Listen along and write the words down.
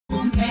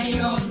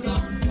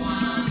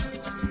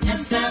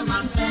say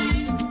my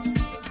say.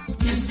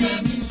 You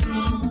say me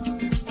strong.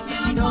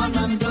 You don't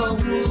know me don't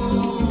go.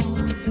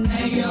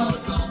 Hey yo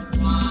don't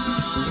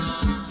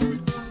want.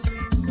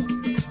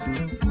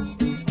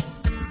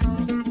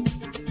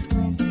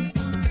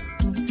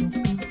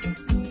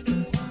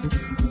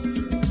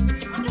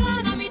 You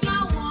don't know me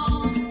don't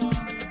want.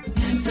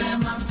 You say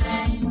my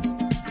say.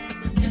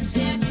 You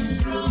say me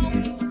strong.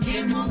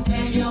 You don't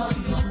hey yo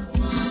don't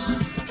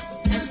want.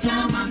 You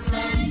say my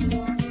say.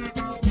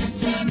 You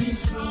say me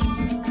strong.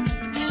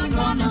 You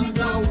don't know me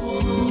don't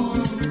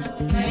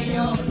want. Hey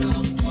yo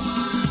don't want.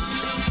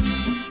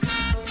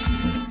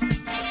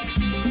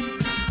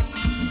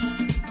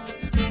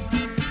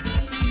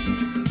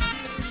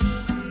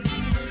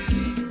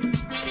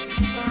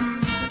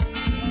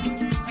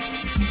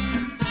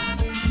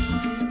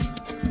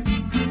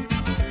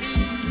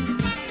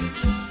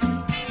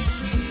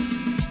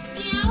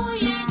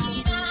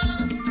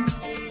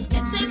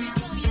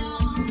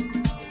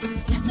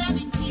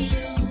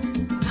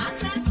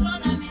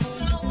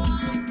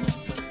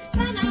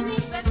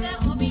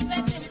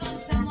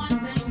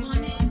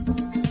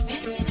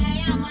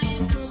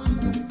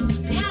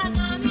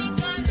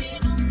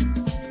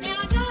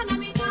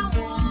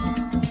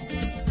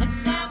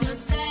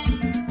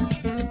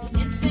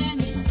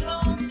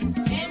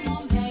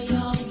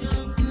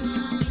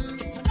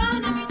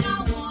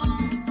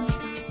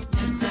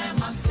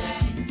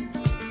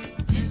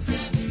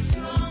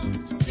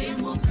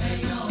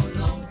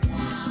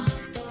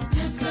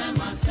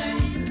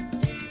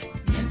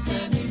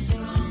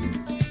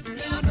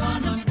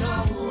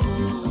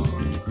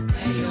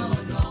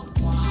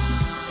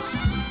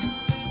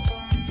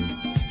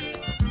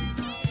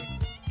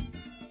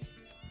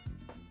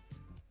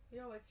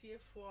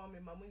 For me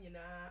mama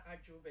nyina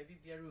adwo baby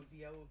biara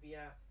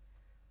obia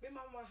me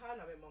mama ha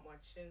na me mama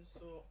chen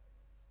so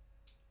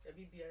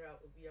baby biara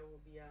obia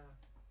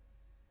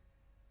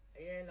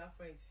la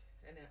friends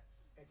and a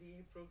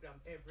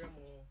program every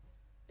mo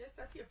just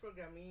start your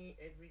programming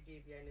every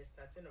day behind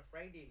starting on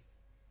Fridays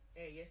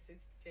yes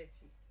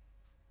 6:30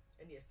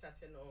 and you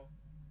starting on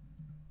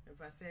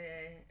if I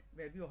say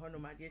baby o hono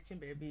ma de chin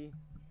baby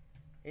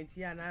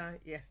entiana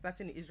yeah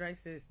starting Israel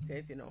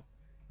 6:30 no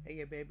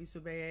baby so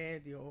be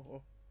the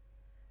oh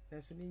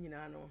so ni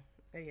nyina no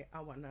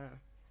hour na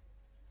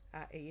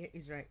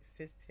Israel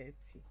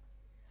 6:30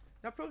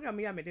 na program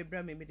ya me de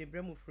bra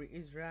mu free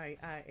Israel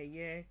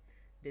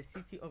the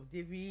City of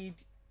David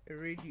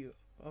radio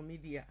or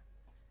media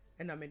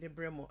and na me de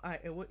bra mu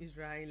ewo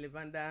Israel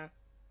Levanda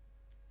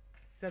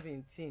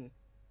 17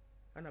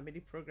 and na me de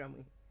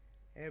program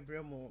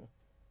bra mu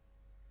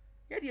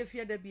ya de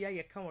afia da bia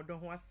ye ka odo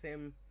ho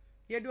asem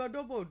ye de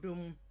odo bo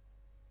odom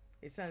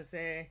esan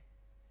se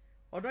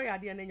odo ya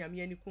de na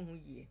nyame ani ko hu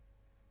yie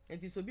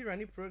enti so bi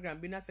rani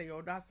program bi na say your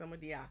odo asem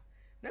de a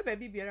na ba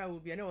bi biara wo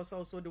bi na wo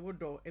so de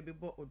wodo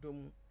ebebo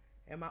odom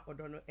ema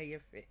odo no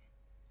eyefe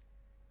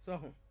so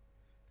ho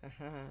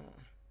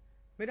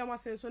me da ma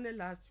sen so ne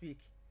last week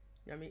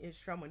nyame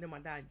extra mo ne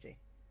madaje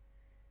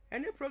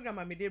ene program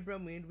a me de bra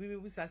mu we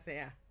bisa say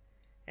a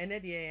ene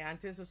de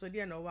ante so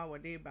de na wo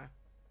de ba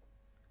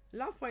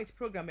love point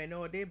program ene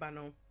o de ba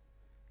no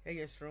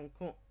strong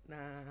ko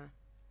na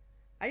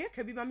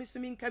ayeka bi ba me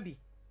sumi nka bi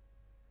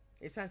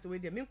esanse we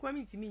de me kwa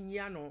mitimi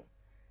nyia no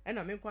e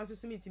na me kwa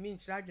so mitimi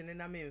nchira adwene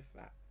na me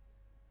mfa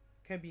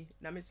ka bi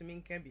na me sumi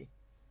nka bi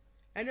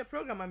and the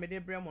program am de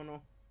bremo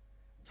no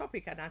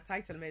topic and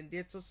title me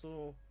de to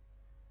so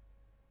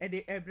e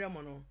de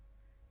ebremo no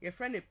your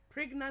friend a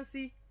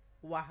Pragnancy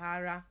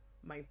Wahala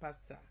my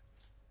pastor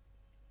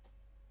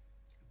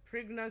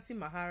Pragnancy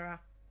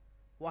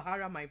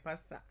Wahala my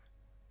pastor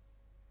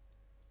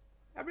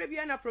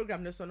Abrebiana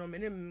program no so no me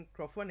nem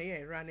crofo na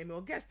ye run me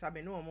o guest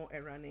abe no mo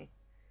erane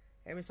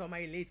emi so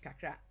my late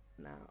kakra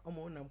na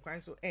omo nam kwan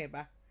so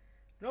eba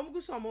na omo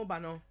gu so omo ba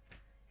no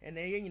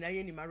ena ye nyina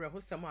ye ni mare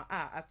hosem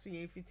a atu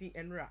ye fiti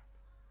enra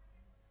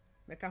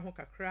meka ho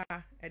kakra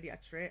e de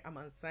akere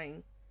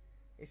amansan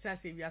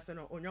esase wiase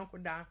no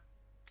onyonko da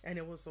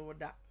ene wo so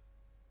da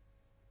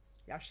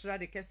ya hra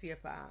de kese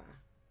pa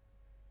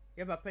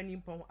ye ba pani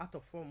pon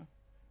atofom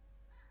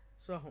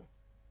so ho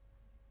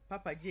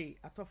Papa J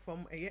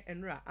atofom eye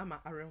enra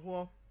ama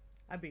areho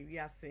abe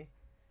wiase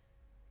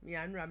mi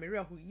anra me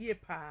reho ye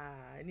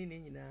pa ni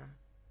nyina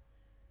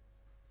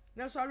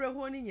na so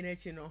areho ni nyina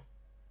chi no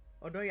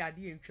odo ya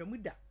de ntwamu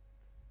da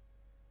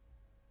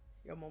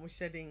ya mom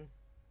shedding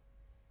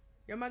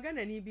ya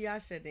magana ni bi a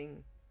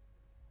shedding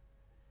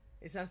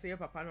esanse ye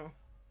papa no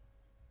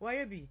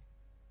waye bi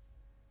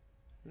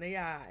na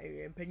ya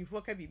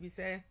mpanyifo ka bibi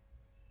se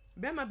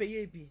be ma be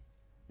ye bi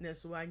na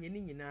so anye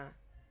ni nyina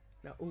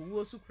na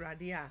owuo su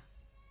krade a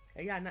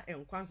eya na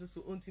enkwanso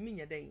so ontumi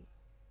nya den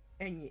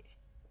enye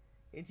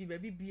enti ba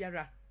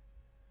biara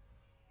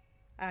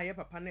a ye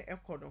papa ne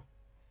ekono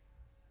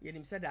ye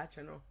nim se da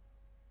ache no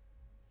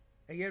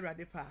eye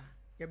rade pa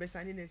ye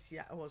besane na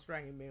hia e was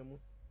right memu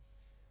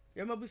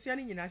ye mabusua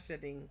ne nyina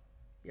hyeden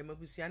ye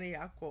mabusua ne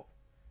yakọ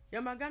ye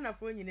magana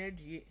fo nyina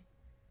adue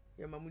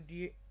ye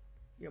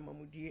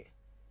mamudie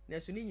na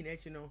so ne nyina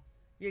achi no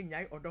ye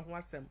nyai odo ho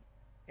asem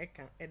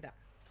eka eda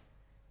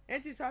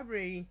enti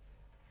sabre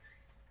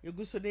you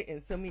go so de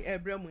ensami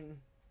ebramu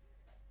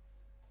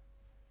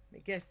the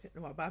guest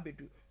no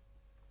ababedu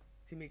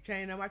ti me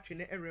twan na matwe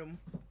ne erem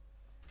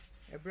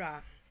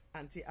ebra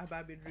anti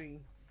ababedrin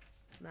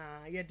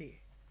na yede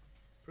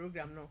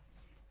program no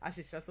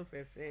ahihya so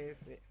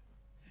fefefe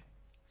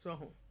so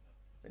ho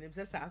benim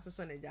se sa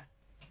asoso ne ja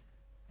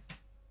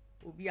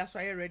obi aso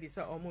aye ready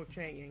so omo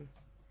twan yen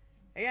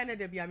eya ne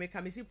da bia me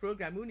ka me si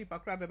program uni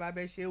pakra beba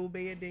be hye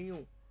obeye den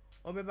yo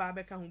obeba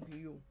be ka ho bi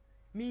yo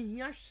mi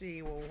hia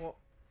hwe wo ho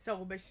se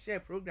obe share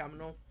program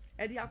no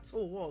e de ato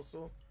wo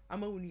so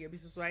ama uni e bi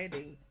so aye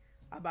den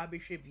aba be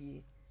hwe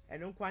bi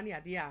eno kwa ne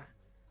ade a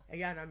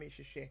eya na me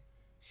hwehwe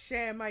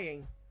share my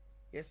yen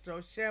yes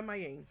to share my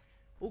yen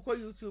uko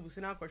YouTube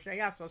so na akwohwe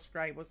ya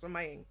subscribe so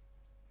my yen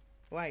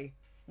why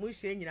mu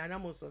share nyina na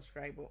mo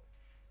subscribe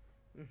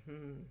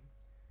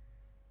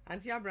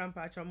Auntie Abraham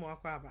Pacha mo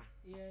akwa aba.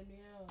 Yeah,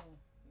 no.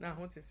 Na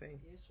ho te say.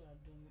 Yes,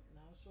 adom.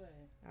 Na so e.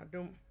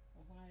 Adom.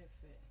 Ho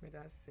ayefe. Me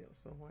da say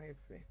so ho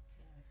ayefe.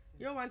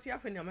 Yo want ya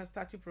fani am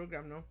start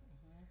program no.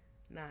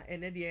 Na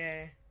ene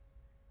de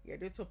ye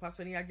de to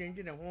paso ni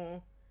adwenju ne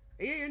ho.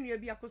 Eye nua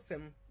bi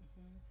akosem.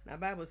 Na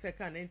Bible say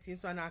kan 19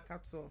 so na aka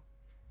to.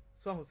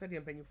 So ho say de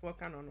mpanyifo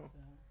ka no no.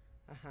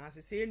 Aha,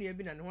 se nua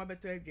bi na ne ho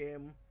abeto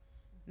adwam.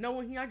 Na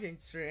wo hi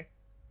adwenkyere.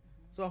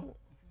 So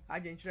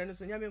adwenkyere no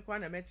so nyame kwa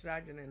na mekyere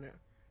adwene na.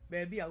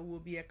 Baby a wo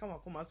bi e kama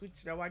koma so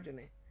kyerɛ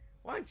wadwene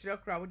wan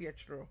kyerɛ kra wo de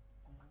kyerɛ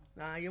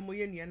na ye mo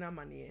ye nua na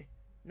mane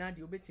na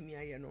de obetimi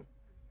aye no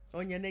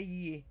onye na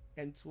yie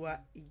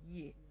entoa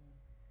yie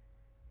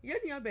ye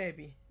nua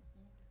baby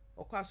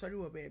okwa asɔre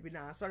wo baby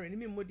na asɔre ni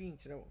mi mmodi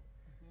nkyerɛ wo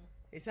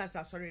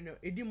esansa asɔre no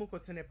edi mu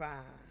kotene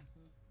pa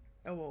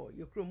ewo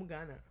ye krom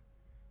Ghana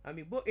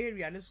ami bo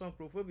area ne so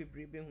nkrofo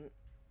bebrebe hu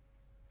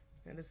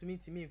ene so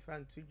mitimi mfa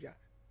ntodwa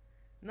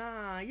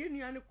na ye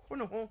nua ne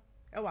kono ho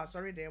ewo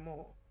asɔre dem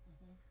ho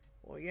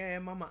oye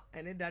mama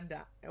ene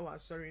dada e wa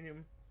sorry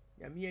nim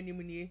ya me anim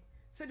nie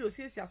se de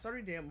osiesie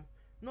asori dem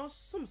no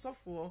som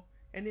sofo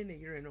ene ne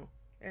yire no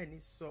eni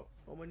so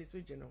omoni so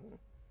je no ho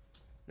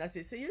na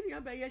se yenu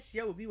aba ye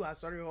hia obi wa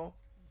asori ho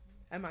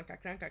e man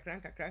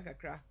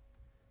kakra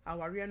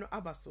aware no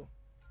abaso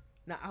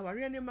na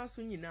aware ne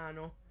maso nyina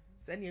no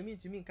se ne mi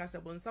ntumi nka se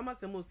bon sama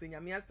se mo se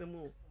nyame asem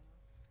o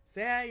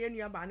se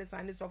yenu aba ne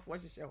san ne sofo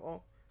hyehyɛ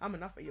ho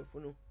amana fa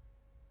yefunu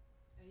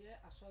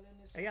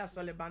eye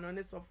asole ba no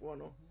ne sofo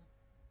no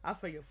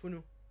afa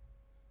yefunu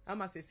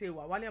ama sese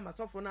wa wale ama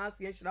sofo na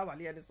ase yehira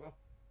wale ne so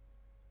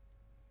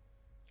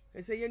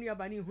ese yenu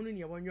aba ni hunu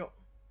ne wonyo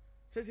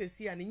sese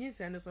si a ne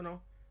nyinsen ne so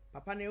no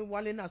papa ne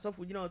wale na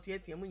sofo gina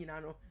otiatia mu nyina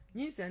no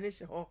nyinsen ne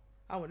hye ho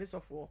awo ne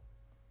sofo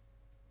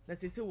na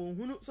sese wo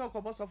hunu so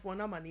kobo sofo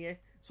na mane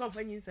so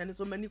fa nyinsen ne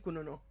so mani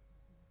kunu no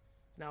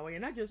na wo ye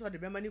na dwe so de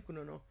be mani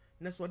kunu no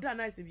na so da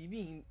na ase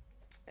bibi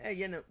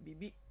ye na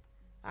bibi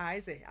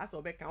ise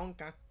aso be ka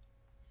onka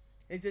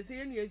ese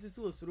yenu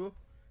yesusu osuro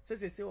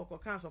sese wo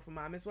kokan so for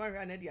maame so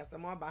ahwa na di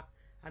asem aba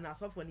ana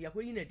asofo ne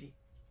yakoyi na di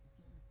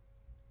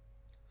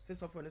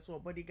sese ofo ne so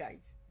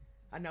bodyguard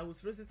ana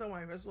usuro sese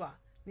wan hwe so a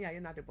ne aye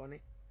na de bone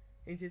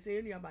enti sese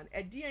yenu aba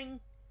edien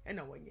e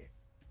na wonye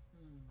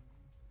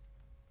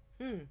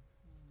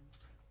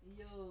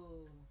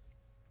yo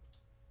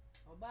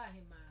oba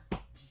hima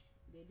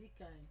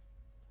dedikan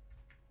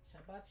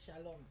Shabbat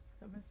shalom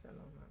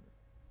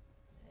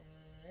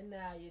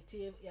na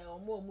yete ya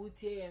omo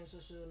mutie yem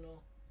soso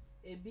no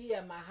ebi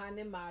ya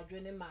mahane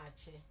maadwene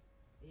maache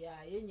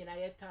ya yenyina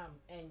yetam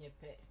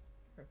enyepe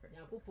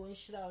yakopon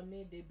hira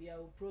oni de bia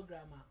o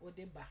programa o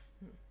de ba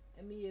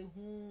emi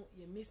yehu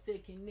ye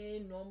mistake ne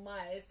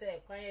normal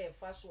ese kwan ye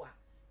fa so a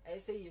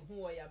ese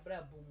yehu wo ya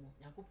bra bomu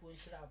yakopon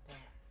hira pa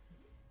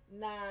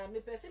na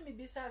me pese me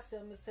bisa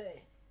asem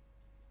se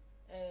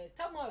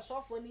tamo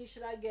sofo ni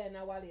hira ge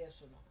na wale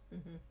so no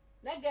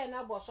na ge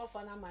na bo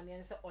sofo na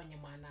mane se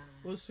onyemana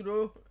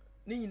osuro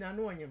ni nyina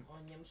no onyem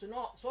so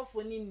no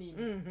sofo ni nim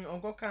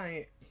onko kan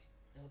e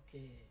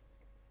okay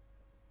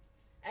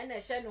ene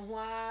hye no ho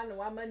a na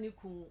wa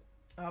maniku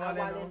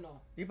awale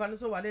no dipa no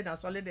so wale na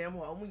sole dem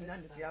wa omu nyina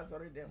ne ti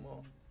azore dem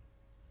o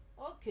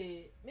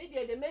okay me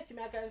de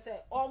metimi aka se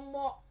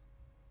omo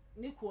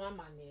niku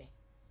amane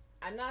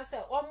ana se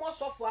omo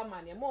sofo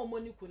amane mo omo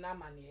niku na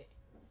amane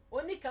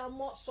onika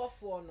mo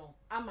sofo no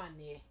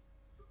amane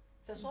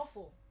se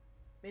sofo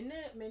me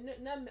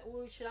na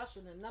wo hira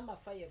so na ma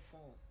fa ye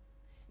phone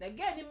na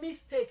get any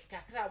mistake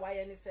kakra wa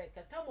ye ne se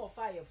kata mo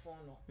fa ye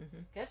phone no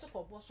ka so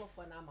ko bo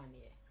sofo na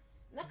amane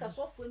na ka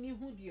sofo ni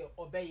hu de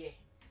obeye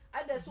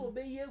ada se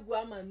obeye egu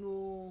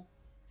amano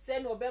se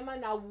no obema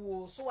na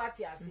wo so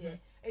wati ase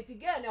eti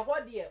get na ho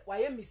de wa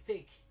ye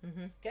mistake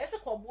ka se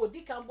ko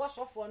odi kan bo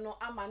sofo no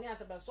amane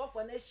asaba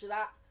sofo na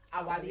hira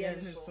awale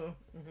ne so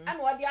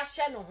ana odi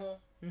ahye no ho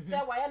se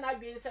wa ye na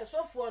dwen se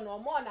sofo no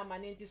mo na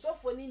amane nti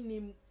sofo ni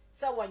nim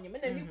se wonyem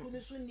na niku no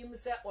so nim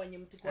se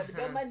onyem ti ko de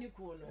be ma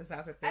niku no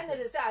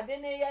ana se ade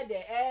ne ye de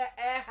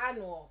ha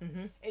no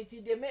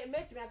eti de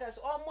metimi aka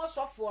so omo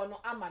sofo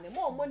no amane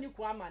mo omo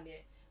niku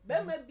amane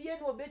be ma bie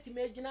no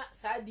obetimi agina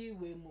saadi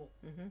we mu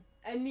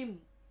anim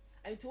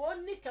enti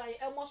oni kan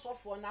emo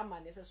sofo na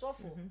amane se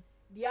sofo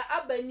dia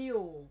abani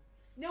o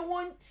ne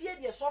won tie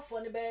de sofo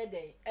ne be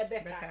den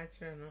ebeka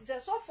se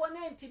sofo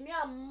na ntimi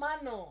amma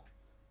no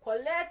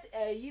collect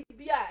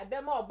yibia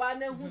ebe ma oba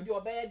na hu de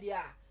oba de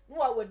a no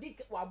wa wadi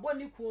wa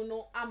boni ku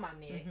no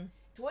amane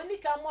ti oni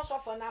kan mo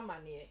sofo na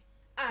amane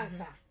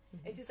ansa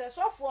enti se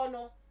sofo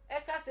no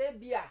eka se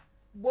bia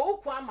bo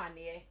ku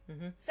amane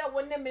se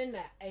wonne me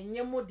na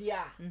enyemo de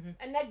a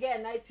ene ge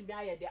na itimi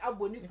aye de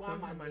aboni ku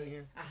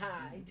amane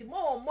aha enti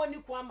mo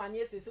ni ku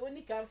amane se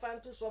oni kan fa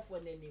nto sofo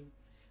nanim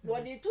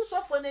no de tu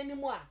sofo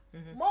nanim a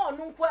mo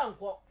no nko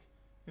anko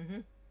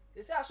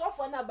se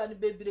asofo na ba ne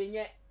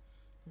bebrenye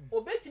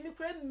obetimi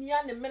kra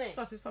mia ne mene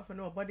so sofo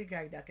no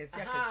bodyguard akese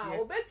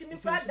obetimi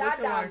kra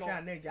dada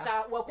no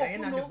sa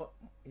wakokuno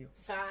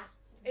sa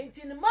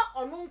enti ne ma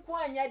ono nko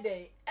anya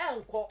den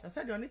enko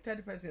asa de only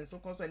third person so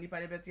cause nipa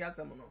ne beti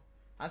asem no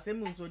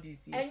asem nso di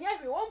si enye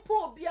hwe won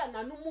po obi a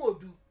nanumu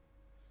odu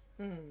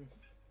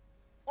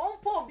on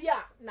po obi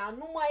a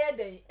nanumu aye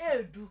den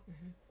edu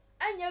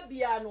anya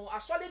bia no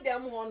asole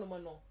dem ho no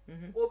no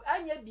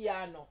anya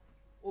bia no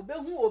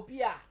obehu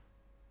obi a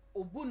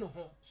obu no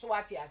ho so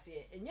wate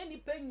ase enye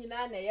nipa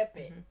nyina na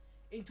yepe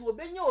enti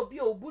obenya obi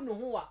a obu no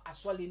ho a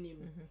asole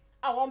nim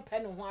a won pe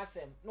no ho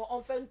asem no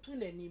on fa ntu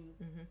nanim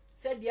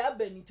se dia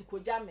abani ti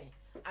kojame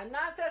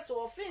anase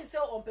so ofin se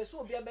on pe so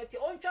obi abeti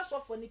on twa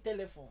sofo ni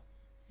telephone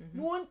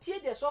no on tie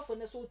de sofo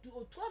ne so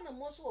otu ana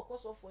mo so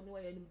okọ sofo ni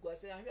wa yanim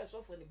guase ahwe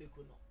sofo ni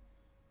beku no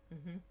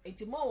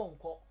enti ma won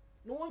ko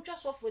no on twa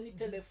sofo ni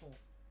telephone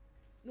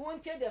no on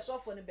tie de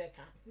sofo ni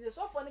beka de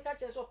sofo ni ka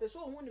che so pe so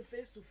hu ni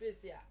face to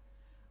face ya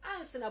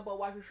ansina ba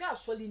wa hwehwe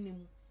asole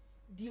nim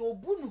di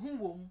obu no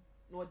hu wom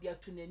no de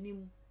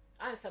atunanim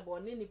ansa ba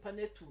oni nipa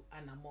netu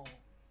anamo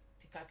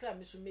ti kakra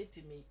mi so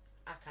metimi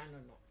aka no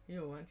no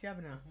yo anti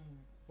abna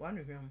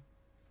wanu hwam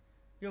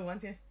yo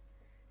anti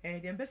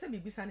de mpesa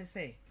bibisa ne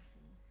say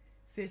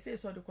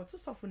so de koto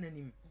sofo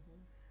nanim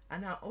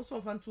ana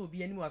also fanto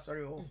obi anim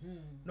asori ho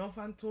no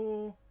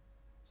fanto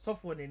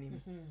sofo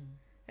nanim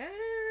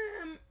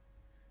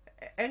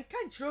enka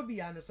nchiro bi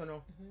ya no so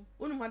no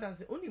unu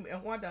madanse unim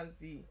ehwo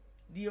adanse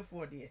die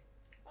for de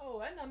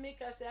ana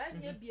make us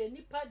anya bi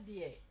nipa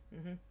de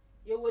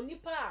ye wo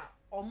nipa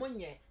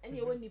omonye ene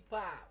ye wo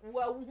nipa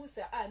wo awu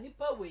se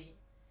nipa wei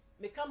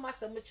me ka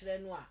masam kire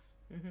no a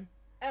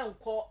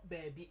enko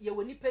baabi ye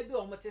wo nipa bi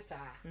omote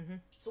saa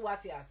so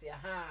wate ase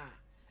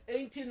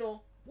enti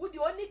no wudi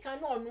oni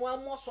kan no ono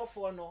amo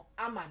sofo no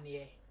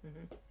amane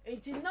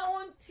enti na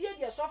on tie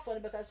de sofo no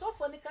beka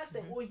sofo ni ka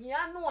se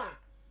ohia no a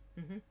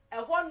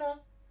ehwo no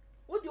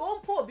wudi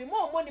on po bi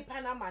mo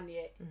nipa na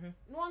amane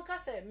no on ka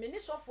se me ni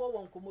sofo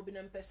won komo bi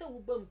na mpese wo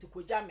bam ti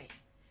kojame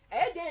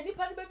de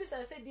nipa ni baby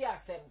san se di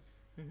asem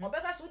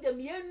obeka so de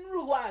me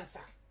enru ho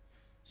ansa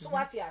so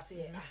wate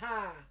ase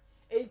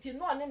enti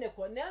no ne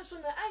ko nanso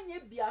na anye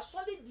bia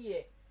solid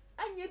die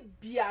anye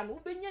bia no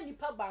ubenya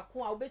nipa ba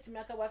ko a obetimi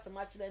aka wasem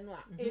a kire no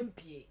a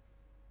empie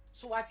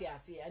so wate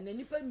ase na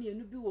nipa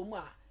mienu bi wo mu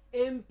a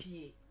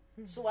empie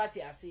so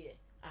wate ase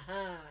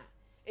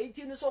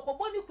enti no so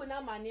kobo ni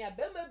kuna mane a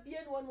bema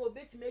bie no no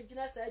obetimi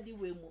agina sa di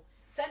we mu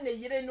sa na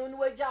yire no no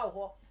wagya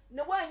ho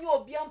ne wanye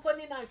obi ampo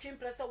ni na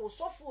ntwemprese wo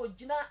sofo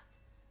ogina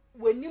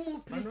wanimu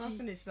priti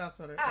David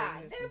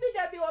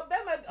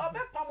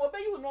obepam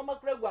obeyi no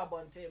makragu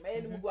abonte ma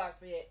enimu gu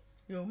ase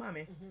yo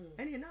mame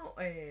and now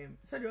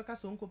said your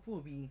kaso nkopo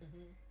obi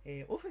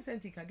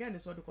officenti ka gane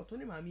so de koto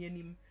ni mame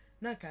anim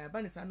na ka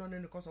ba ni sa no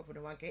ne cause of the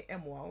one ke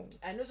emoa o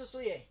eno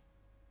so ye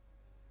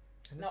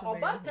na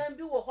obakan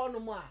bi wo hono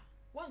mu a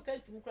wan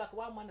kan tim kra ka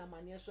wa ma na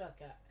mane so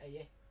aka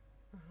eye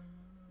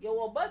ye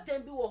wo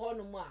obakan bi wo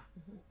hono mu a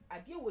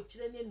ade wo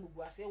kire ne enimu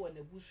gu ase wo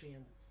na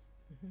busuam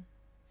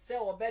se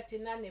obeti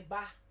na ne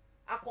ba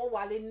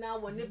akọwale na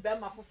woni be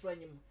ma foforo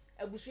nyim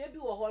abusua bi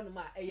wo ho no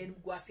ma eye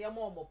guase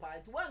ma omopa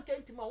nti wan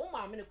kanti ma wo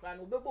ma me ne kra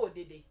no bebo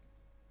odede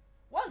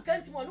wan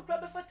kanti ma no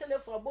kra be fa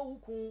telephone bo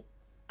wuku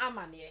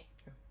amane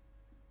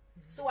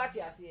so what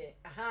you say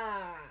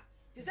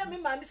ti se me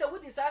ma mi se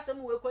wudi sa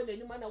asem we kwa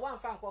nani ma na wan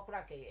fa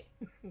nkokora keye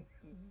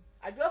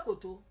adwo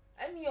koto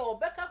ani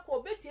obeka ko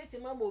obeti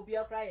etima ma obi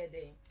akra ye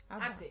den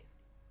ate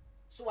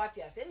so what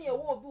you say ni ye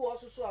wo obi wo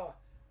soso a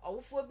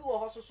awufo bi wo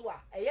hososo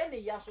a eye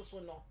ne ya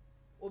soso no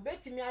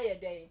obetimi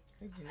ayeden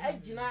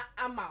agina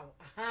amaw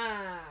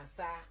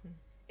sa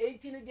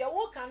etini de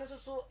wo kan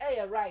soso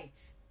eye right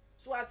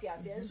so ati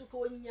ase enso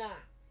ko nya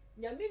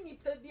nyame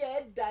nipa bi a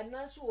eda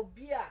na so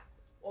obi a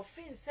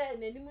ofin se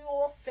nanim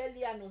wo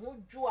felia no ho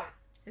dwo a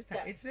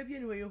it's be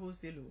anyway your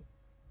wholesale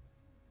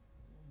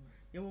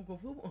you won't go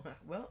for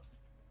well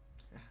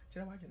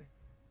chira wa jene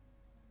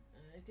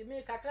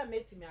etimi kakra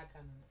metimi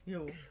aka no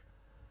yo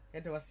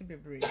e de wasi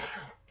bebre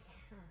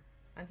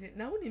and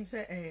now him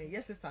say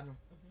yes sister no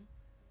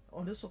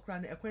on the sokra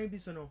na ekwan bi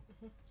so no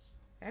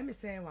me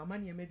say wa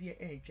mane ma bi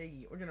entwa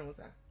yi odwena wo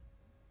sa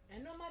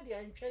eno ma de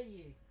entwa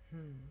yi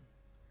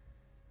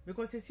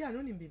because esi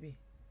anu nim bibi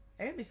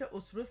me say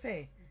osuro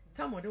say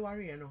tamode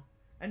ware no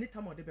ani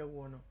tamode be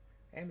wo no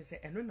me say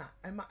eno na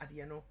ma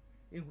ade no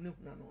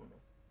ehunehuna no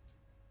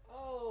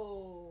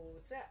oh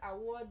say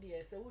award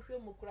there say we hwe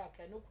mu kura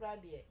ka no kura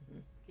there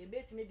ke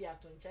betimi dia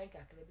to nchan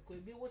kakra because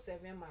ebi wo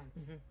 7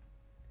 months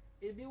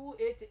ebi wo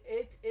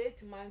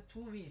 8 months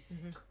 2 weeks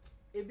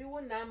ebi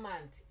wo 9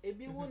 months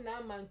ebi wo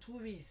 9 months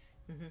 2 weeks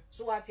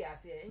so what you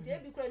say nti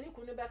ebi kura ni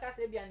kunu beka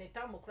say bia ne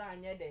tam kura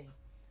anye den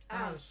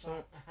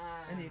anso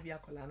ene ebi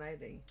akola na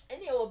den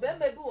ene o be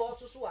ma bi wo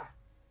so a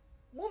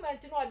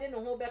moment no de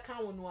no ho beka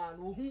wo no a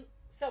no hu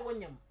se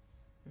wonyam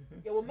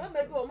ye wo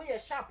mama bi o mo ye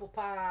sharp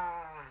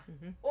pa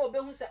o be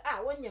hu se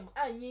wonyam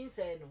anyi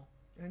nse no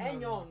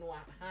enyo no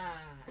a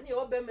ene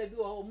o be ma bi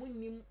o mo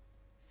nim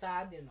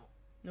saa de no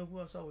no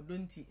go so o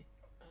donti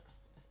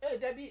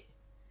dabi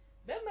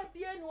be ma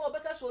bi enu o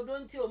beka so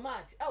donti o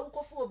mat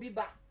awukofo obi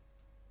ba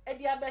e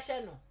di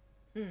abehye no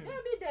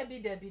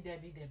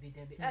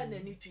dabi ana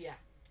ni tua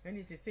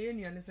eni se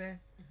enu ane se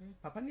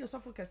papa ni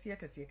osofo kase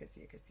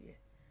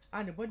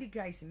and body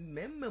guys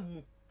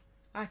memmamu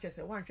a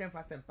chese wan hwen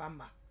fa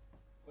sempamba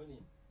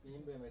oni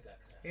mimbe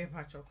mekaka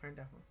pa cho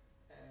kwanda ho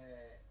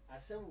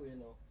asem we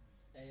no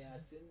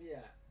asem bi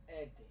a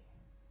edi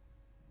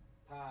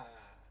pa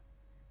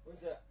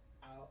unse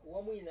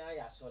wo mu ina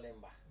ya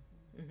solemba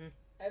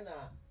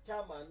ena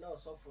chama no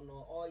osofo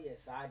no o ye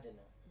saade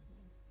no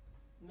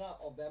na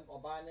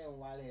oba na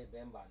nwale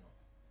bemba no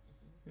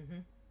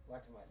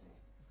what must say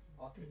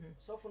okay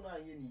sofo no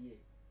anye ni ye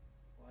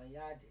wan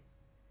yade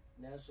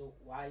nanso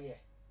waye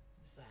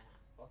sa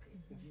okay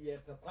nti ye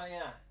pekwan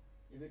a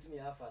ye betumi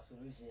afa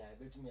solution ya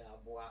betumi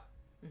aboa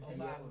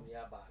oba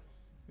onua ba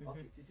no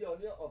okay sisi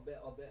oni obe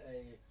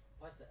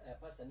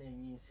pastor na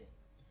nyinse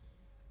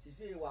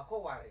sisi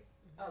wakoware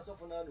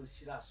asofo na no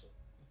shira so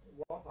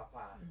one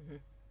papa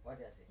what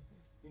I say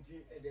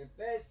nti the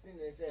best thing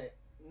is say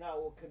na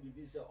wo can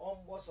be say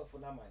on boss of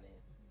na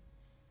mane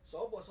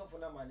so boss of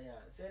na mane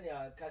a say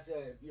na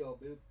kase bi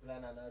obe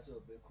plan na so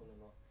obe kunu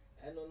no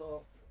eno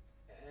no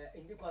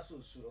indi kwa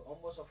so suro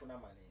on boss of na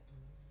mane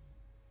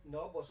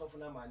na boss of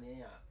na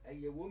mane a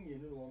eye wo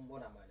mienu no on bo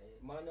na mane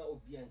mana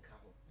obi enka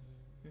ho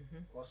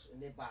cause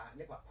ne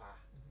papa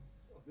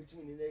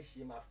obetumi ni na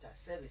hie after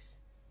service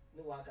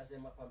ne wa kase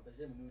ma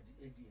pampese mi no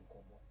edi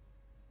nkomo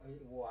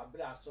wo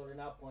abra asore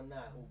na pon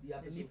na obi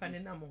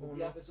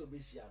apeso obi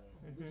hia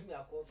no betumi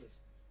akọ office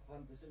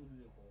pampese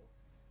mi no ko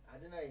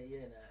adena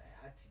ye na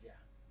atija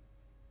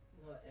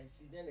no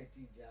accident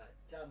atija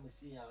cham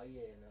si ya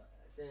ye na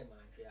say ma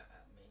hwe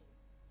me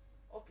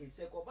okay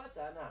se ko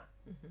basa na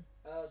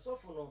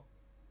sofo no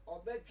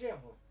obetwe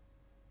ho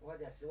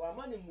what I say wa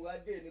mani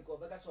muade ni ko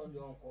beka so ndi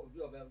onko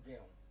obi obetwe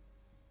ho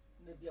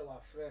ne bia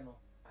wa frɛ no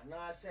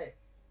ana se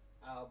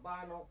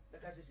ba no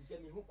beka se sisi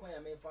mi hu kwan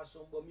ya me fa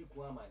so mbo mi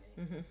ku amane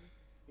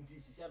nti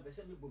sisi am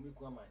pese mi bo mi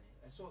ku amane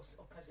so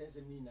oka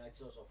sense mi na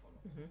achi osofo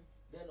no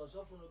then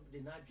osofo no de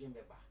na adwen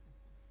beba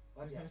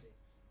what I say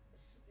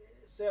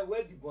say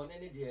we di bone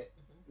ne de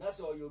na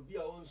se oyo bi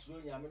a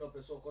onsuo nyame no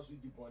pese okoso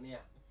di bone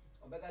a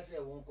obeka se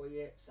won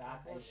koye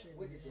sa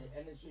we di say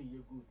ene so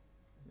ye good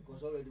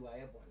because already we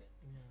are bone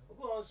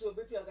obo onso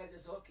betu aga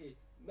say okay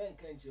men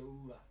kan che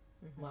wura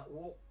ma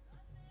wo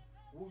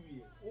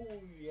wi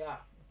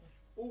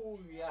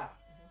a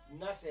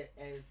na se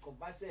ko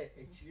ba se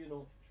echiri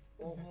no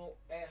oho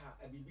ha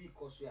abibi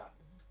koso a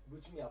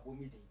betumi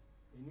abomidi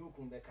eni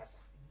okun be kasa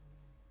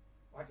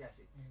what I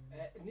say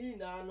ni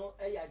na no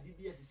ya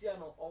dibi asisi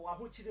no o wa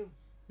ho chirim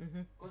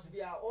cause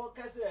bia o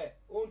kase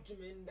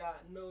ontumi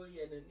nda no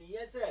ye ni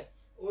ye se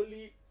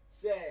only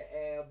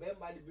say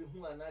bemba de be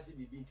hu anase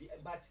bibi nti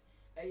but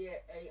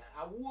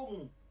awo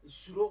mu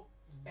suro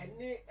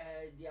ene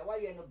dia wa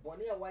ye no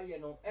bone ya wa ye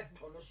no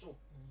eto no so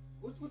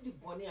di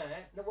bone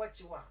a na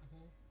wachi wa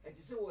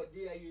eti se wo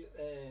de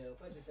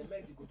first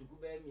cement kutuku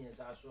be mi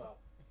sa so a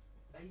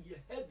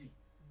heavy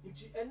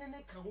nti ene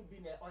ne ka ho bi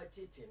na o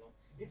tete no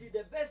nti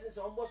the best is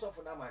on boss of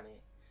na mane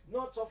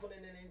not of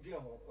ne ndwe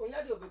ho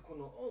onya de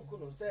obekuno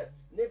onkuno se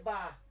ne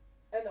ba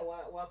ena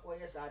wa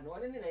koye sa no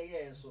ne na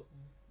ye enso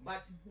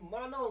but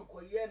mana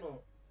onkoye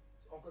no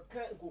onko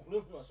kan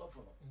nkohunu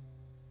asofo no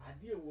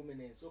ade ewo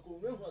mene so ko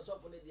hunu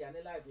asofo ne dia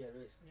ne life here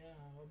risk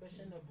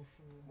obeshe na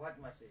bufu what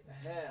must say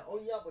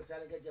onya bo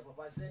challenge je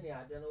papa se ne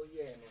ade no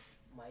ye no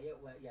ma ye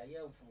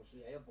ya mfumu so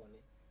ya bone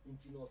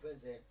nti no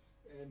offense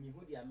mi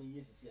hu dia me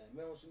yesisi a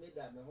me ho so me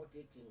da me ho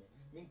tete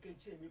me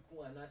nkenchire mi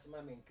ku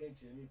anasema me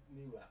nkenchire mi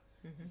wura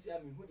sisi a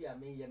mi hu dia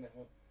me ye me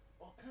ho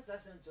o kan sa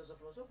sense so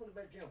for no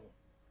be dwen ho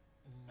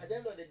at the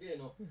end of the day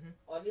no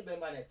oni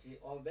bemba na ti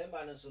o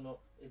bemba no so no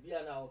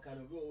ebia na o kan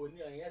obi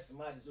oni an yes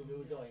smart so be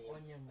so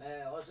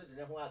onye also de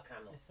ne ho aka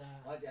no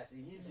what I say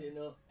he say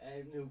no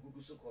na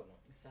ogugu so ko no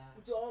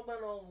nti o ba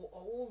no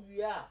o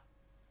wi a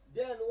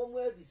then one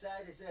will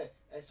decide say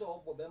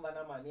so bemba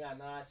na mani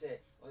ana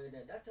say o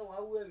that wa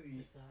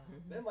wi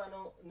bemba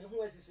no ne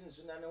ho asisi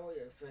nso na ne ho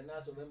ye fe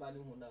na so bemba ne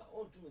hu na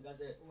on tumi ga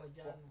say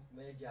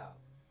meja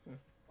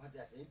what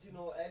I say nti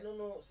no eno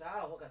no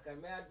sa ho kaka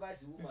me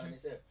advice woman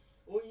say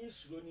onyi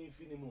suro ni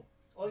finimu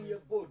onye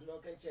bold no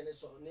kan che ne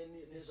so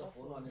ne so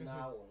fo no ne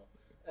na awo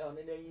no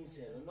one na yin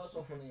se no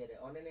so fo no ye de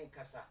one ne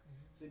nkasa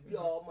se bi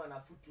o ma na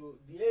futuo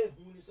de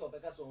ehu ni se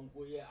obeka so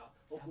nko ye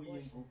okoye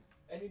nko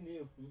eni na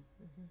ehu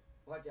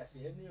what you say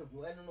any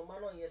who and no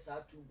man on yes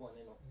are 2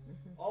 bonino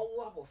all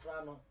what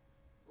abofra no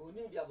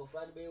oni di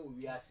abofra no be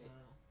wi ase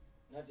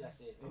not just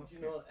say you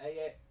know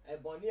a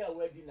bonia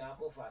wedding na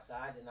go for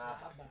side na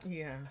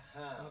yeah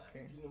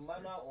okay you know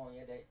man on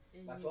ye dey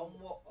but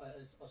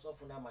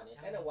osofo na mane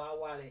and wa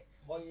ware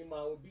onyi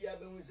ma obi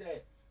abehun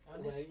say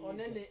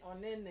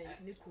onene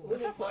niku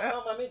osofo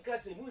mama me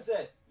kase mu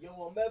say ye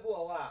won babu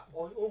o wa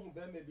ohun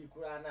be me bi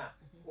kura na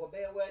wo be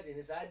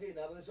wedding say dey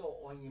na be so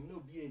onyim na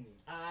obi eni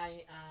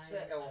ai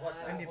say e wo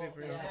sa ani be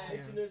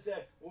you know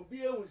say obi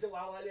ehun say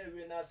wa wale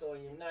ewe na so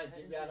onyim na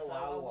nche bia na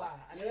wa wa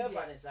ye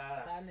never ni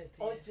sara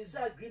on this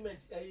agreement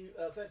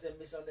first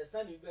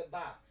misunderstanding be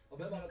ba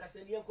obema be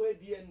kase ni enko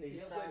DNA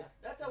ye enko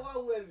that's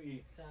how we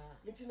wi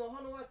nti no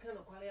hono wa kan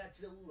kwale ya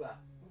kire wura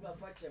wura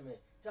fa cheme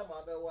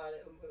chama be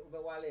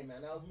wale me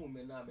na hu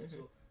me na me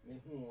so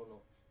me hu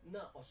no na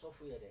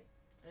osofo ye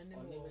den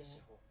oni me she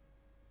ho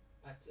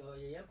but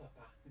ye yan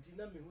papa nti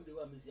na me hu de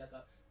wa me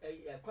siaka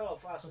kwa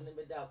ofa so ne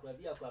me da akura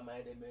bi akura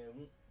ma de me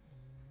hu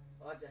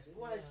o just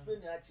why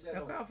explain ya kire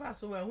no kwa ofa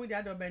so wa hu de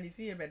ado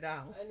benefit e be da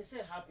ho and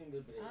say happy me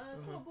bre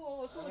so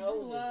bo so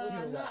do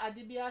na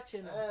ade bi a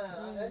che no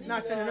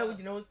na che no na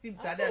ugina o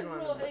steve sada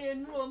no e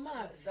nuro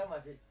mat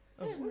damage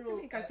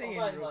What can say?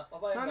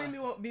 Mammy, me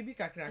what baby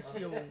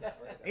cacratio.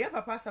 A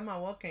papa sama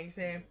walk can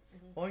say,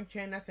 on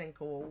China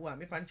Senko,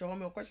 me punch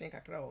home or question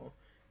cacro.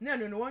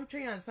 No, one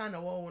train and son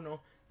of all no.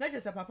 Not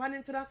just a papa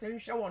interest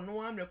and show no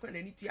one require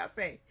any to your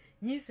say.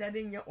 Ye said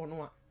in your own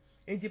one.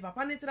 And the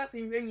papa interest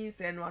in when ye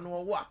send one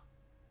or what.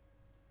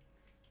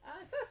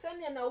 I said,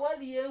 send a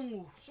wally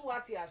young, so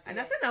what he has. And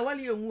I said, I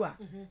wally young,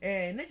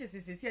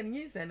 necessary and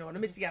ye send on a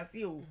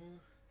metiasio.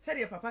 Said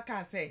your papa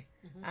can say,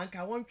 and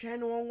can one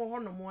train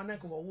one no more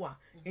go war,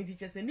 and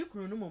teachers a new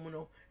crew no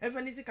mono, if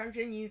any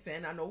country in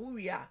and I know who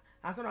we are,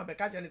 as one of the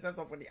catch and it's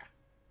for there.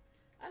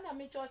 And I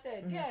make sure say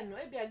again,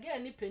 maybe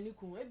again, ni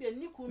peniku, maybe a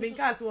niku, make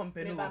us one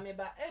penny,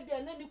 maybe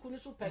a niku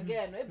super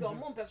again, maybe a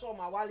mom person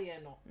my wally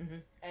no,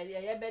 and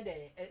a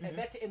bed, a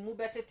better a move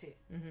better.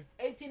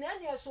 18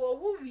 years so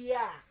who we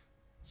are,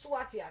 so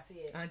what he has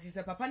here. And it's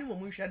a papa no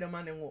more share the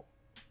man and walk.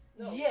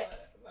 Yeah.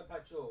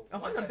 Patrol. I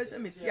want to be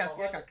some tea as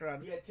a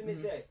crowd. Yeah, Timmy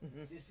say,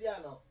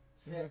 Sisiano,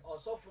 say, or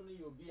soften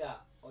you be a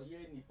or ye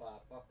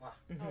nipa, papa.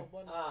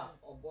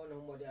 Or born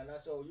no and I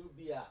saw you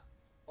be a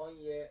on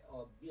ye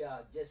or be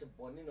a just a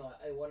bonino,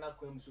 I wanna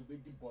come to be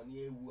the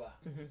bonnie woo.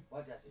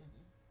 What I say?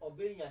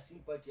 Obeying your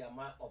sympathy, a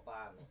man or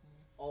barn.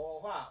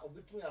 Or what, or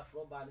between a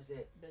floor bar,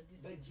 say,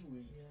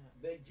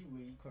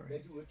 Beji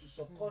to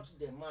support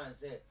the man,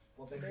 say,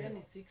 for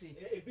any secret.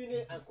 A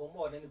binny and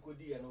commode and could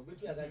be and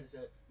between a guy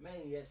say,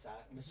 man, yes, sir,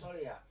 Miss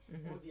Soria,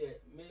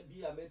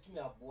 maybe I met me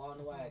a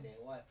one wide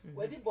and why.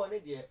 Where did Bonnie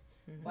dear?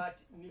 But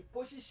the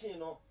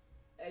position of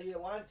a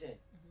wanted.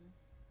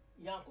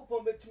 Young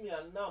couple met me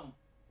and numb,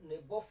 ne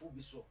both will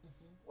be so.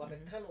 What the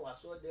can was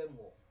so them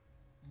more.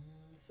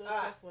 So,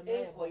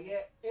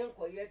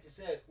 yet to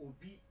say,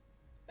 Ubi.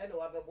 And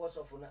what the boss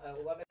of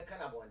what the can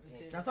I want.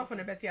 That's often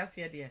a better as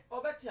here, dear.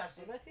 Oh, Betty,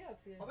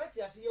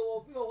 you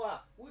will be over.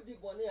 Would the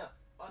Bonia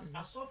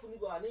as soft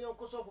and young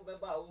Kosovo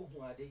Baba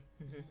who are they?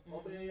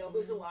 Obey your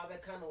business, what the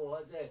can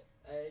was there.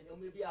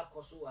 Maybe a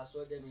Kosovo, I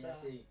saw them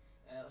say,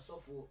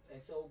 Sofu, a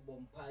cell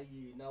bomb pie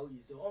now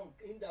is on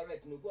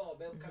indirect no go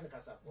about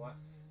Canacasaqua.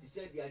 She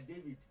said, they are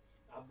David.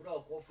 A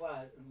broke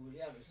offer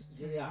Williams,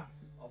 Jeria,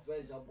 of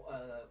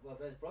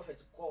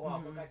prophet call her,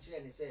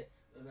 and he said,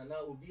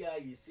 now Ubia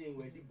is saying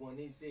where the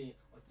bonnet saying,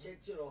 or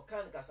Churchill or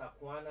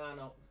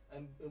Canacasaqua,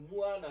 and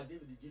Muana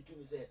David G to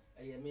me say,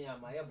 I am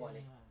my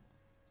bonnet.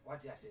 What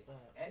I say?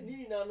 And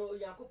Nina no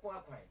Yakupo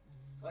Aquine.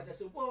 What I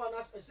said, well,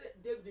 I said,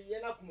 David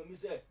Yanakum, me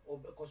say, or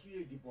because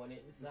we the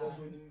bonnet, because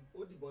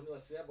the bonnet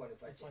was there bonnet.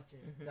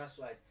 That's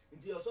right.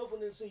 Until so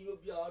often, so you'll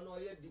be on or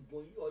yet the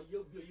bonnet, or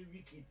you'll be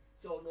wicked.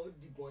 So no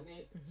the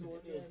bonnet, so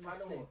only a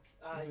final.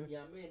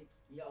 Yamin,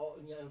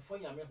 Yan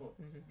Foyaman,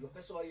 your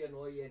person,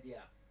 no, yeah,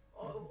 dear.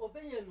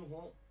 Opinion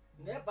no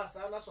never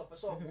sana so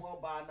person bo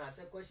ba na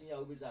say question ya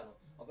obisa no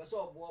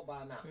obeso bo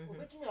ba na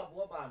obetumi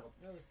abo ba no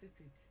no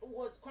secret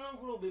what kwan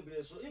gro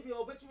bebre so if you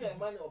obetumi a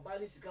man oba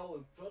ni sika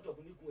in front of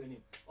niku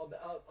anim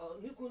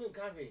niku no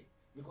kan he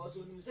because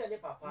onu say ne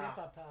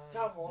papa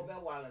time obe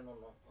wale no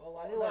no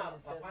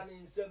papa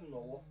ni nsem no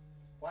wo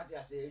what you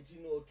say eti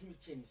no tumi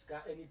cheni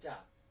sika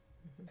anytime.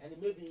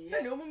 And maybe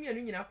send no mummy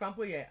and you know,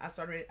 Pampo, yeah,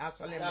 sorry, that's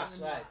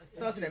right.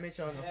 So to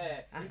mention,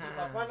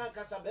 Papa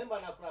Casabemba,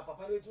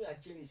 Papa, to a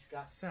Chinese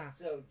car,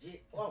 so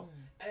J. Oh,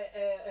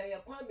 a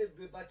quam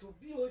but to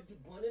be old the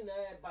Bonina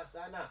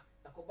Basana,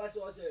 a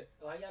Cobasso,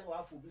 I am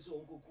waffle, be so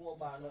uncle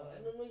Cubano,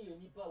 and no you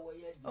nipa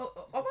way.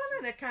 Oh,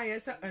 Obana Kaya,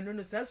 and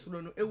no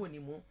successful no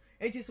anymore.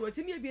 It is what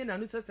me being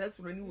a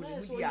successful when you would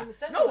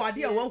no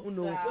idea what who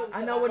know,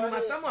 and I would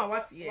my summer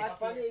what's here.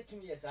 To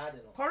me as I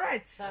don't know.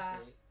 Correct.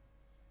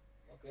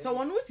 So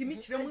one would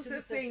meet them with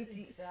the saint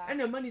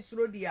and the money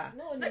through the air.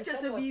 Not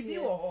just a baby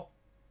or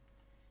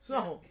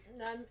so.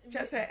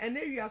 Just an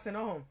area and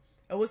home.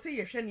 I will say,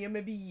 Shania may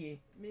be ye.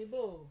 Maybe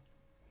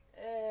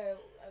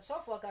so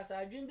far as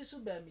I dream be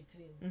super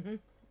between.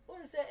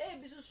 un say e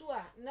bi susu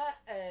a na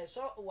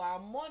so wa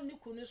mo ni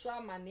kunu so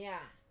amane a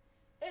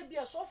e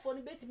bi so fo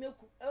no betime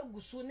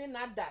agusu ni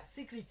nada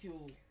secret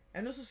o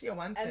eno so ye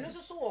one thing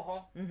eno so wo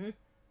ho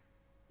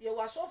ye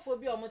wa so fo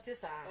bi o mote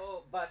sa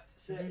oh but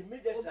say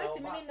immediately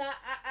betime ni na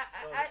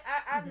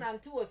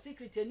ananti wo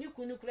secret ni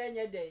kunu kura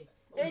nya den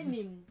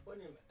enim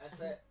onim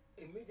asa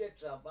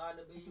immediately ba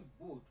na be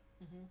good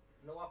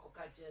na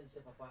wakoka chense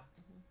papa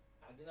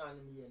adina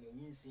anu me ye no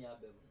yinsin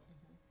abem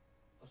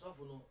no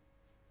osofo no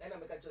ena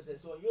me ka chose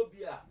so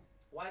yobi a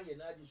wa ye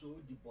na adi so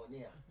di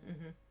bone a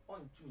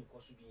on tumi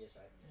koso bi yesa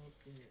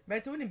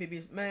but when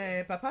baby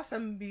my papa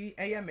sam bi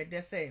eya me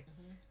de say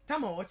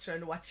tama wo kire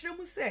no wa kire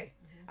mu say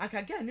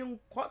aka ga ni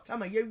nko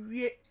tama ye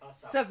wie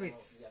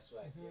service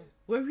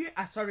we wie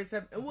sorry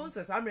service won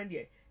say samre de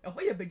e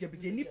ho ye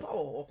bejebeje nipa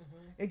wo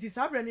enti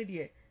samre ne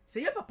de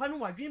say ye papa no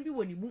wadwen bi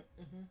woni mu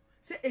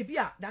say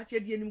ebia da che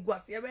de nim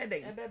guase e be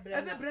den e be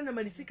bre na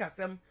manisi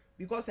kasem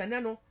because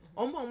ene no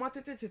omo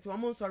matete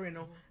omo sorry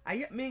no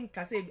aye me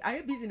nka say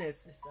aye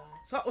business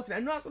so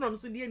otra no aso no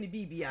so de ni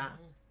bibia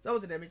so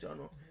otra me cho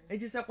no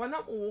enti say kwana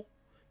wo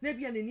na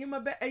bia ne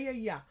niam be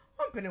eye ya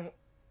ompene ho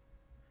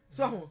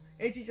so ho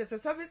enti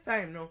just service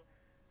time no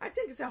I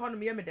think say hono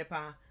me ye me de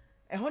pa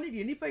e hono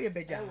de nipa ye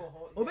beja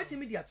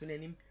obetimi dia to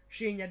nanim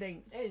hwenya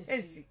den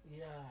ensi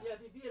yeah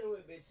bibia no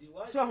we be si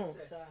why so ho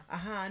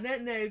aha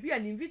na bia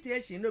an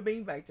invitation no be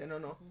invite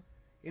no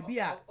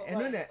ebia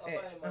eno na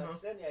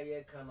senior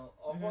ye ka no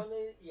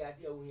ohono ya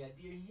de awu ya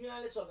de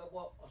hiale so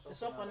bebo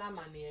osofo na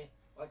amane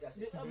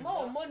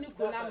mo ni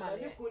ku na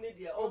amane ni ku ni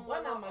de o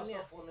mo na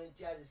osofo no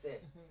nti azi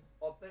se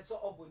o peso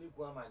oboni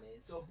ku amane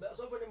so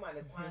osofo ni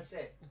mane kwan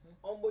se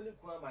omboni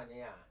ku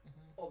amane a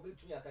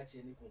obetumi aka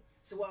che ni ku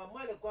se wa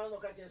mane kwan no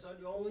ka che so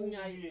de on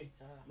wie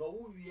no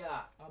wo wie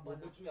a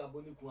obetumi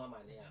aboni ku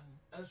amane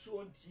a anso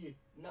ontie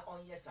na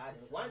onye sa de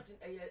one thing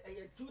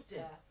two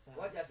thing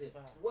what you say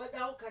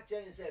whether ka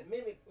che say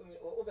me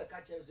obe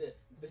ka che say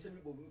bese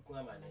mi bobu ku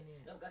amane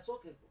na ka so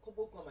ke ko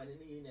boku amane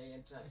ni na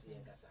yen trust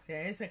yen kasa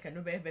say yen say can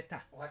no be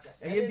better what you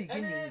say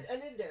beginning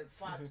and the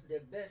fact the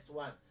best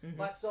one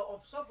but so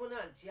obsofo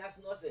na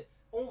antias no say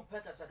on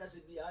peka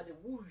sakase bi a de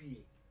wo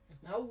wie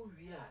na wo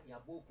wie a ya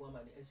boku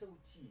amane e say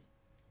utie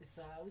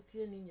sa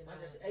utie ni nyina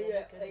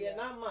eh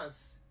 9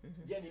 months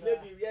Jenny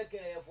maybe we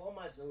ke 4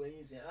 months no we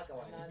yin say aka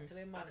wa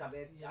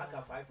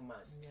aka 5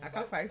 months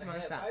aka 5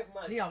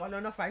 months ni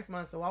awalo na 5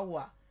 months wa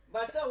wo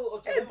but so o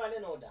to money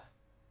no da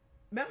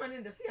be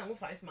money the see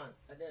 5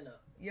 months I don't know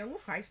you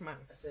 5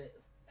 months say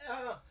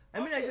I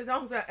mean I say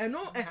say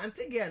no e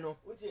hante ge no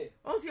utie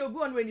on say obi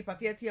on we ni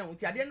pate ate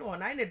utie ade no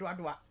na ne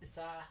doadoa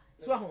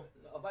so ho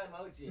oba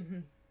ma utie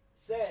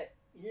say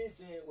yin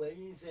say we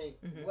yin say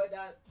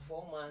whether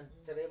 4 months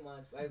 3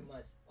 months 5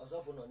 months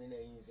also for no na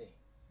yin say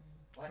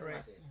what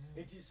I say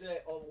it is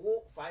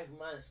 5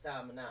 months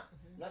time na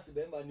na se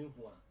be ma ni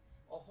hu a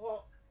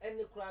oho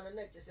eni kura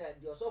na che say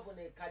the also for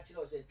na ka kire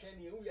o say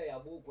twani e wuya ya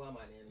boku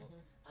amane no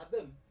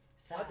abem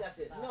what I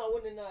say na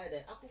woni na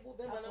de akoko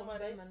be ma na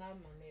mane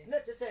na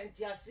che say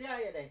ntiase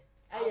aye de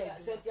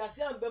say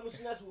ntiase ambem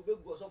suna so be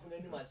gu also for na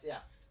ni ma say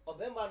a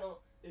obemba no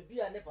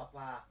ebi a ne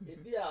papa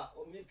ebi a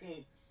o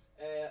making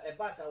e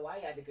basa wa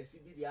ya de kasi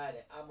bi dia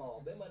de ama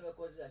obemba no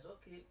consider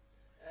okay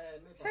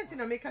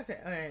Sentina make us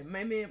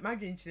my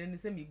margin children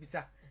say me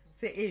bisa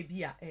say e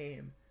bia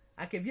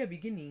akebia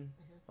beginning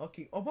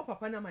okay obo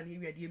papa na mane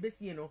wi de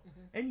besie no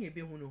ene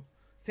ebe hu no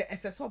say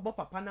esese obo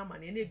papa na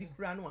mane na ebi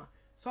kura no a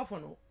so for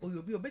no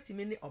oyobi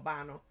obetimi ne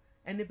oba no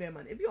ene be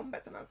man ebi on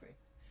better na say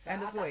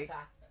ene so e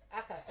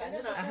aka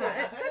say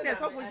say the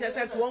so for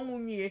just one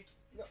nwie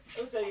no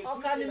say o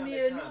kan mi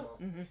enu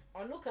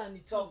onu kan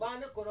ni so ba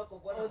ne kono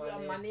ko bona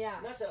mane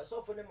na say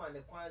so for ne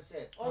mane kwan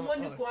say omo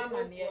ni ku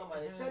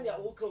amane send ya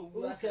o ka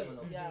wu asem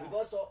no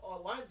because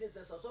one thing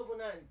say so for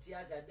na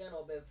antias then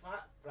obe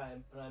fa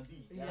plan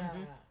B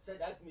so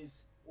that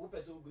means o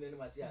person ugune ni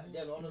masia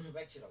then ono so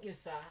be chiro yes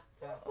sir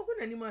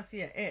ugune ni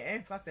masia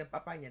fa say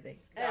papa nya den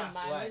that's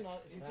why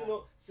you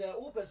know say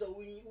o person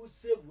who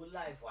save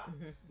life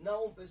na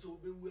o person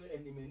be wu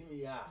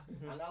enimeni ya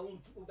and I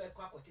want to be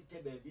kwa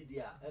kotete be bi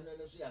dia and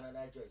no so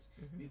another choice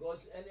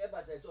because any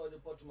ever say so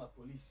report to my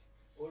police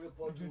or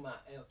report to my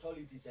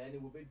authorities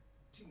and will be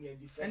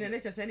and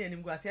then just any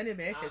nim guase na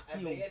be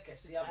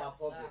kesi about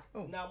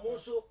public na mo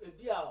so e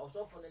bia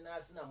osofo ne na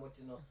ase na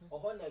moti no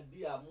oho na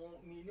bia mo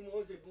minim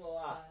o se bi o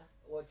a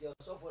what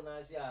osofo na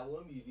ase a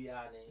wo mi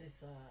bia ne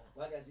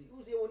what does it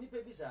you say oni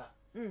pe bi sa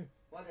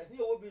what does ni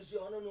o bi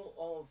so ono no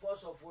on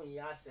force of on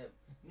ya asem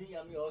ni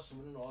ya me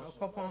osum no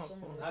osum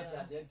that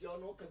does enti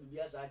ono ka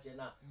bibia sa che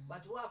na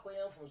but wa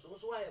akoyan fun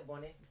so wa e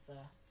bone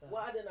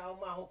wa ade na o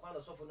ma ho kwa no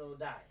osofo no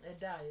die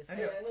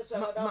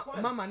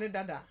mama ne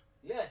dada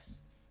yes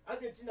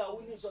Argentina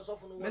winning so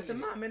for no. Mr.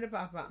 Mama and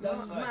Papa,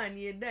 man,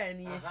 ye there,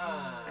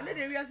 and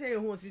then we are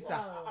saying, who sister?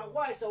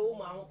 Why is a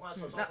woman who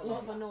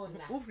no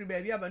Ufri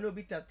baby, but no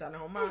bit at an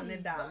man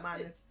and that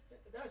man.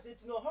 That's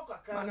it, no hawker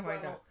crack,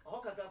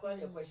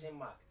 question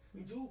mark.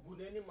 You do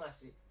good any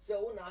massy. So,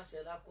 when I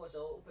said, of course,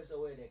 open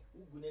away,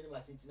 who good any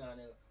mass into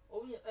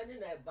only any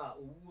night bar,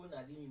 who won't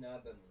have in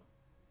Abem.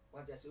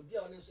 What I say, be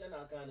honest, and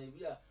I can't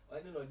be a I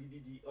don't know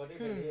did or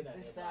they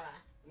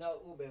now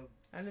Uber.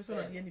 And it's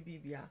not any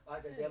BBA.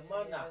 What I say,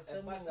 mana,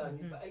 and Passa,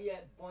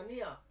 yet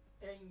Bonia,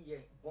 and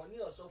yet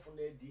Bonia so from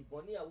the deep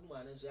Bonia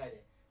woman and say,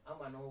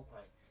 I'm an old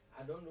quite.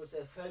 I don't know,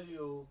 say,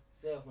 fellow,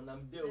 say, when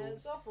I'm doing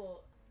so for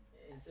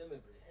in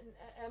cemetery.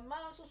 And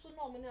man, so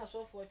normally I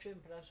saw for a trim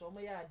press or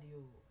my yard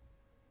you.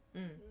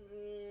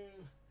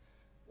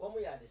 What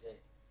we had to say?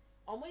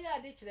 On my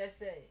yard, let's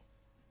say.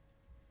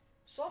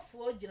 So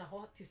for Jina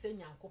Hot to say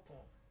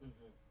Yankopon.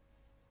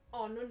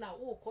 Oh, no, now,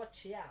 oh, court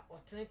chair or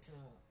Trenton.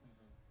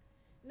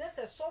 Ness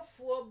a soft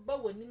for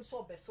Bowen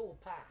so be so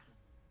pa.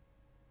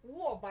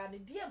 War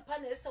banny, dear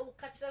Panessa will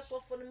catch that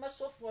soft for the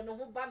muscle for no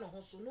banner,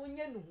 so no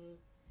yenu.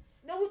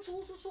 Now, it's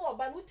also so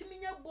about what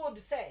me your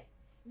board say.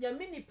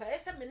 Yamini pa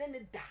esa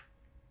menene da.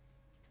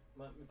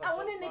 I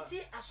want to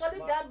tea a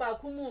solid down by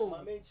Kumu.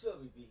 My main sure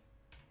will be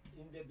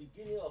in the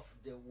beginning of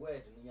the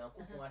word,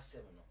 Yankupon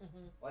 7.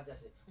 What I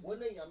say,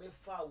 when I am a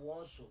far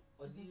one so,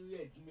 or do you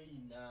may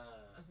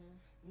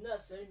na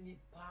say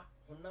nipa,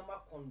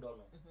 Honama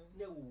condono,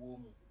 no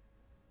woman.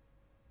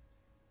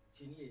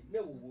 Tinie,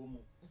 no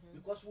woman,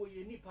 because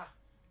we nipa.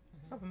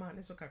 Top man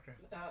is so cacra.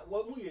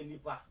 What we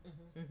nipa.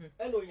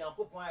 Hello,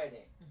 Yankupon.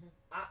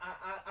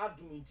 I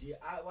do mean,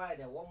 I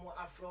wide one more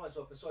affluence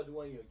of episode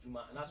 1 year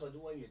Juma, and that's what the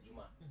 1 year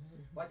Juma.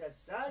 But a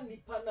son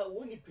nipana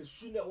won't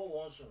pursue never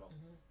once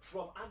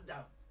from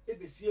Adam,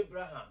 ABC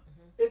Abraham,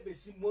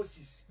 ABC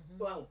Moses.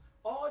 Well,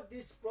 all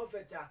these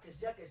prophets are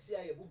Kasia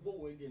a bubo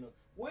window.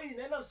 When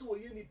none of so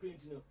you need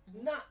painting.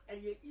 Now,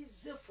 and it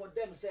easy for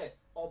them, say,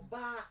 or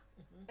bar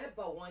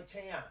ever one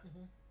chair.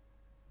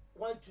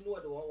 Want to know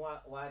the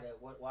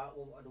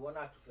one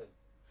out of him.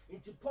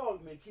 Into Paul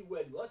make it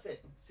well, was say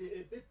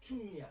a bit to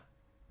me.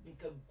 In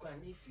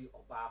Kagwanifi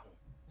or Bahon,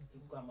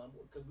 in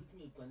Guamamo,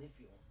 Kabutmi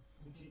Guanifi.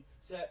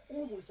 Say,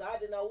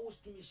 Umusad and I was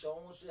to me,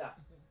 Shamosia,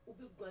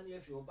 Ubi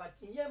Guanifi, but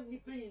in Yam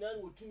Nipping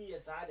and to me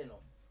as I don't know.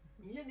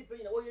 Yenny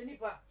pain away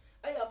nipper.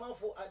 I am out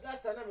for at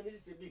last time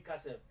is the big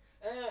cousin.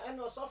 And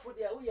also for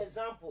their way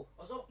example.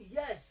 Also,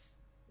 yes,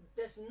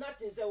 there's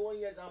nothing say 1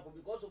 year example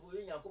because of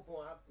when you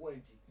coupon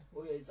 20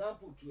 or your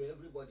example to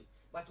everybody.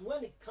 But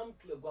when it comes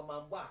to a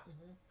Guamamba,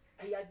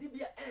 I did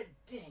be a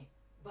thing.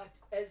 But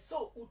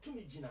so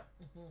utumi jina.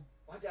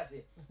 What I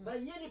say? But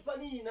yeni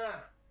pani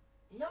na.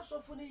 Ya so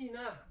funi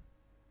na.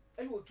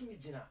 And utumi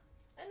jina.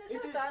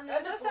 And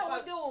that's how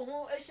we do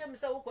who Eshem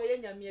so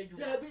koyenya miaju.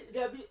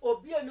 Debi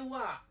obi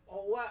anuwa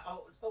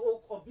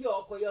obi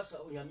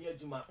okoyoso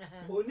yamiajuma.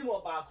 Oni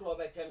mo ba kro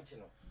be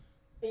temtino.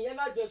 Iye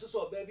na jesu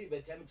so baby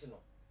be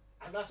temtino.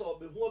 And that's all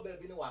be who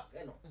baby no wa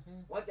peno.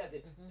 What I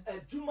say?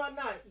 Juma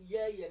na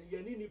ye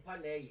ni nipa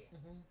na ye.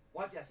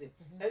 What I say?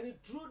 And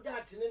through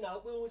that,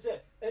 now we say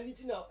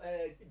anything now,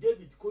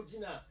 David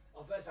Kojina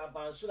of us a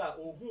bansura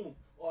or whom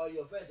or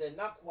your first and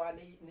Nakwa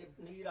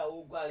Nira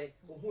Ogale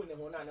or whom the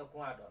Honana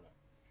Quadon.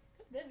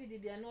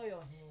 David, they know your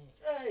hand.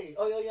 Hey,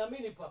 or your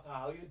mini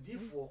papa, or your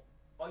D4,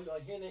 or your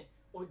henny,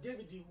 or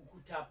David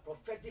could have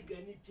prophetic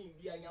anything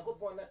be a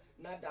Yakopona,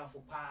 not down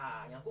for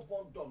pa,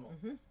 Yakopon Dono.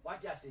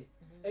 What I say?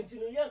 And to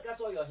the young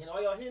castle your hen,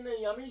 or your hen and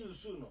Yami you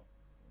sooner.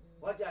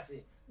 What I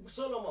say?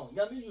 Solomon,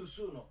 Yami you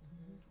sooner.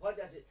 What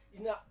I say?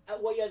 In a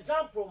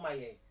example,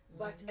 my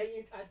but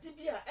I did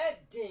be a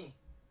thing.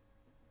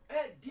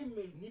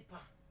 Me nipa.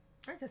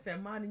 I just say,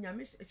 man, in your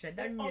mission,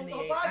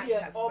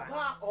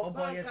 Oba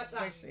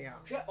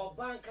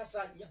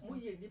Kasa,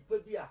 Muye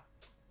Nipabia,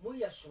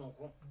 Muya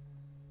Sonoko.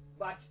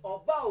 But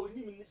Oba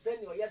only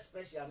send your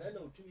special, and I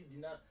know to me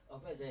dinner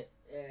of as a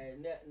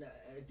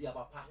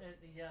Diabapa.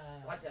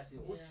 What I say,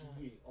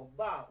 Osi,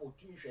 Oba, or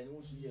Tumishan,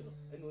 Osi,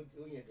 and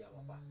Oya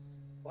Diabapa.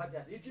 What I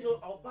say, you know,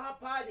 Oba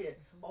party,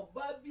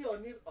 Oba be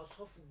on it or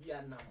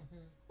Sophia Nam,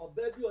 or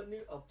baby on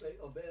it or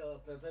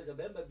Professor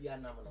Bemba be a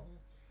namano.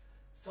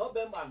 So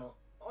Bembano.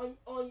 On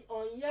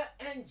your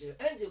angel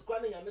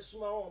crying a miss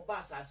on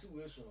bass as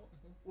you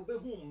will be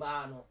whom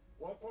mano,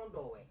 1 pound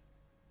away.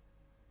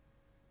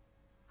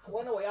 I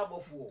wonder why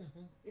above 4.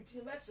 It's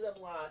a mess of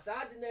was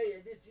I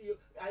didn't this you.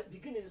 I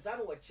begin in San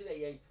what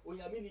Chile, on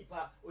your mini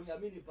pa, on your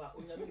mini pa,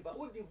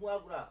 would you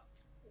wagra?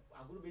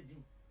 I could be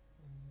due.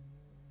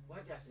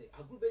 What I say,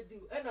 I could be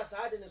due. And as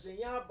I didn't say,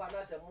 ya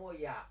banas and more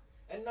ya.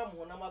 And now,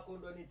 Monama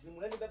condonate him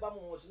when the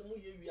Babamo was no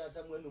year and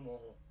somewhere no more.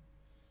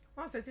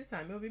 Once a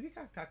sister, my baby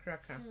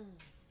cracker.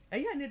 A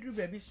year and a drew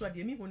baby swat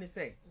me when they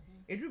say,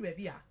 a drew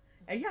baby.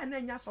 A year and a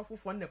yas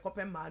of one the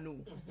copper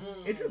manu.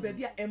 A drew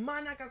baby, a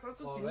man I can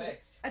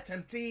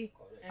attempt a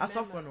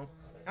sophomore.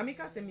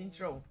 Amica semi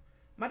intro.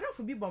 Madame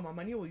for be bomb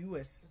money or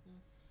US.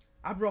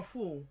 A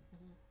brofu.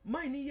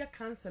 My near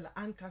counsel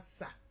anchor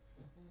sa.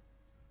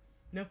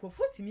 Nako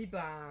 40 me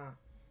ba.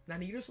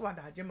 Nani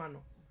swada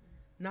Gemano.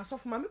 Na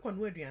soft mammy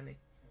conwediane.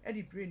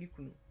 Eddie brainy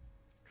kunu.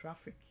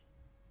 Traffic.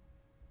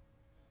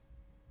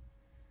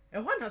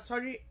 And one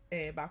sorry,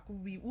 Baku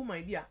be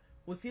woman dear,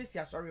 was says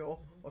ya sorry or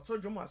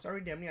told you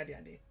sorry them near the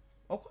day.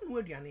 Or couldn't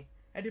word Yanni,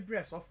 at the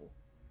breast awful.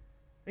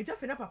 It's a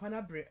fina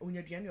papa bread when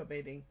you're Diana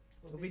bedding,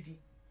 obedi.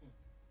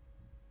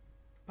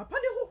 Papa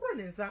de who run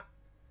in that.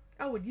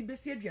 I would be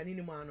said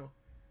Yanni mano.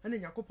 ana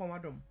Yakopon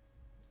wadom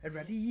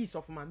Awurade yi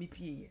so for mama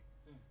pie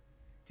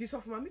ti so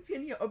for mama pie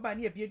ne oba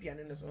ne abie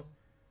aduane ne so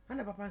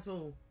ana papa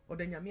so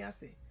odanyame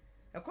ase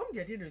ekom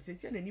de no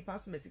sesi na nipa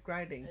so mesi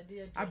cry den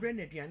abre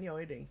na aduane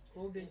o den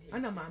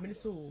ana maame ne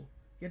so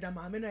yeda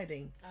maame na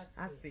den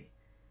ase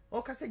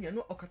o kasa nya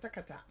no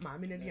okatakata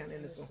maame na aduane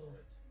ne so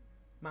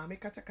maame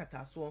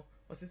katakata so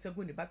o sese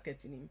go ne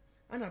basket ni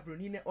ana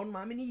broni ne on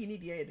maame ne yi ni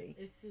de yeden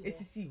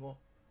esisi ho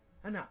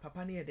ana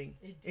papa ne yeden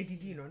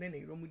edidi no ne na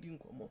iromudi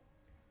nkomo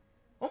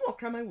omo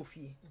kraman wo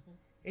fie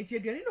enti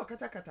aduane no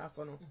katakata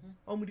so no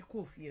omudi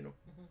ko fie no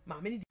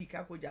maame ne di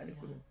ka ko ja ne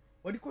kunu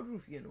odi ko duru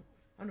fie no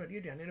ana odi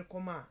aduane ne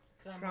koma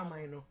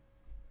kraman no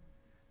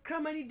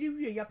kraman di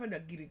wie yapa na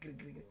giri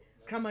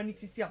kraman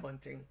ti si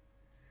abonten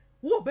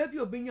wo ba bi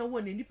obenya wo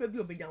ne nipa bi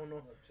obenya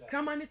no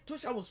kraman to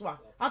sha wo so a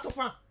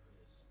atopa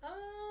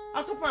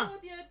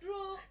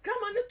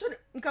kraman to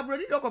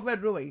nkabrodi do ko fe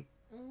dro we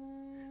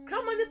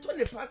kraman to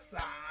ne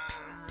pasa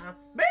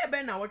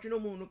be na watch no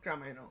mu no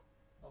kraman no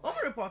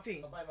omo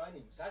reporting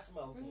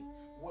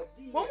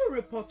omo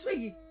report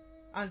yi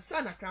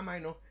ansa na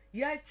kraman no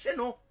ya che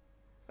no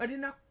ade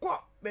na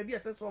ko ba bi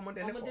aseso omo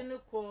de ne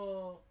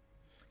ko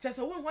chese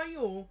won wan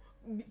yo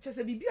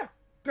chese bibia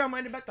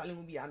kraman ne batale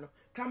mu bia no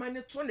kraman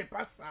ne to ne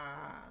pasa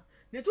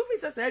ne to fi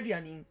sesa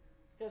aduani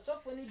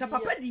sa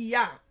papa di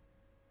ya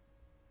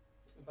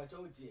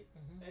Pachoji,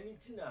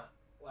 anything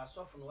was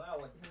softened where I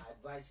would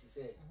advise you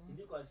say, in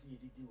the consi you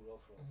did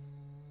rough.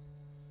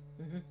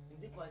 In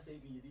the consi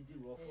you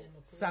did rough.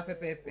 Sape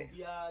pepe.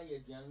 Yeah,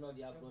 you know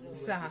the abandoned.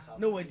 Sir,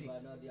 no word.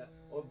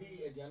 Or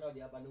be a diano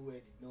the abandoned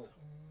word. No.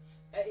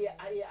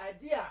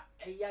 Idea,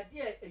 a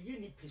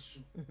uni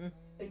pisu.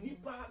 A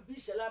nipa be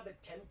shall have a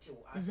tempted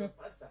as a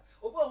pastor.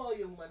 Over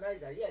you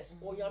humanizer, yes,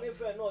 or your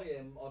friend or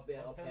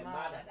bear or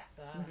mother.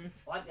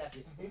 What does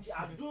it?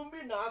 I do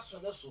be now so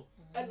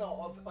and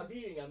of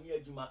Odi and Mia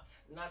Juma.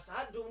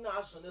 Nasa do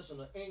now so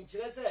and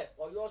Chile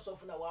or your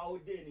soften a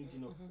wild day, you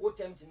know, what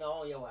tempting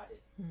now your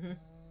word.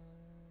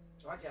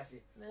 What I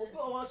say?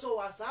 Oh, also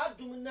was I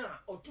do now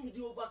or to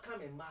be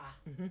overcoming ma.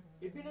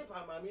 It be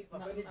papa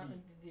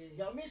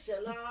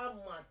Yamishela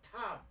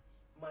matam.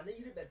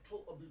 Money the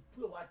true or be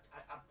poor what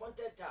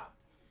appointed time.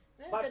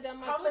 But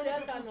how many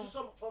people to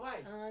some for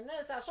why?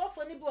 I saw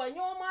funny boy,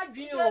 no my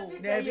dream.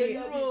 There be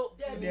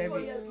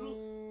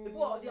the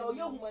boy, they are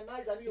young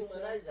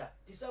humanizer,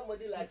 to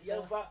somebody like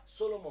Yanfa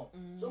Solomon.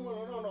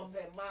 Someone no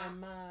pay ma.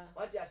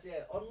 What I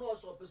say, or no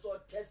so person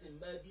testing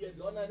maybe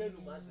a honor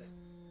no master.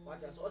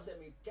 What I saw say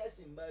me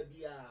testing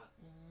maybe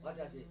what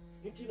I say,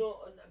 you know,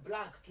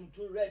 black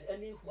to red,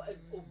 any white,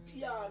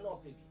 obia no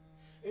baby.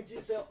 It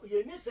is a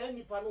ye need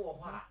any pan or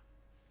what?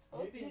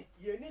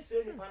 Ye need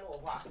any pan or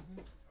what?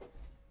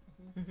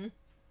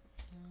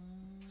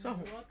 So,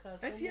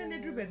 let's hear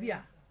Nedru baby.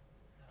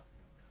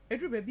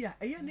 Edru baby,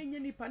 a young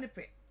any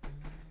panipe.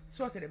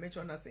 Sort of the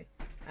mention I say.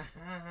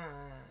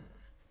 Aha.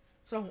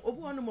 So,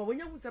 Obuano, when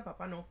you say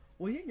papa no,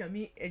 or you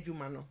me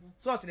edumano.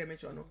 Sort of the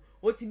mention no.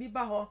 Otibi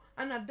baho,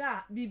 and a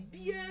da be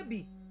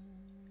baby.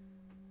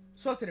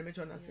 Sort of the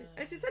mention I say.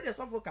 And she said, there's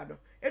awful cado.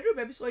 Edru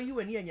baby saw you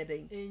and your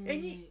day.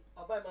 Any.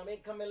 About my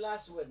come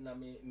last word, na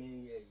me,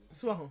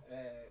 so,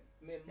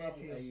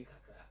 me,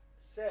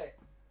 say.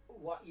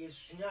 What is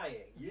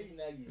Sunaye? Ye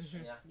na ye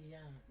Sunya.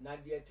 Na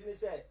the Tini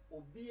said,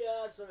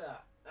 Obia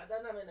Sora. I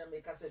don't know when I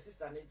make a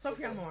sister nature.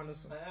 Sophia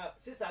Monos.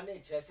 Sister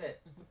nature said,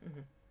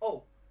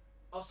 oh,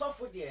 or so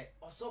for dear,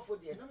 or so for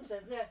dear. No,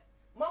 said,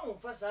 Mamma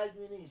first I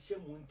do in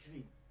Shemun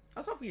tree.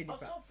 I saw for you. I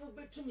saw for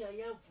between me a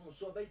young from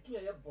so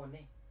between a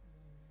bonnet.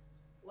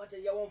 What a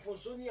young from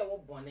Sonia or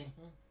bonnet.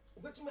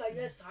 Between me a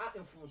yes, heart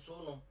and from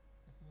Sono.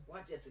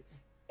 What is it?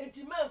 And to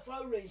man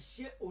fire and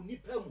share only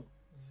pemu.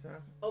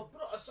 Oh,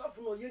 bro, a soft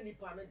no yenny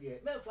panel, dear.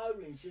 Men fire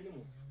in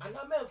Shinimu. And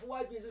a man for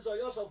white business or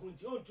yourself when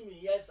you to me,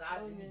 yes, I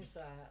didn't.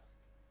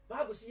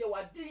 Bible see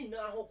what did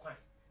now, how quite.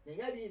 The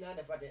Yadi and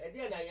the father, and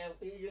then I am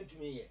here to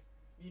me.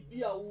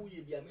 Be a woo,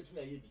 ye be a met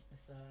me.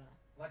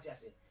 What I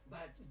say.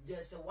 But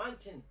there's a one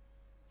thing.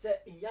 Say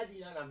in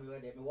Yadi and I'm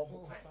ready, me walk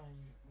quite.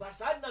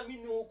 But I don't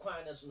mean no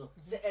quietness, no.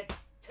 Say,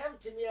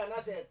 tempt me and I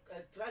said,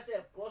 try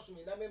to cross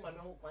me, and I made my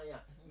own quiet.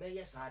 May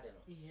yes, I don't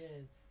know.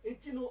 Yes.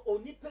 It's no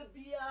only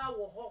bia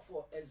or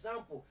for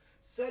example,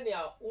 send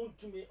your own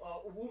to me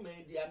or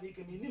woman, they are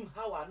making me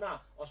how I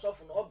now or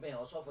soften up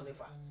or soften if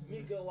I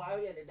make a wire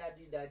the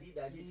daddy,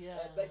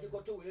 but you go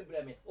to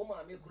Abraham, oh,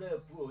 my make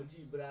poor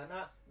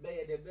Gibrana,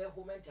 bay the bear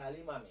home and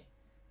Charlie mammy.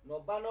 No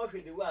banner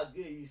with the world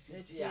gay is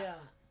here.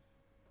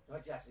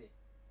 What I say,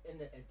 in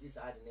the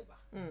decided neighbor.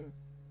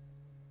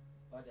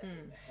 What I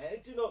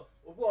say, you know,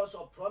 who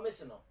also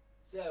promising.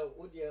 So,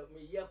 would you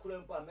me here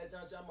couldn't put a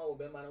message on my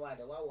Obama?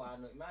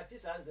 One, my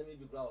tis answer me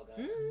be grow.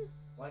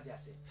 What I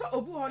say? So,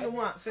 Obu on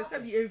one, says I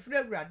be a free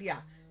radia,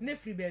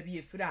 nefree baby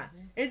a fra,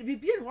 and be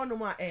being one of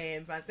my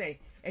say,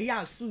 a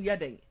yard sue ya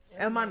day,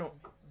 a mano.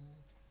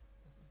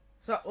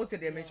 So, what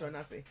did they mention?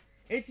 I say,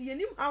 it's ye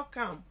knew how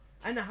come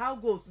and how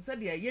goes to say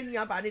the yen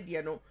ya body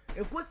dear no,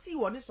 if what see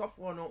one is off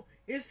or no,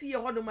 if you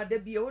hold my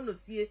debut, I want to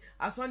see,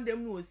 as on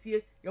them no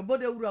see, your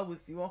body will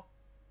see.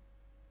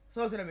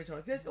 so say me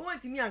chon say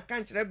want me an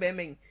kan kire be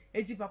men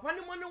enti papa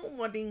ne mo ne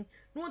modin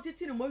no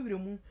titi ne mo wire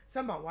mu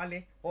sama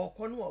wale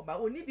okọ no oba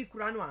oni bi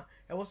kura no a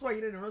e wo so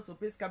yire no so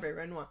peska be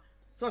re no a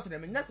so to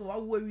them na so wa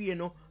wo wie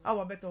no a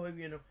wo beto wa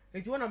wie no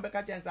enti wona be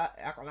ka chance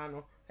akola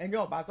no enye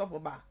oba so fo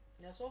ba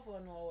na so fo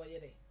no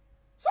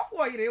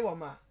wo yire wo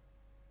ma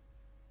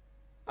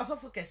aso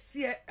fo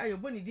kese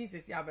ayobo ni din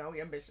sesi abra wo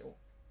yembe hye wo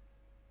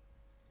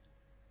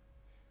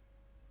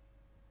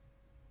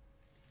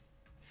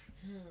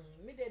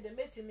me de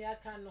metimi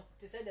aka no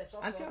te say the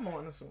so fo ati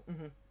ama no so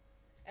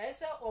e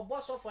say obo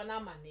so fo na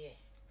amane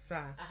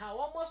sa aha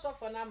wo mo so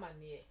fo na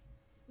amane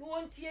no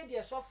wontie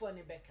de so fo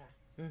ne beka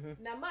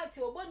na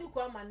mate obo ni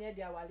ko amane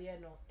de awale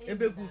no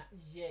ebegu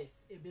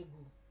yes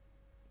ebegu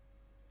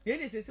ye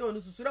ni sesi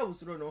onu susura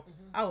wusuro no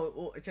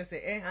o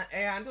chese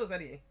anto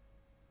sare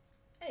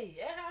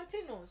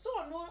hanti no so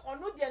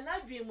ono de na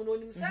dwen mu no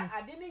nim sa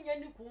ade ni nya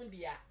ni kun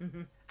dia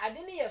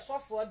ade ni ye so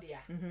fo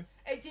dia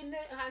eti ne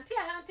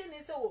hanti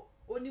ni se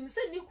onim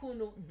se ni kun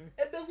no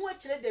ebehu a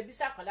kire da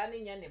bisa kwala ne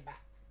nya ne ba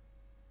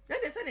na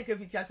de se ne ke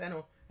fiti ase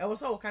no e wo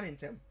so wo kan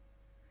ntem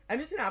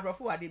ani ti na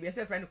abrofo ade bi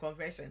se friend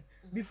confession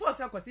before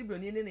say kwasi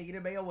broni ne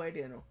yire be ye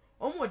wedding no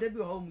omo da bi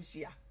ho mu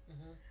hia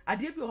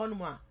ade bi ho no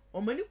ma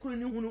o mani kun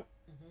ni hunu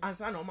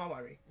ansa na o ma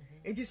ware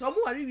eti so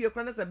mo ware wie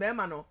kra na se be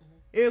ma no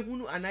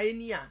ehunu anaye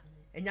ni a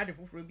enya de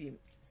fufuro bi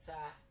sa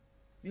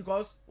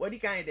because what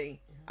kind dey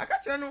aka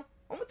kire no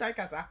omo tai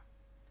kasa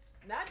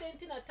na de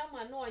nti na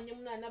tama no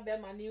onyem na be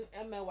ma ni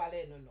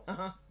emewale no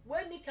no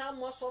we ni kan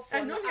mo so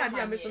fo no ni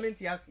ade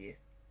amesomenti ase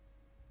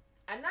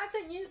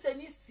anase nyinse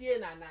ni sie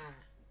na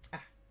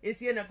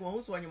esie na ko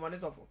hu so onyem ne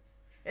sofo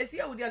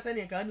esie wudi ase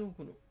ne kan ni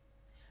ukuno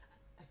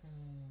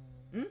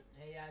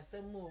ya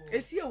semo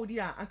esie wudi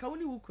a anka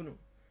woni ukuno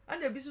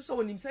ana bi so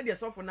wonim se de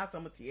sofo na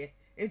asamte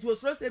enti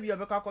osoro se bi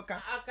obeka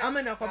akoka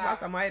amena akofa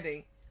asamai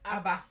den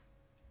aba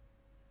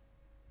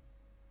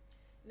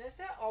na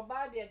se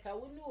oba de ka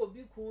woni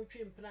obi kun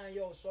twempran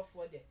ye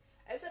osofo de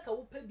ese ka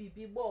wo pa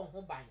bibi bo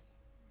ho ban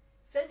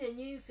se ne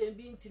nyinse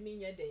bi ntimi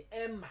nye de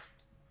emma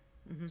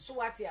so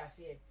what you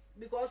say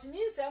because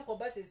nyinse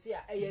nkoba sesi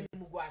a eye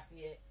mugu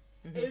ase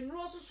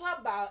enuro so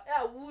aba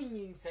a wu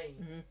nyinse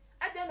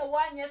ade na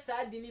wanye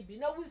sa de ni bi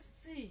na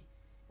wusi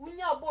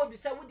unya bodu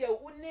se wo de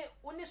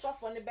uni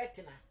sofo ne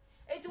betina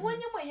eti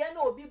wonye mo ye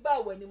na obi ba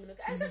wani mu no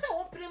ese se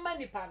wo prima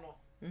nipa no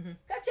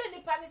ka che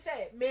nipa ni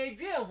se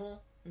medwe ho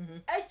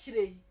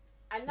akire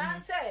ana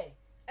se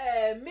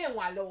me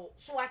nwalo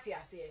so what you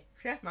say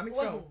hwe mami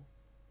chiro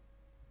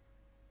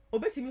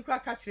obetimi kra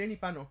ka kire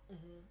nipa no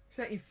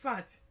say in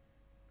fact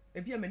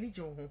e bia mani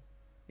je ho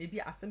e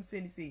bia asem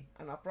se ni say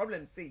ana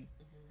problem say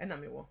na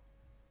me wo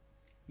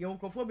ye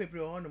onkrofo bebre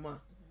ho no ma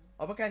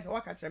obeka say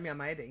waka kire me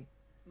amaye den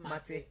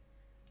mate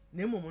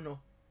na emom no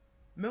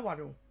me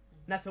waro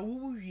na se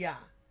wuwu wi a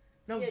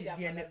na wo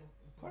die ne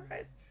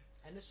correct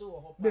ene so wo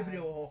ho pa bebre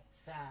wo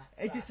sa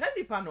eti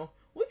sandi pa no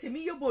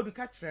wutimi ye bodu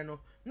ka kire no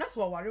na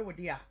so ware wo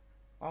de a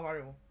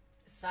ware wo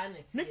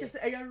sanity ne just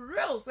e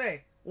real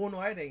say wo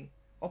no eden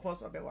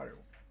opposite be ware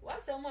wo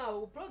wasem a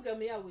wo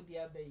program ya wo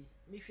dia bayi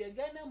me hwe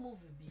Ghana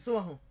movie bi so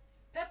ho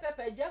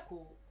pepe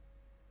jako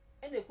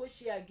ene ko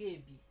shia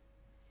gebi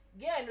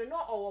ge no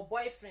owo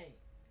boyfriend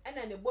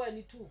ena ne boy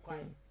ni two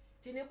kwan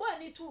ti ne boy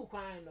ni two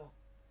kwan no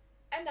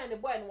ena ne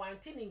boy no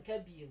wanti ni nka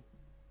biem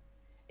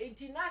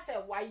enti na se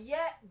waye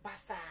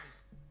basa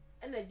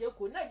ena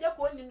jako na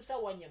jako onim se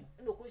wonyem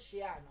ena ko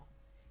shia no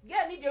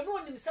ge ni de no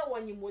onim se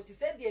wonyem oti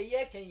se de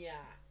ye kan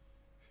ya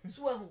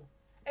so ahu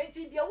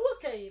enti de wo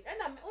kan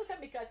ena unse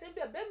meka se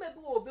be ma bi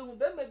wo be hu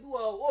be ma bi wo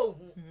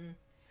ohu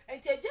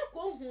enti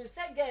jako hu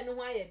se ge no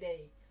ho aye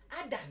den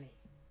adane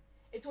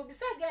enti obi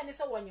se ge ni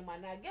se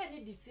wonyem na ge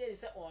ni di se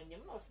se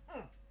onyem no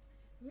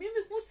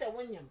mimi hu se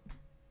wonyem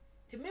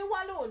ti me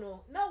wale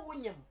no na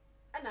wonyem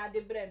ana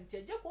ade brem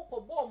ti jako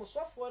ko bo mo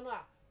sofo no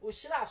a o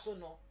hira so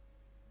no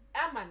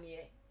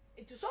amane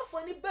enti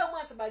sofo ni ba mu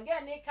asaba ge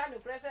ni ka no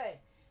prese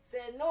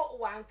se no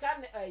wan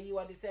kan yi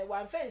wo de se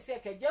wan fense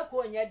ka jako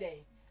onye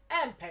den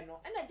empe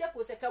no ena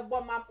jako se ka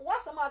bo mam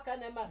wasama aka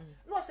na ma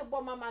no se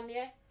bo mama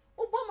ne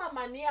o bo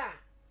mama ne a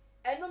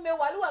eno me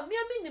wale wa me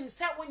nim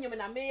sa wonyem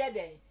na me ye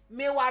den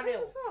me ware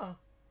o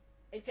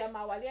enti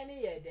ama wale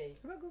ne ye den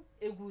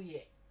egu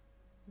ye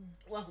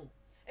wahu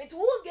enti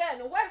wo ge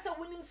no wa se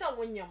wonim sa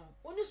wonyem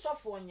oni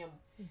sofo wonyem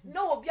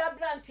na obi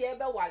abrante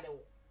ebe wale o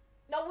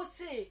na wo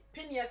se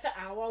pinie se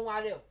awon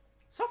ware o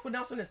sofo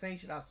na so ne san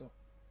hira so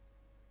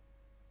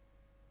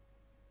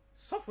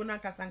sofo na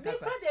nkasa me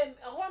brother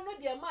ho no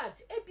de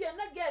mat ebia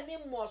na ge ni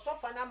mo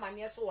sofo na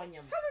mane so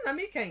wonyem sana na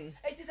me kan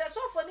enti se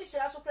sofo ni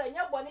hira so kra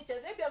nya bo ni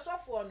chese ebia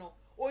sofo no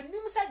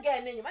onim sa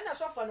ge ni nyem na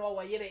sofo no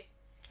wo yire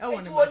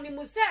enti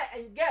onim se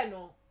ge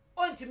no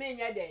ontime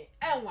nya de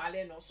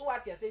enwale no so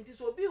what yase enti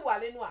so obi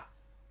wale no a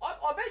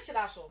obe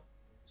hira so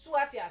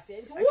what yase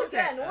enti wo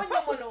ge no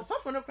wonyem no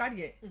sofo no kra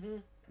de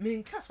me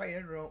nka so ye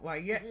wrong wa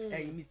ye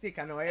mistake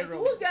na wa ye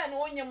wrong enti wo ge no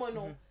wonyem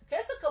no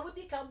kese ka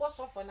budi kan bo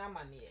sofo na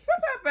mane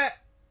pepe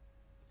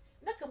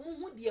na ka mu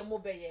hu de mo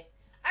beye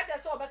ada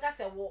se obeka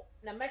se wo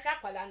na mehwa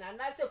kwala na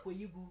na se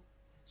koyigu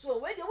so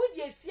we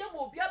dey esie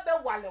mo obi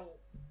abewale wo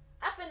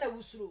afa na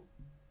wusuro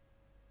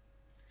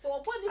so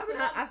obo ni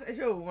kuna as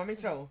show mama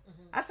chow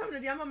asam no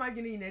dia mama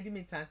adwene ina di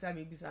mi tanta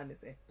me bisa ne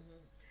se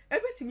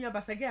ebetimi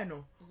abasage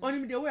no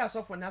onim de we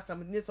asofo na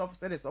asam ne sofo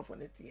se de sofo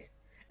ne tie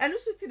eno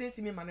so ti ne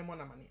timi mane mo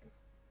na mane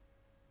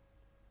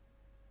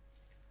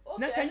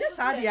na kanya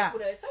sadia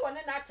se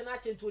wona na atena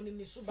achento onim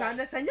ni suba sa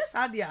na sanya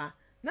sadia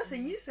na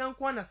sanyi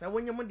sanko na sa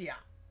wonye mo dia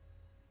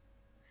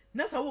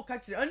na sa wo ka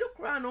kire eno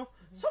kura no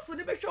sofo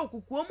ne be hwe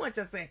okukuo mo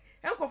achese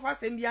enkofa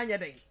asem bi anya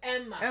den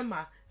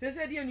emma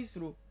se dia ni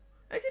suro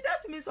enti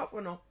that means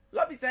sofo no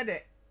lobby said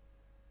it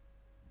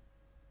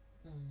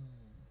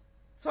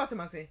so what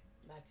am I say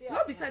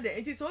lobby said it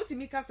enti so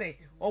timi ka say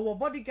owo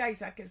body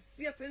guys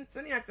akese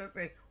tentene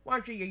achese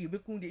wan hwe ye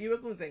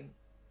yebekun say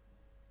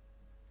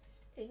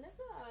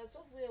nasa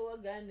sofo e wa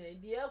Ghana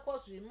di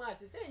ekoso ma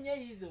te say nya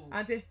yizo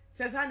ante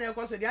se sa na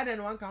ekoso di ade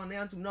no wan kan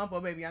na antum no pa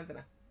ba bi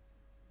antana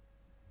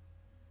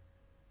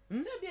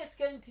se bi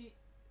eskanti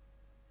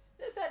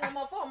se say na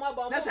ma fa ma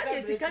ba mo na se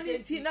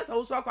eskanti na sa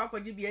wo so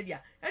akwaji bi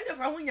dia ende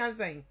fa ho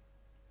nyansan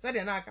se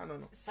de na aka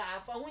no sa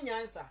fa ho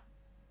nyansa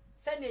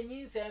se na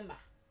nyinsa ma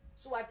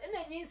so what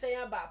na nyinsa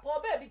ya ba pa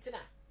ba bi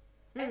tena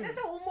e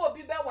se wo mo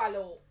obi be wale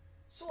o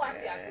so what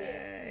ya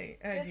say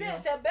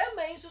se be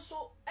ma yin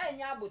so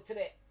enya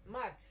abotre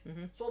mat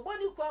so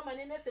boni kwa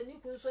mane na se ni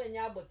kun so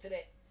enya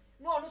abotre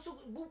no ono so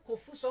bu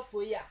kofu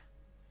sofo ya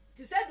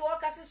ti se do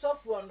okase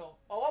sofo no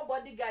owo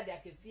bodyguard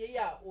akesie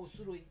ya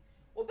osuro yi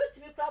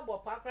obetimi kra bo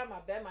pa kra ma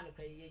be ma no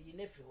kra yi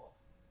na fi wo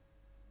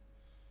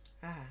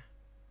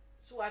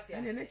so what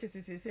ya say na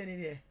chese ni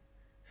de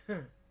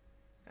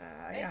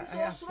ya so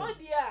osuro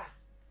dia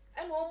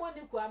e no mo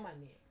ni kwa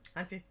mane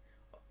anti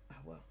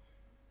well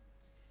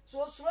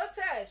so osuro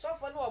say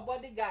sofo no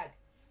bodyguard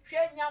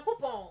hwe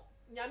nyankopon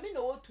nyame na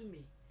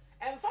otumi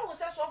emfa wo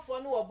se sofo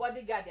no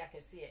bodyguard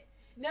akese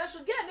na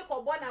so ge ne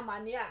ko bo na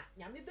mane a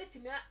nyame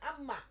betimi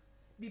ama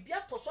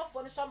bibia to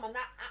sofo ne so ma na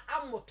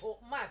amoto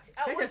mat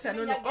a wo se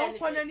no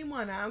onko na ni mu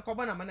ana anko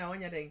bo na mane a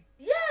wonya den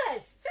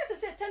yes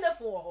se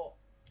telephone ho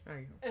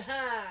ayo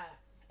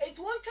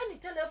etu won twa ni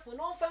telephone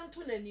no fa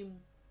ntu nanim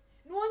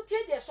no won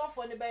tie de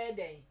sofo ne baye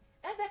den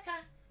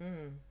ebeka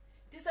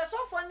ti se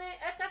sofo ne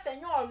eka se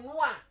nya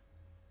onu a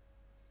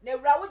na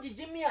wura wo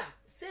jijimi a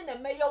se na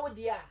meyo wo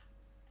dia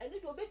eni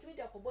do betimi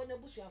de akobo na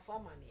busuafo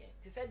amane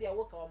ti se de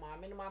wo ka o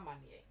maame no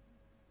amane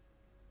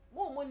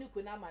mo ni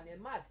ku na amane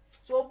mad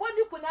so obo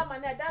ni ku na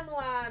amane da no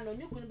a no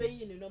ni ku no be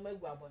yi ni no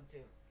magu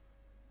abonte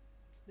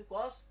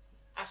because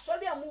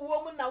asori amu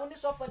wo mu na wo ni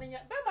sofo ne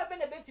nya be ma be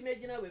na betimi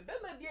agina we be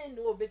ma bi ni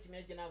wo betimi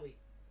agina we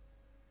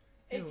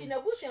enti na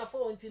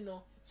busuafo onti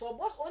no so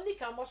boss only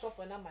ka mo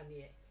sofo na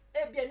amane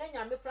e bia na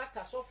nya me kra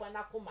ka sofo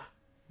na koma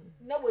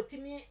na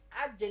wotimi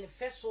agene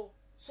feso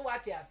so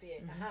ati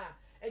ase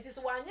enti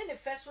so wanye ne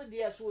feso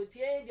dia so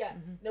otie dia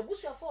na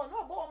busuafo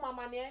no obo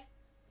mamane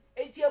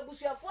enti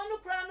abusuafo no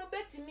kra no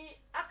betimi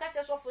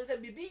akache sofo se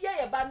bibi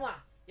ye ba no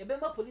a ye be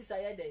ma police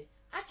aye dey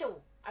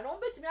achewo ana on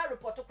betimi a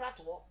report kra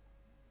to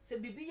se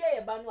bibi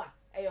ye ba no a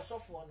e yo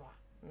sofo no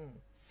a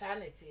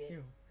sanity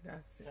yo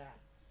that's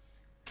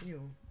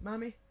yo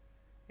mami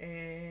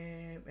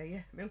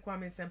me nkwa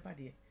me sempa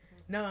de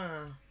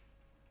na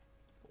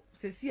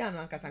se si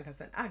ana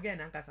nkasa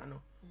again nkasa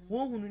no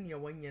won hunu ne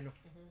wonye no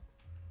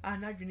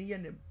na dwene ye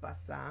ne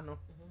basa no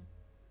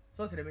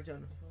so tere me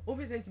jono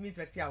office sent me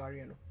effect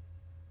aware no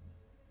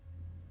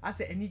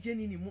ase enije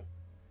ni mu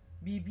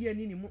bibia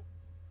ni mu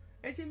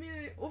eti mi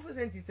office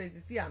sent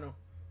sisi ano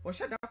o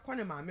shada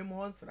kone maame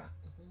mo onsra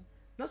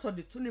na so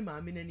de tu ne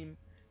maame nanim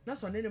na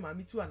so ne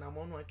maame tu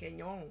anamo no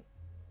akenye won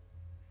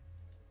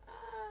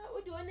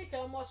odi oni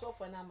ka mo so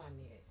for na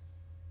mane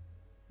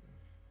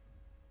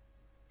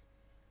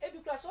ebi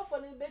kra so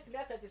for ni betimi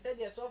akati se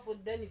de so for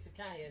Dennis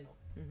kan ye no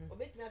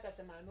obetimi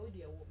akase maame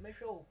odi ewo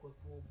mehwe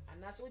okwakuo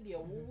anaso odi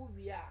ewo wu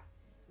wi a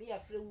me ya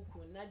frɛ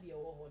wuku na de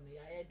ewo ho no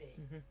ya ye de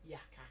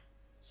yaka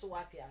so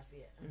what ya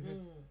say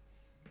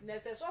na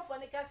se so for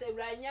ni ka se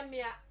wura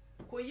nyamia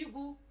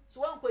koyigu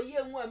so wan koyi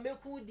enwu a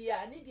meku di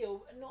a ni de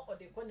no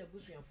ode ko na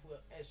busuafo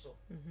eso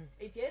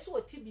eti eso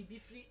oti bibi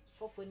free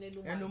so for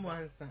nenu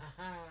ansa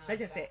na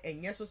je se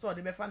enye so so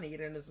de be fa na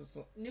yire no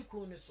so ni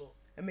ku ni so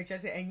e me che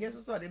se enye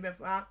so so de be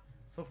fa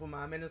so for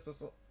maame no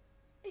so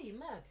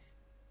mat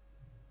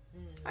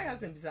aya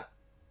sembisa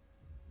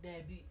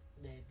dabi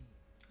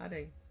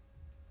adai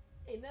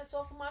na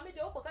so for maame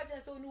de okoka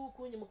chen se oni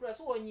wuku nyim kura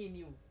so wonyi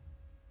ni o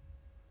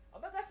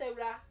obeka se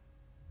wura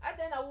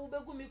adan na wo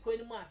begu mi ko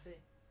ni mu ase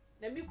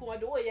na miku wa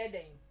de wo ye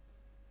den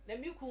na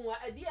miku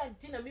wa adi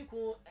anti na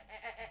miku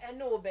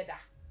ene obeda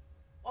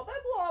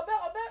obebu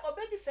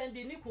obe defend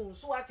niku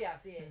so what ya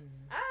say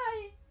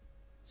ai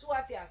so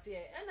what ya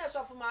say ena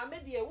so for ma me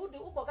de wo de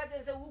ukoka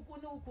je se wuku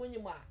ni wuku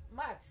nyima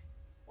mat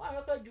wa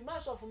me ko djuma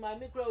so for ma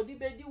me kra odi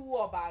be di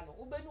wo oba no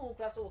wo be ni wo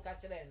kra so wo ka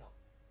kire no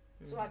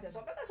so what ya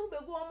so be ka so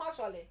begu o ma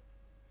sole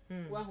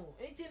wa hu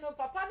enti no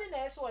papa ni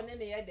na eso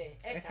ne ye den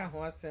eka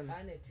ho asem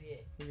sanity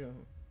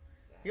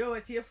yo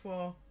watie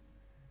for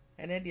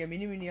ene de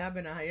minimini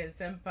abena ha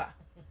yensempa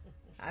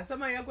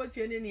asama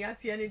yakotie ni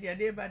atie ni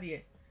de ba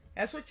de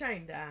eso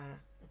chinda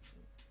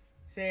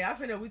say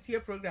afa na wutie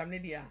program ne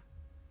dia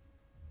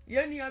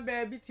yenu ya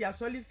ba bi ti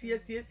asole fie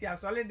siesie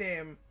asole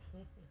dem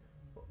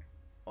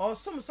o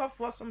som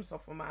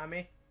sofo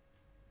maame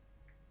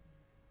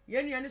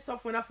yenu ya ni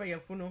sofo na fa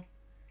yafunu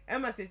e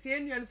ma se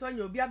yenu ya ni so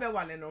nya obi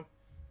abewale no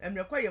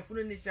emre kwa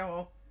yafunu ni hye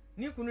ho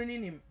ni kunu ni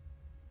nim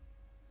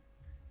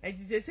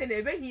se na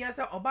ebe hia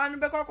se oba no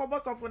be kwa kwbo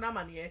sofo na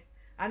mane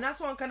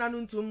anaso onka na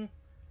no ntum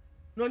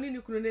no ni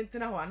kunu ne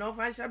ntena ho ana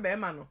ofa nhye be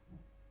ma no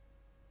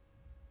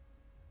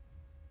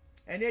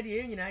ene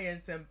de nyina ye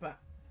nsempa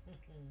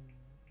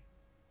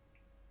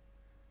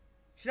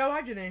chira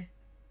wadwene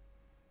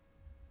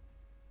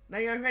na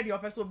ye hwe de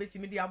opeso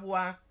betimi de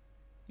aboa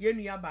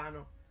yenu ya ba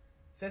no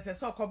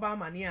se okoba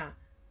amane a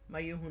ma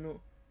ye hunu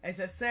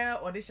se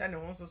ode hya ne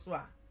ho so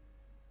a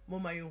mo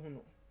ma ye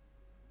hunu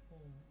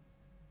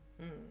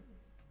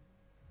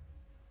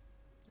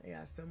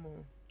ya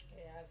semo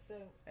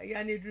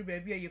ya ne dru ba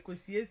bia ye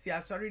kosiesie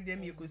asori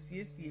dem ye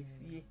kosiesie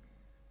fie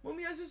mo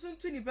mi asusu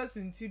ntu ni pesu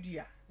ntu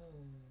dua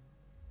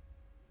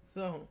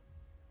so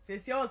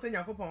se o se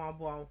nyakopon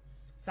aboa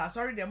sa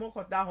sorry dem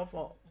ko da ho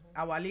for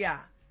awale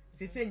a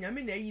se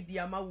nyame na yi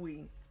bia ma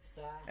we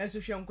sa enso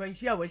hwe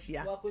nkwanhia wa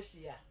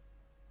hia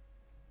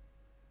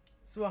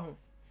so ho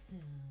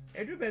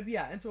edu ba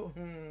bia ento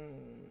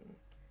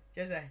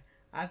jeze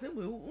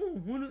asemu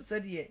hunu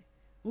sadie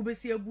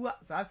ubesi abua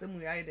sa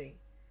asemu ya iden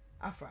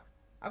afra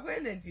akoye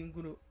na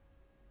ntinkuro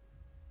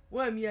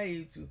wa mi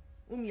ayetu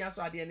umi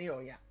aso ade ne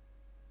yoya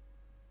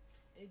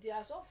edi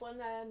asofo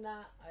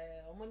na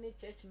omoni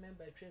church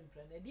member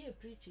twempra na dey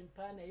preaching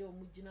pa na ye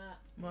omugina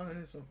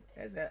ma so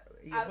eze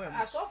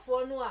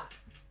asofo no a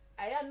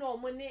aya na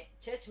omoni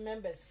church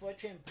members for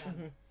twempra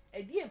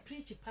edi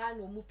preach pa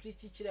na omu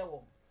preach kire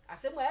wo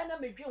asem aya na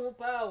medwe ho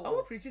pa o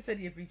omu preach said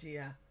ye preach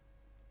ya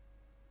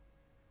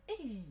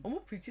omu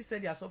preach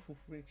said ya asofo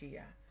preach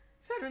ya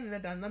sa no na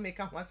da na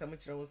meka ho asem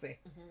kire wo se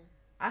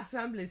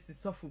assembly si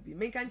sofo bi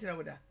meka kire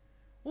wo da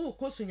o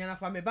koso nyana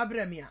fa me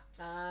babrɛ me a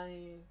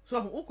ai so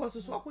o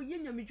koso so akɔ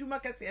yenya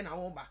medwuma kɛse na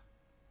wo ba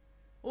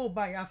o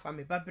ba ya fa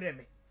me babrɛ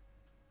me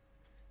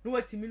no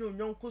watimi no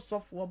nyonko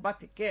sofo ba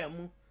teke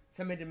mu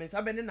se me de me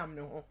sabe ne nam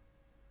ne ho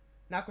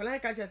na akola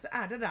ka kyerɛ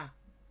sɛ dada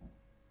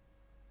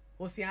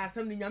o si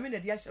asɛm ni nyame na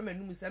de ahyɛ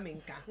manum sɛ me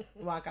nka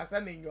wa ka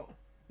sɛ me nyo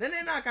ne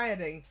na aka yɛ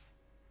den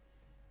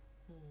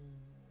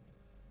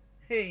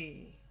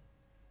hey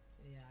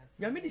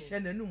nyame de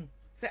hyɛ nanum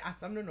sɛ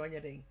asɛm no na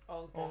ɔnyɛ den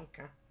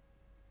onka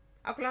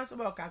akola so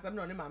ba ka asɛm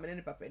na ɔne maame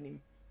ne papa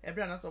nim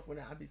ebra na sofo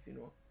na abisi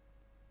no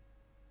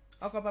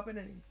akɔ papa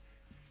na nim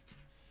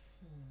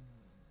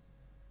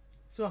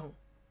so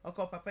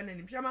akɔ papa na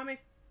nim hwɛ maame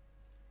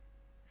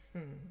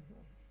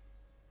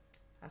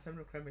asɛm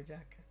no kra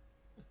mejaka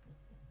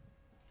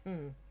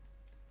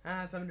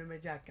asɛm no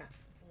mejaka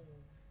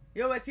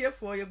yo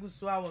watiefo ye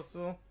gusu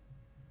awoso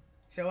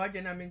hwɛ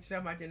wadwe na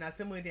menkyerɛ madwe na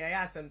asɛm de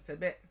ayɛ asɛm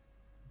sɛbɛ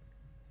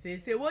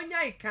se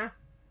wonya ika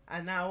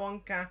ana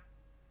wonka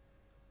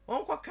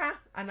onkoka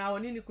ana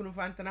oni ni kunu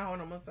fantana ho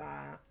no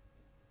musa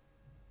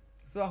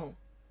so ho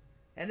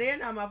ene ye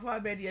na mafo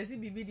abedi esi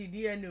bibi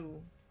didi ene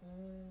o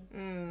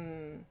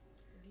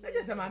na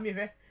je sama mi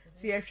hwe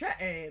se ye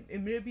hwe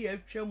emire bi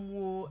atwa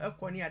mu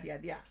ekoni ade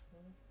ade a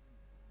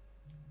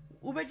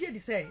ubeje di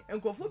say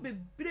enkofo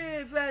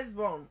bebre first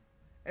born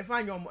e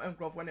fa nyom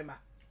enkofo ne ma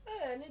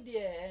ne de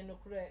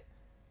enokure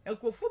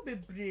enkofo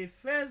bebre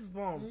first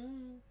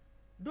born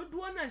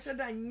dodo na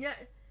hyeda nya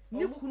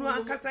ni kunu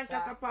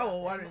ankasa pa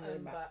wo ware ne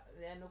ba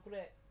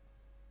enokure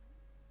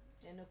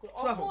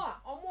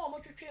omo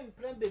twetwe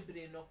mpran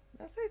bebre no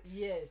that's it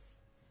yes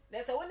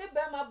na say woni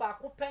be ma ba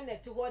ko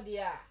penalty ho de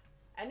a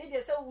ani de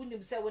say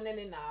wunim say woni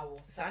ne na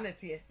awo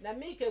sanete na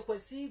mi ke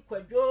kwasi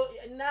kwadwo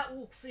na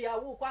wo free a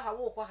wo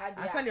kwa ha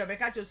de a asa ne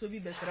obeka cho so bi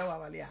besere wa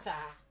wale a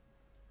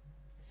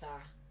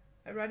sa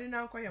erade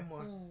na nkoye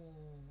mo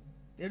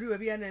eru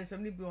bi na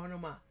nsam ni bi ho no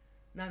ma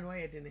na no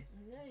ye de ne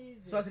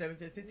so tell me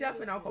sisi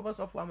afa na akobo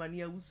sofo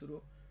amane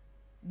awusuro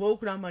bo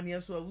okura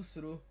amane so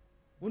awusuro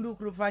undu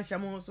kuru fa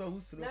hyamo so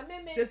awusuro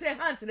sisi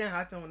hant ne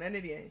haton na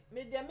ne de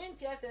me de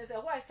menti asense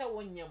why say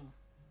wonyam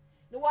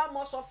ne wa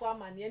mo sofo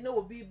amane na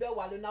obi be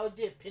wale na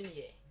oje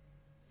penie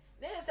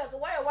ne say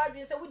why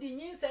wadwen say wudi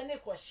nyinse ne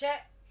ko hye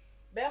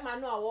be ma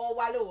no a wo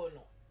wale wo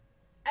no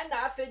e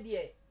na afa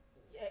de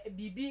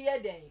bibi ye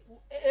den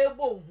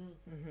ebo hu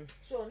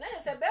so na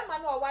say be ma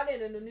no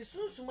wale no ni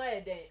sunsuma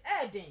ye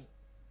den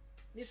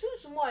ni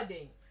sunsumo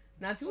den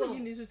na ti woni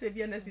ni so se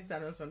bia na sister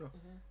no so no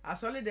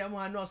asole dem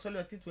ha no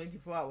asole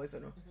 24 hours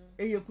no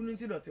eye kunu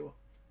nti dote wo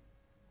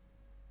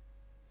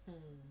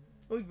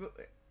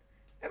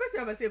ebe ti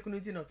aba se kunu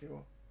nti dote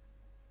wo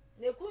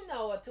ne kunu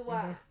na wote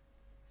wa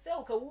se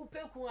o ka wu pe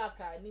kun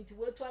aka ni ti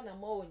wetu ana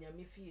ma wo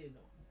nyame fie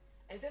no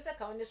ense se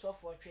ka woni so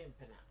for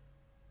twempena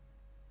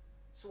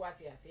so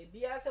what ya say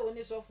bia se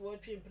woni so for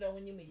twempena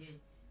woni me ye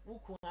wu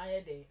kun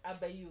aye den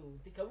abayi o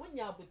ti ka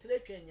wonya abotre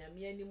twa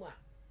nyame anim a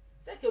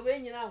se ke we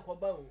nyina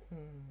nkoba o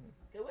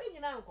ke we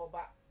nyina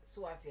nkoba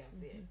so what ya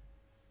say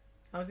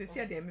I was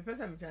say there me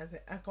person me chance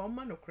aka o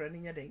ma no kra ni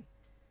nya den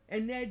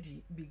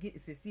energy begin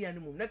sesi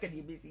anum na ka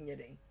de besi nye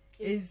den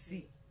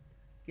ensi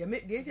ya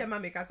me de ntia ma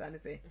me kasa ne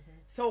se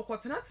so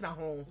kwotena tena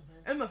ho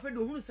e ma fe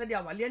do hunu se de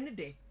awale ne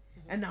de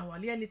e na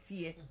awale ne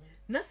tie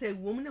na se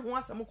wom ne ho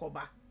asam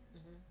koba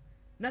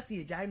na se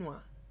ejai no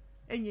a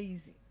enye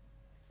easy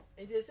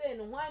enti se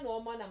no hwan no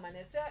omo na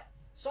mane se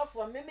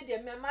sofo me de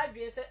me ma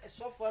dwen se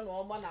sofo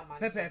no omo na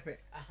mane pepe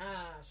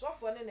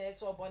sofo ne na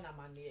ese obo na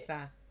mane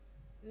sa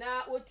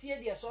na otie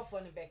de sofo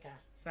ne beka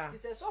sa ti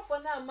se sofo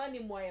na amani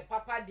moye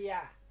papa de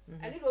a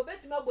ani do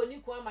betime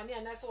aboni ku amane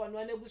ana se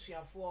ono na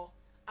busuafo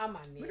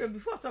amane me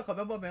before talk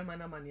about be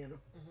man amane no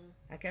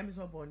I can't be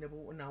so born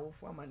na wo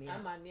fu amane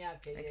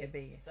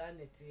akebe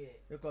sanity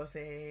because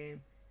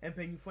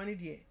empanyifo ne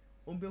de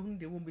ombe hu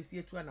de won be si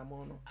etu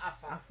anamo no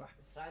afa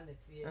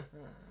sanity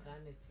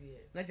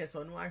na je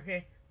so no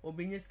ahwe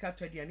obenye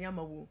scatter de ane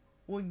amawo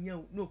onya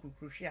no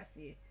okukuhwe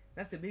ase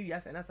na se be wi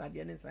ase na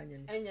sade ne nsanya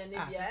ne enya ne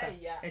dia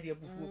ya e de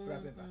bufu kura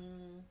beba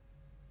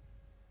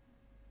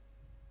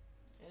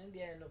en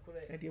dia no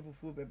kure e de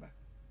bufu beba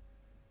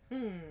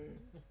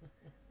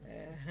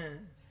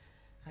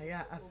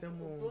aya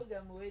asemu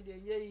program we de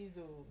nye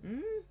izo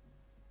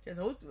just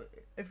out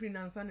every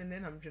nansa ne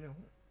na mdwene ho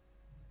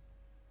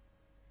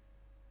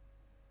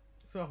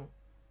so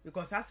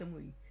because asemu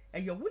yi e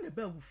ye wo ne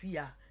ba wufi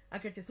a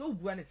akache se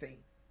obua ne sen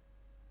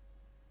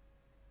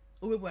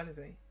obua ne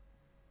sen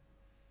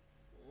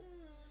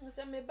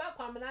se me ba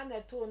kwamna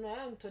na to no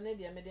anto ne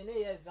de me de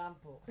ne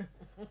example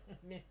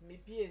me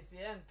PS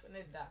anto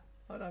ne da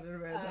hold on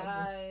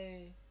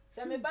the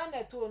se me ba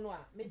na to no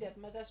a me de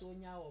maka so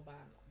onya wo ba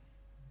no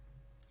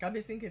ka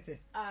be sinkete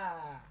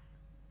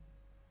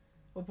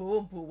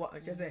opo wa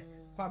cheze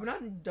kwamna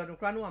dono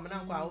kwa no amna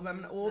kwa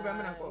wo be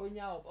mna kwa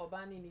onya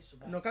oba ni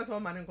suba no ka so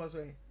ma ne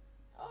nkoso e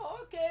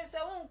okay se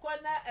won kwa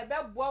na ebe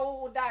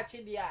bo wo da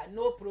chi dia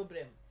no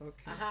problem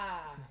okay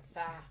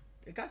sa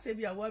e ka se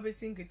bia wa be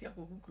sinkete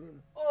akokukuro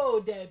no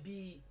there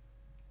be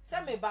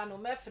se me ba no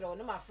me fro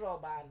no ma fro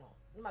ba no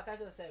ma ka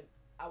se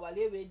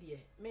awale we die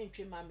me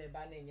ntwe ma me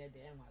ba na enye de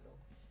enwalo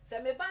se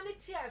me ba ni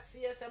ti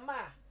ase se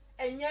ma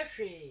enye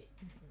hwe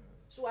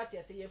so what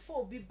you say ye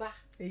fo bi ba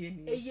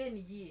eye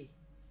ni ye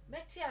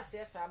meti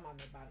ase sa ma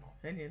me ba no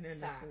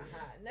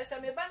na se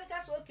me ba ni ka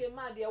so okay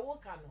ma de wo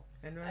ka no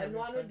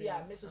eno anu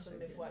dia me so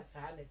me fo sa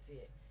na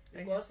tie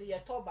because ye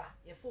toba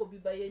ye fo bi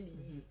ba ye ni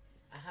ye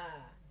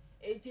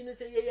enti no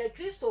say ye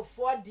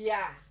Christopher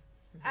dia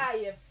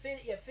ye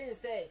fin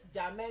say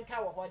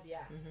Jamenka wo ho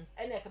dia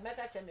ene ka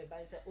meka che me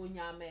ba say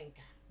onya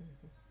menka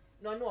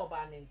no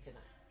oba ne ntina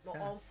no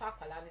onfa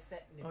kwala ne se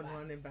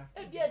ne ba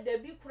e bia da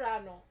bi kura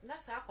no na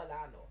sa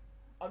kwala no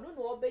ono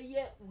no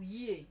obeye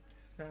uye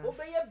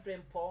obeye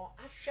brempo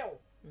ahwew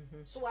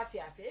so what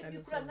you say e bi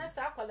kura na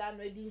sa kwala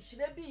no edi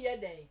nhire bi ye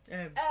den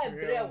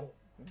brew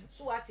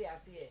so what you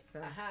say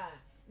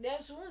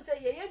nanso hun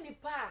say ye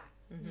nipa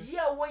ye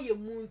wo ye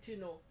munti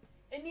no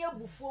eni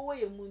abufuo wo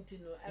ye munti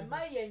no e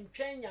ma ye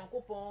ntwen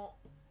Yankopon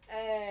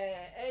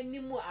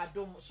enimu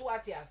adom so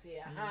what you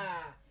say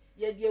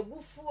ye de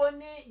abufuo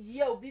ni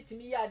ye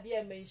obitimi ya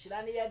de ma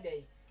nhira ne ye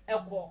den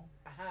ekọ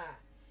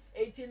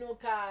eti no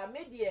ka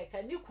medie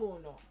ka niku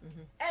no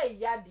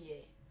ya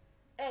de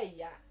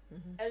ya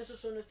enso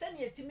so no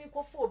sene etimi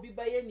kofo obi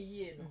baye ni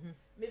ye no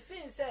me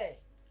fin say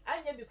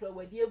anya bi kura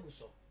wadi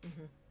eguso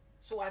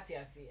so what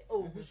you say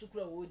gusu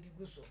kura wodi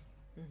guso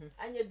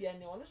anya bia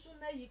ne ono so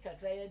na yi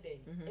kakra ye den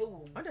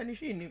ewo oda ni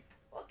hwi ni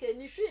okay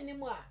ni hwi ni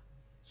mu a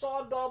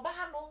so do ba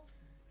no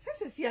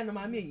sesi ya no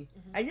ma me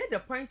anya the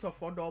point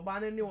of odo ba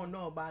ne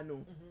ono oba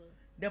no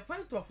the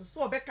point of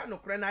so obeka no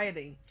kure na ye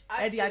den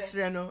e di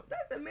akire no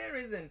that's the main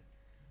reason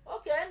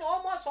okay no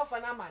almost suffer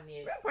na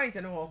mane the point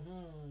no ho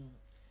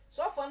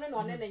suffer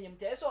no ne nyim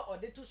te so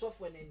ode tu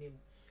suffer na nim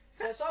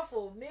se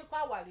suffer me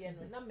kwa wale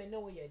no na me ne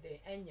wo ye den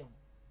enyem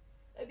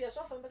e bia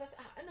suffer me ka say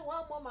ene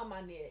wa mo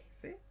mama ne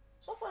see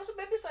suffer so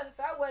baby san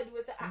sa word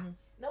we say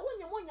na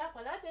wonyem onya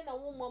kwala den na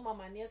wo mo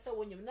mama ne se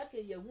wonyem na ka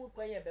ye hu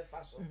kwan ye be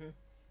fa so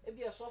e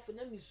bia suffer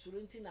na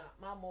misuru nti na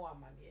ma mo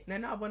amane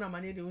na abona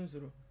mane de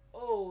unzuru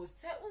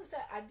se unse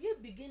ade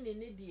beginning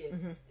ni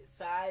de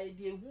sa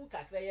de hu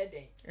kakra ye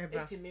den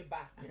etimi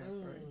ba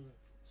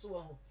so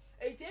ho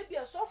eti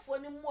bia sofo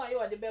ni mu aye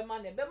ode be ma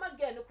ne be ma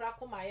ge ne kra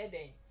koma ye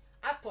den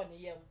ato ne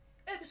yem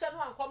e bi so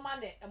no ankoma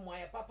ne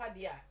emoye papa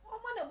de a o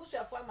ma na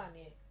busuafo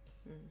amane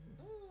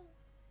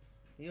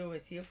yo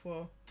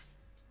wetiefo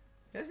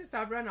yes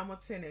sister bra na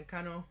moten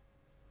nka no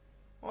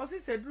o si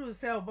se dru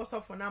se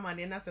obosofo na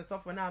amane na se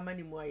sofo na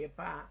amani mu aye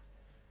pa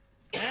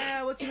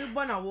wotimi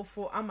bo na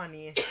wofo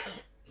amane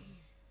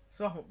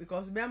so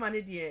because be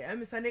amane de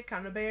emisa ne ka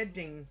no be ye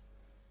den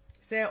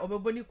se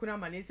obebo ni kuna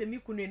amane se mi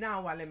kunu na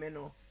awale me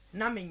no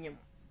na menyem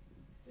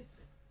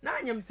na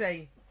anyem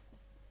sei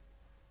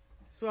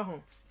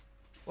so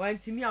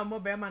wantimi amo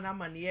be ma na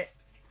amane ye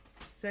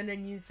se na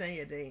nyinsan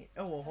ye den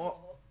e wo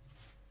ho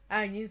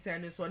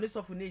anyinsan ne so ne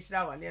sofo na ehira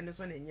awale ne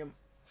so na nyem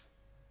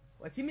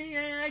watimi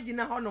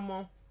agina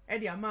honomo e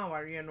de ama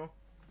aware no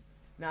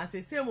na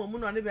sese mo mu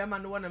no ne be ma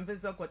no wona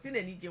mfese kwoti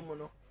na ni gemu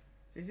no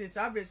sese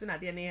sabre so na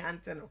de ne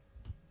hante no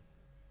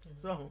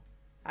so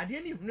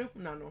ade ni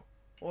hunahuna no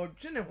or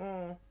dwene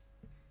ho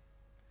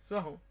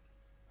so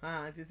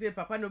te say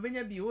papa no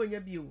benya bi o nya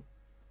bi o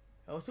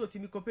also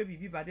timi kope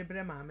bibi ba de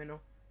bre maame no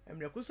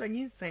emre ko so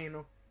nyinsan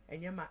no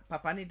enye ma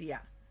papa ne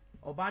dia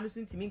oba no so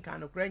ntimi nka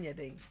no kra nya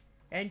den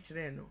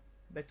enkyere no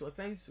but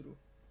osan suru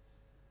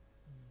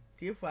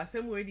tiefu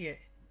asem we de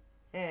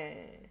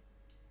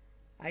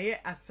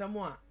aye asem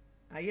a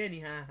aye ni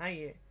ha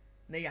ye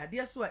na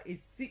yade so a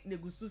esi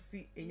negusu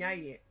si enya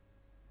ye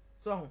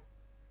so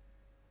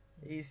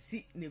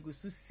esi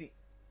negusu si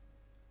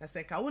na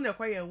se ka wo na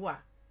kwa ye wo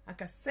a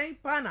aka sen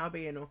pa na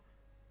obeye no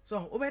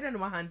so obeda no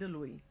handle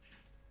we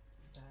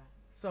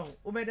so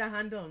obeda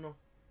handle no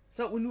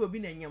so uni obi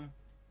na nyam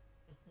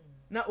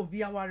na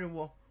obi aware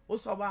wo o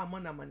so ba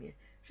amona mane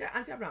hwe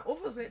anti abraham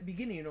o say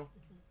beginning no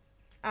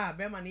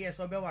be man yes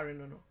obe ware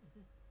no no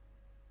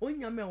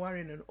onya me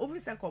ware no o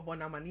say ko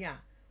bona mane a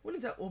uni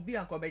say obi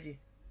akobeje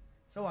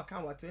so waka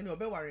wato ni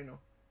obe ware no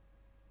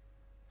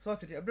so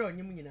tete abraham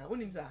onyim nyina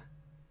uni say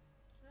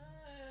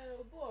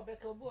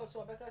obo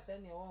so obeka say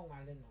ne won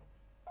wale no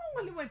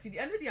wale wanti di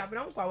anu di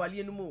abraham kwa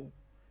wale no mo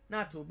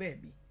na to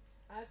baby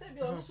ase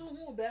bi onu so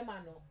hu be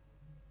man no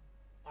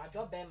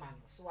ajo be man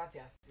no so what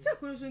ase se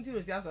kun so nti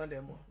no si aso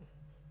dem mo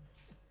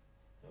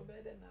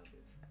obede na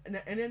be na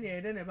ene ne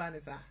ede ne ba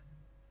ne sa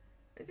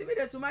nti bi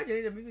de to ma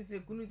dwene de bi se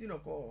kunu nti no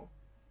ko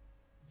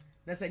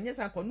na se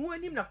nyesa ko no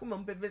anim na koma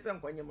mpebe se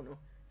nkonyem no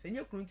se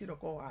nye kunu nti no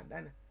ko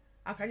adana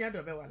akanya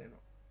do be wale no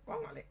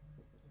ko wale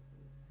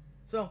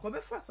so ko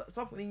be fa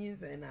so fo nyin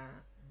se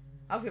na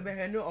afi be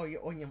he no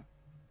onyem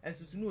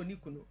esusu no oni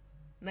kunu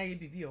na ye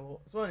bibi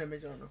o so na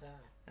mejo no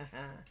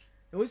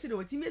na wo si de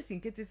wotimi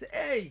asinkete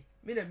se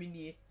me na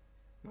minie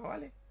ma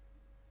wale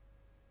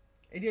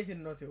edi enti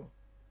no te wo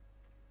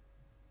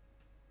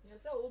ya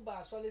se wo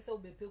ba so le se wo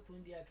be peku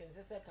ndi aken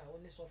se ka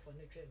woni so fo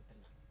ne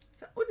twempena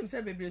se onim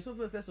se bebre so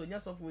fo se so nya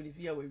so fo ni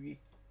fia wawie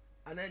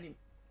ananim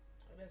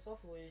be so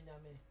fo ye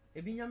nyame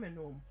ebi nyame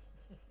no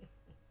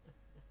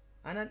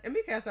anan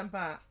emika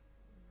asampa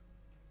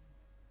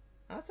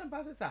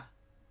sister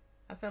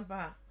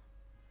asampa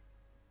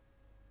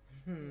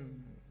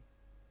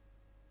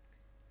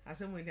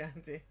asemu ndi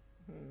ante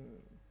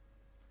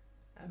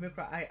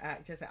amekra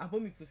I just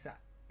abomi pusa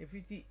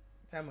efiti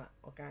tama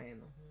okan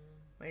no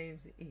my name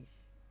is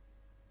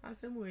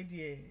asemu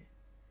edi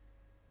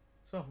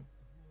so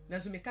na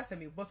so me kasa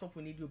me boss of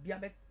ni di obi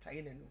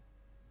abetaye na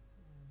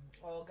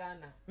no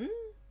Ghana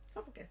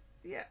so for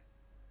kese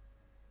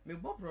me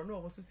bobro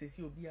no oso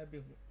sesi obi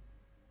abehu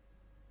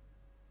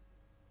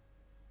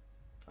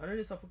ano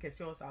ni so for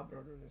kese o sa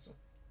abrodo no so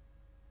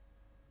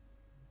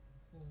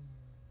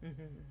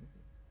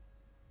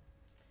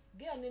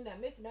girl ni na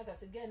mate make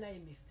say girl na a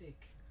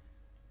mistake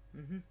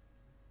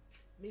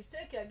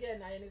mistake again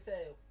na yen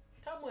say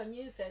come on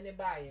yin say ne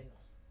baaye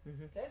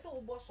no kai say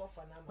wo boss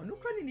ofa na ma no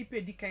kwa ni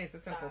pedi kan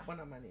sese ko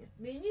na mane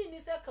me nyi ni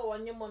say ka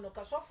wonye mo no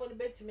ka sofo no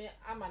betime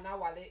ama na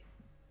wale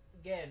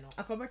girl no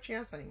akobetwe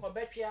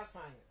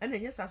asan ana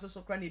enye sa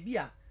so kwa na bi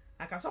a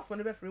akasofo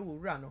no be frɛ wo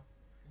wura no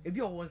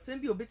ebi o wonsem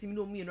bi obetimi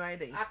no mu no ayi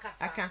den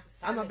aka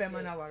ama be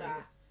ma na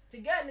ware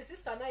ti girl ni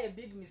sister na a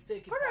big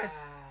mistake correct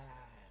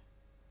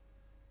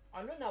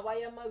ano na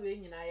waya ma we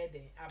nyina ye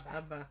den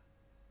aba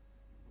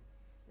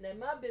na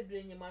ma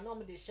bebre nyima no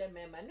mo de hye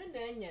mema no na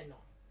enye no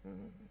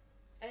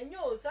enye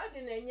o sa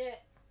de na enye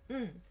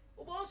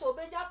ubo so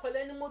obeja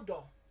akwala ni mu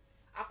do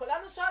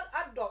akwala no so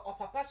ado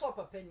opapa so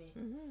opapa ni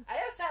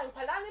ayesa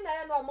nkwala ni na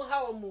ye no mo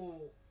ha o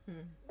mu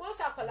bo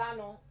so akwala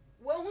no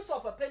we hu so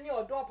opapa ni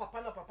odo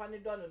opapa na papa ni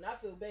do no na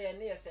afi obe ye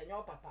ne ye senye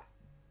opapa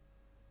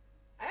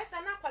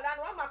ayesa na akwala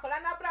no ma akwala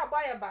na bra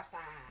boy basa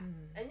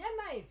enye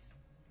nice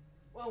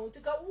wa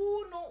huntika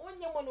no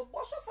wonyem no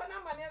boso fa na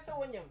mane se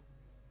wonyem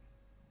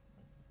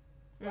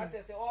what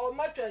say o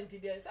macho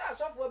ntide say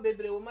asofo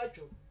bebre wo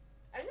macho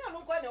anya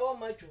no kwa na wo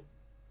macho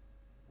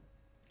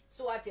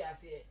so what you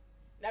say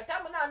na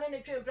tam na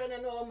ne twempre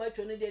na wo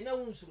macho no de na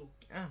wunsuro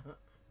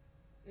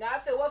na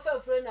afa wo fa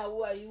fure na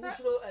wo ayi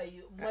wunsuro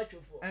ayi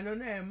macho fo ano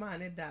na e ma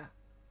ne da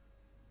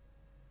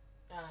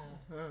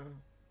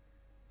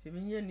ti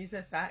minye ni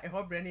se sa e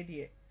hobre ne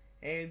de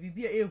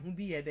bibia ehu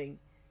bi ye den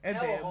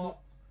ebe mu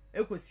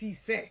ekosi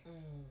se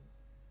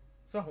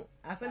so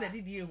asa na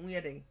didi ehu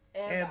ye den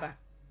eba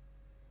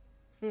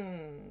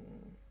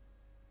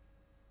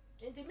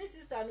enti mi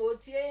sister no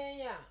tie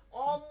ya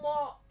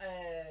omo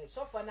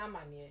sofo na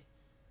mane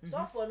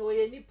sofo no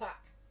ye nipa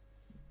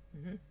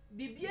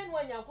bibie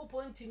no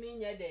Nyankopon ntimi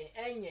nye den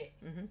enye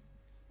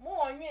mo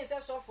onwe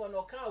se sofo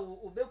no ka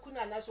obeku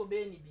na na so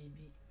be ni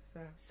bibi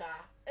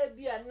sa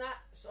ebia na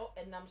so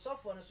enam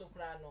sofo no so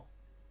kra no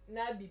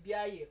na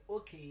bibia ye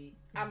okay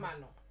ama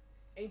no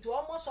enti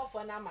omo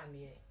sofo na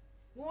mane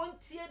won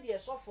tie de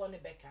sofo no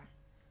beka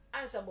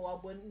ansa bo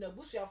wabo na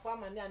busuafo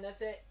amane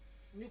anase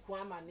niku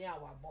amane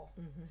awabo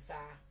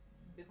sa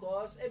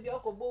because ebia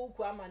okobo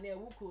uku amane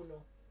wuku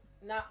no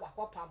na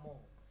wakopa mo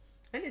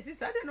ene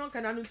sister de no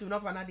kana no tu no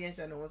fa na de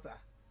enhye no sa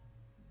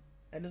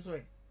ene so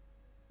e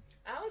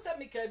a unsa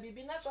mika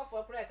bibi na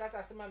sofo kra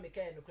kasa sema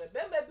mika eno kra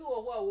bemba bi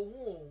wo ho a wo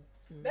hu o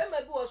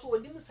bemba bi wo so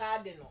onim sa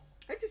de no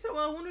eti se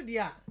wa hu no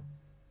dia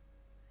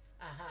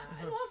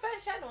aha no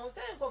fashion no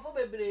say nkofo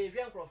bebre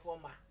hwe nkofo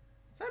ma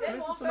say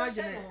no so ma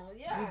gene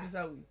no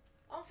bisa we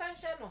on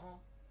fashion no ho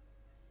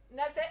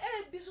na say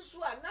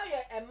bisusu a na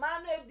ye ema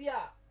no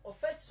ebia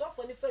ofet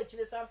sofo ni fa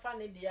chire sanfa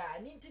ne dia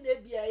ni nti na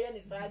ebia ye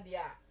ni sa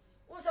dia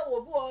won say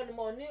wo bu o no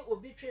mo ni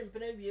obi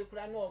twempena wie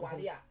kura na o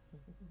ware a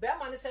be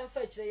ma ne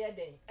sanfa chire ye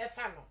den e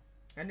fa no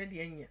ene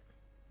de anya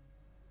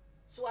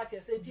so what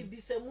you say ti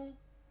bisemu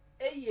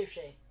eyiye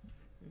hwe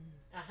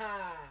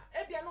aha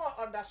ebia no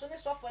oda so ne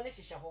sofo ne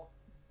hihye ho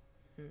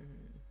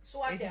so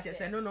what you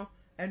say no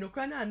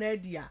enokra na na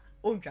adi a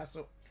ontwa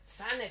so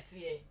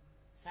sanity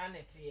sa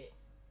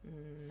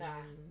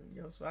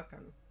yo so aka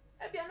no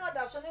ebia no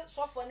oda so ne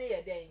sofo ne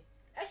ye den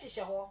e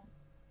hihye ho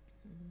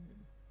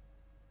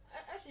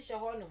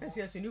no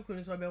esi so ni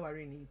kunu so be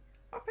ware ni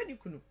opa ni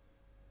kunu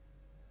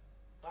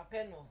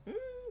opa no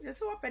je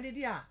se opa de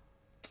dia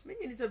me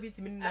nyini so bit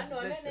me na so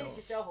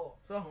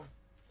ho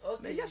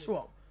okay me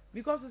sure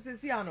because you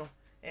see ano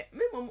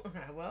me mom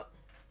well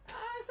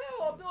say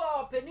obi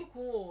o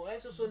peniku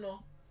enso so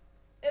no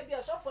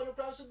ebia sofo no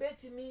kran so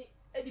betimi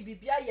edi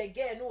bibia ye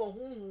ge no wo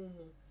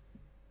huhu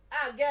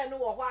a ge no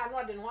wo ho a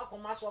no de no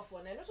akoma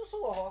sofo no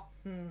so wo ho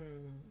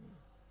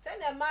say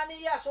na ma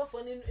ni ya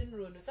sofo ni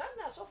nro no say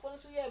na sofo no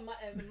so ye ma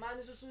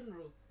ni so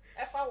nro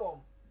e fa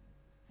wom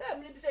say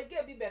me bi say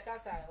ge bi be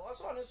kasa o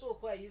so no so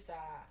ko ayi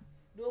sa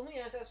do hu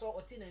yan say so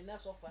oti na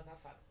sofo na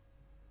fa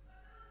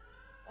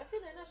oti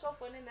na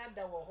sofo ni na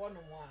da wo ho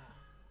no mo a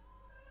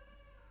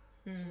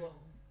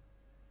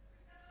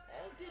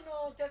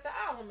no just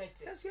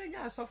ahomete that's you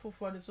nya asofo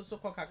for the so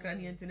kakra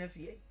ne ntena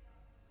fie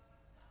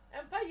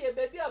empa ye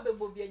baby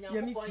abebo bi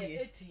nya ko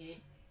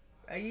etie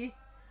ayi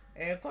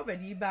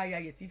covered iba ya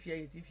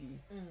yetifie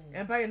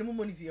empa ye no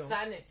mo ni fie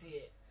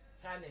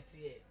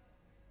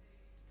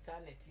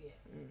sanity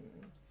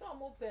so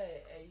mo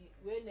pe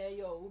we na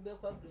yo wo be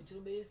kwa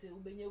bruchuru be yese wo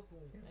be nyaku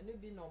anu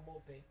bi no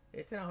mo pe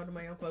etena hodo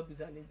man yakwa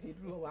buza ne ti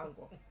duro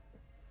wango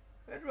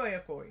edro ye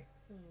koi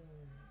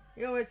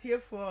yo wetie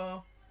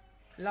for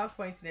love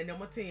point na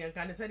motin yan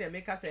kan say dey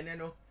make us ene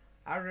no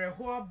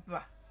areho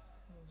ba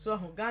so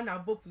ho Ghana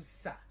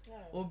bopusa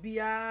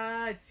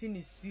obia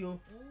tinisuo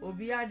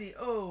obia di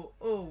oh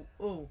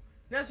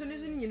na so ni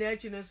so nyina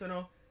achi no so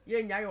no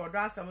ye nya ye odo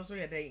asam so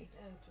ye den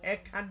e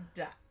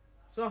kada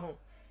so ho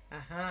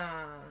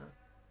aha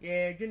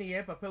ye dwene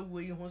ye papa wo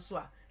yi ho so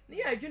a ne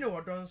ye dwene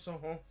wodo nso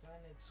ho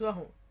so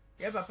ho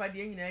ye papa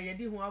de nyina ye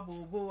di ho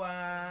abobo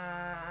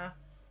a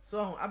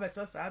so ho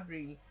abeto sa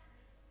abre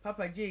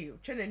Papa J,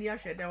 twene ni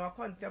ahwe dan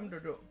wakontem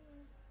dodo.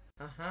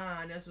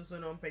 Aha, na so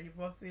no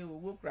mpanyifo se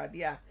wo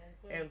krade a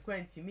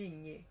enkwantimi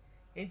nye.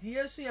 Enti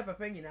Yesu ya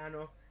papa nyina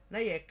no, na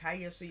ye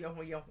kai Yesu ye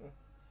ho.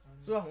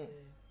 So ho.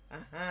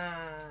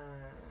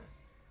 Aha.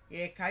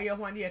 Ye kai ye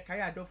ho na ye kai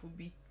adofo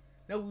bi.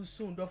 Na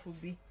wusun dofo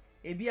bi.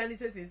 Ebi ani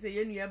se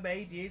ye nua ba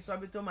yi de so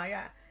abeto ma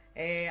ya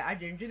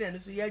adwendwene no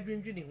so ye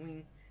adwendwene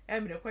hu.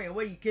 Emre kwa ye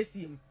wayi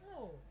kesim.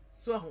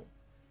 So ho.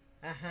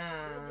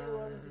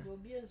 Aha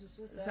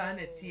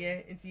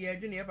sanete enti ye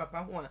adwene ye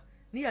papa ho a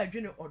ne ye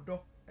adwene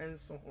odo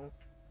enso ho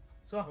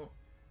so ho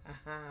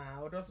aha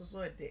odo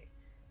so de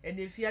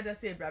ene fiada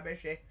se bra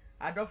behwe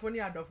adofo ne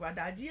adofo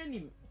adaje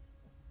anim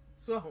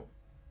so ho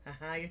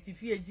aha ye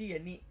tifie gi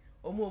yani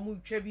omo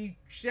twabi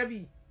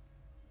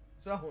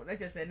so ho na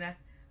chese na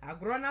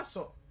agro na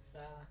so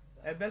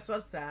ebe so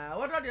sa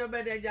wodo de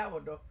obede ja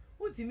wodo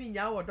utimi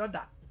nya wodo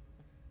da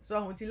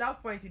so ho ti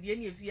love point de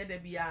ne fiada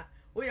bia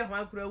wo ye ho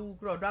akura wu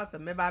kura odo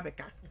asem me ba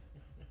beka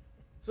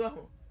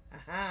so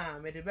aha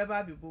me de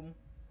beba bibum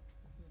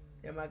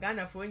ye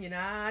magana fo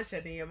nyina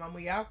hyede ye mamu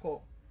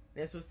yakọ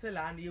na so still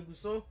an ye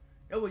guso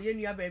e wo ye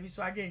nua ba bi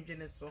so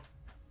adwenjene so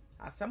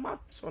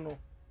asamato no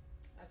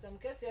asam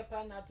kese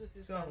pa na to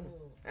sister no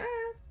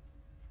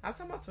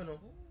asamato no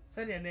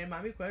se de na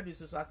mami kwa du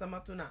so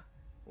asamato na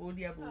o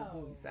dia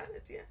bo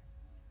insanity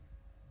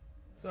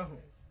so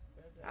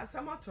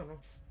asamato no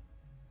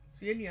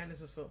so ye nua ne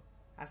so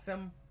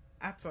asam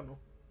ato no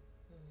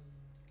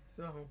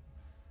so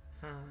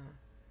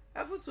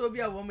afutu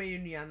obi a wo ma ye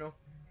nua no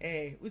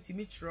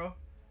utimi tro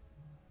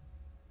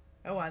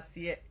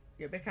wase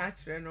ye be ka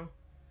kire no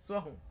so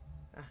ho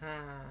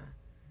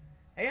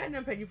eya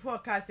na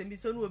mpanyifo ka asem bi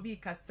so no obi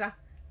kasa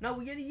na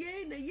wo ye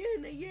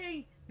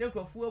na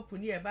nkrofo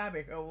apuni e ba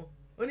behwe wo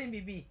oni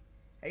bibi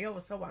eya wo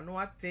sa wano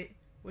ate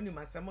oni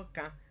masem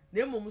ka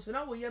na emom so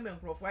na wo ye me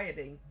nkrofo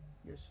ayeden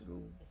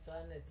yesuro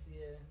sanity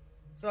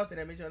so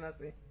tere me jona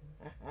se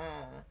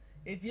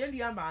enti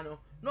elu amba no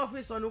no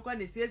office onu kwa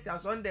na siesi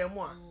asonde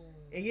mu a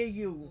eye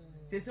ye o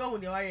sesi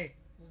ohun de waye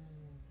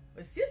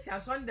siesi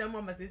asonde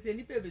mu ma sesi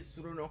ni pe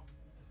besuro no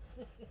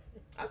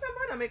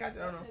asamba na make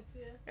asuro no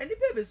eni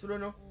pe besuro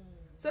no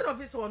so no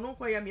office onu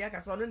kwa ya me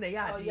aka so no na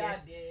ya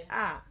ade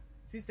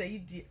sister yi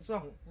di so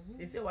ho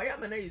sesi waya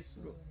ma na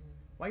yesuro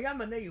waya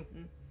ma na yehu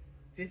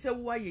sesi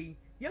wo aye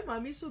ya ma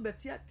mi so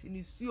beti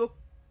atinisuo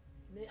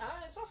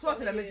so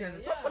tell me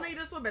so for na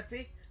ide so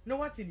beti no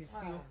what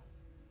inisuo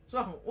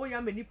so ho o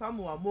ya menipa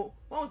mo amo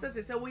won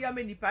se wo ya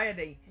menipa ya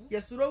den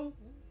yesuro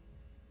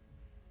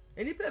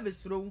enipa be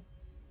suro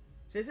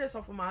Say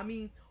so for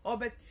mommy or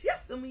bet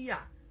some ya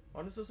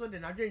on so the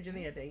Nigerian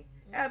a day.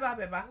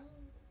 Beba.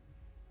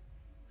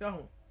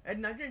 So,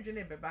 and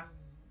Nigerian beba.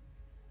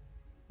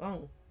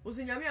 Oh, was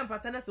in Yami and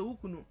Patana so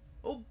ukunu.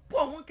 Oh,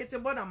 poor one get a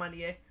border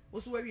money,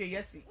 was where you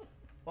yesi.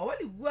 Or what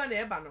you go on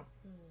ebano.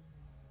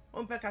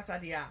 On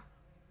Pecasadia.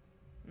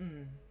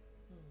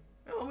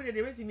 Oh, we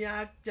did me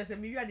just a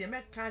million de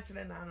met catch and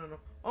I don't know.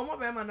 Oh, my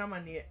bema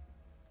money.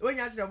 When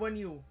you actually want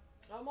you.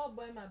 I'm not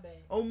by my bed.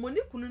 Oh,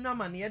 money couldn't na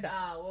money.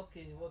 Ah,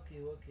 okay.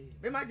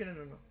 Imagine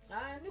no.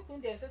 Ah, you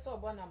couldn't dance so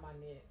one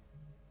money.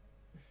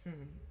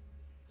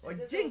 Or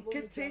Jink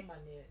Kitty.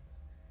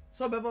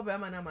 So Bebo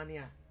Bema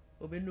money.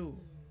 Obenu.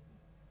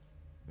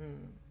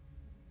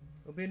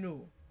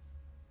 Obenu.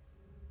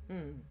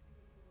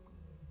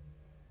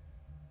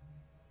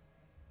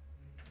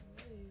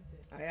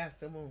 I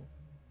asked him.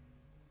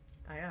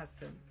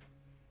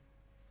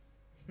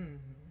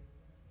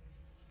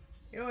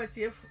 You what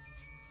if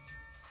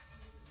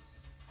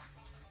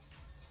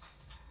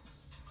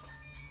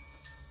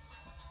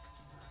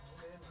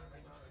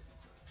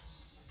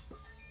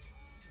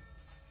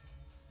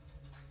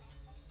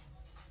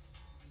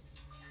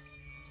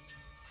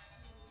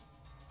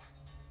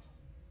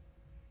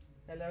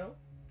Hello?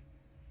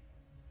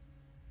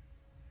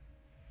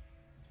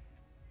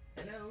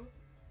 Hello?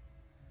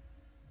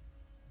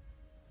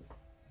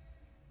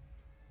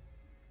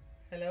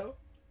 Hello?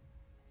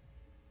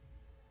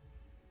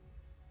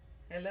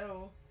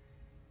 Hello?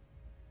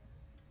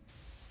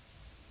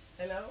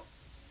 Hello?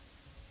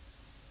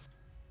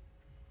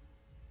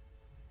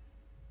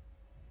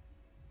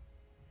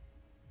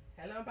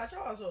 Hello, Pacho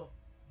also.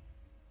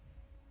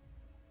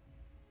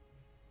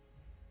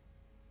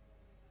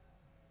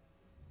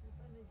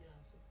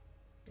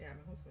 Yeah,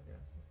 my husband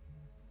also.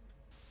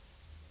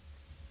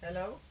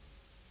 Hello?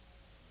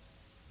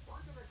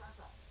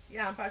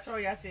 Yeah, I'm Pacho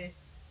Yate.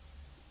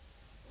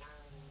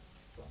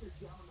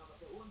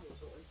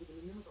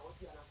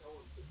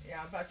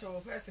 Yeah, but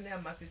your first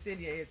name must say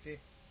the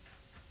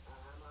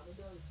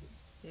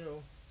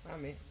you,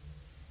 mammy.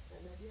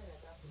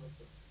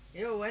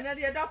 You, when I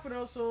did up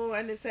also,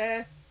 and they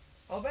say,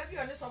 oh, baby,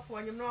 on this of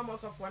one, you know,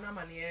 most of one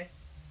money.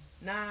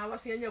 Now, I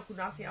was saying you could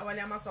not see our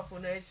llamas of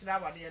one age,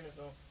 that was the end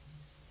so.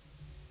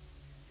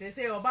 They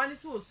say, oh, Banny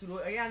so through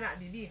a yana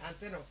DD,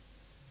 Anteno.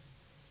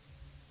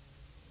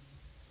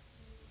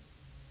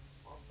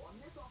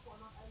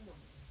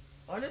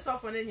 On this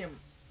of one in him.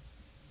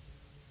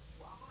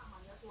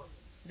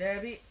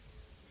 Debbie.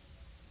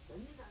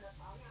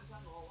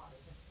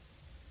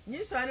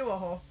 You saw any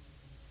war.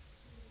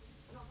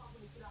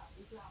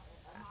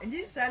 And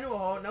you said,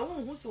 oh, no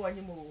one who saw any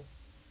more.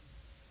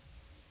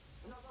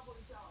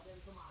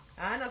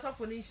 I know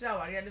something in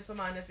shower, and some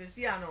man at the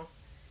Siano.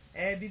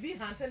 Bibi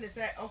Hunter is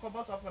that Uncle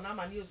Boss of an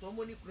Amani, so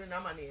many couldn't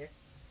Amani.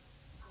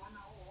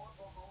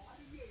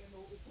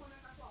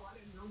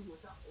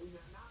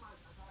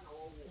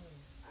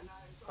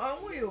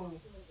 Oh,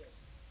 you.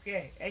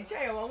 Okay,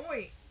 enjoy your own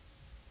way.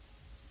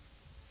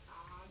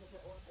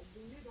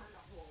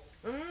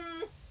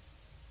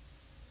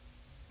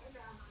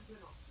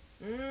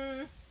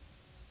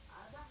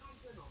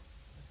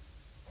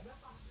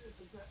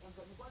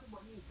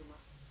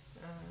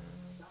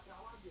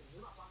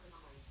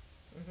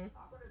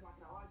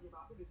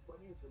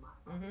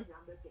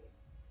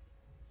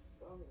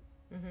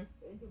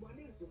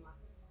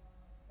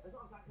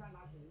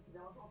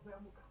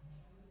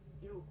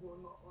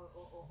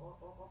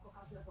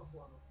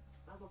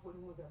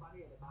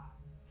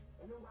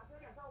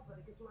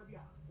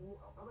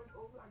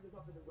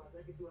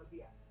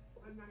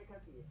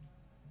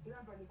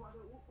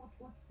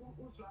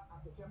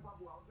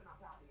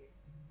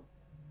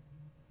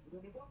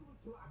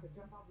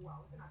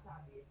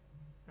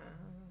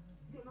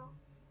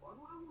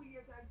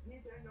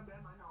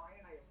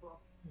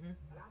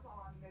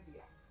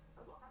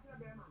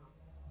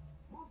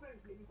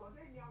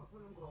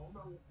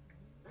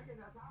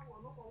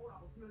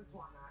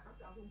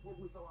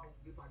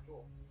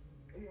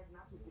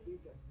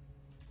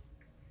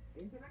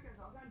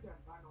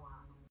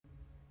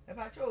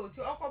 About you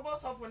to Uncle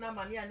Boss of one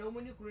money and no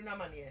money couldn't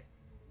money.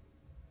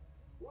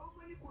 One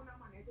money couldn't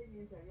money,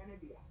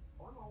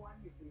 on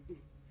one year.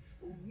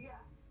 Oh, yeah,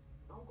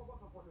 Uncle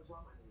Boss of one is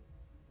one money.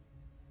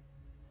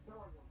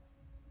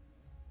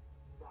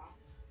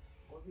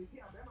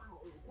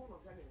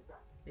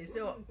 He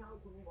said, "Oh,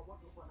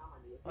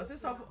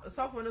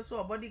 soft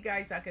so body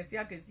guys, I can see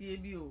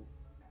you."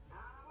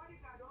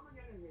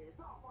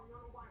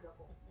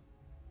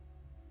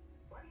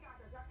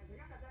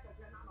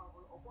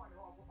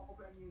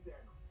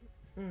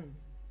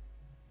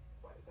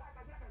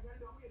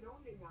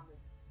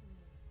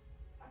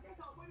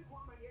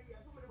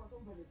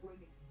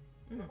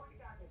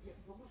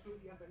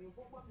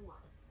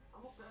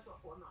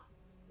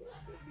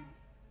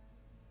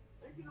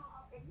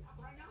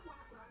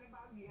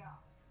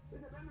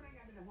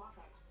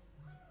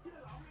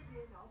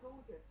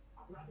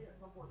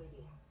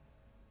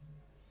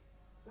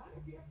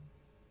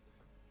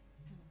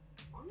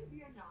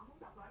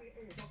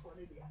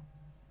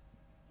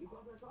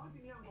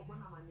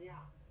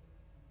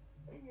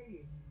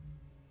 Any,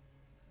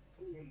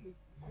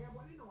 I have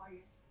one in a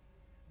way.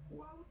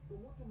 Well, the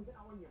water was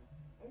our young,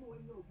 anyway,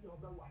 you'll be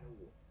over one.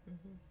 And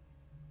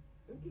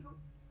you know,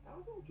 I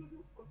also told you,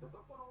 because the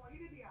top of our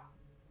idea.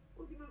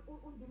 What do you know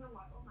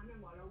what? Oh, my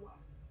name, what I want.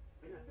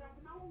 And I said,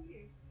 now we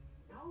are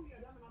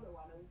done another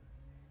one.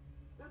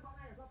 Then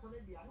I have up on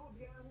it, I know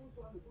the other ones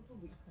to have a good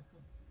week.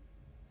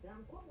 Then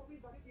come over it,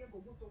 but if you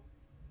go to.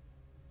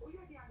 Oh,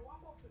 yeah, they are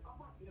one of the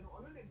upper, you know,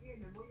 on the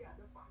game and we are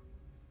the fact.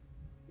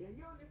 Yeah,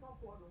 you're the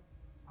top one.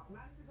 A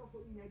plan is of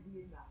putting a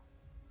DNA.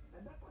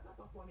 And that's what that's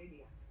upon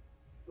idea.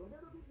 So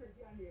never be the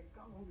idea and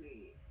come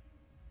away.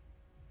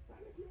 I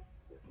get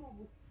the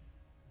trouble.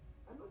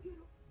 I'm not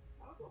you.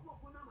 I'll go for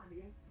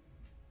Punamania.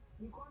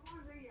 Because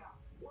one day,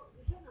 what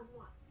the son of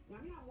one,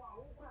 Yamia,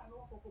 who cry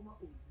no for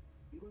Kumako.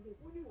 Because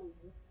it's only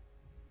over.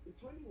 It's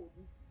 20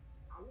 over.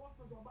 I want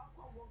to go back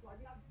on what I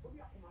have to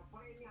be up on my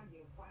fire and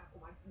fire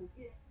for my food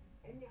here.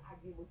 Any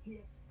idea with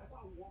here. I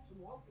thought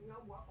walking out I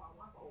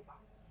want over.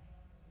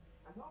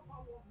 And how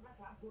far was not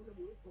I put the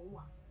way for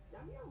one.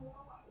 Yamia, who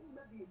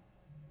may be.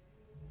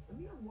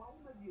 Yamia,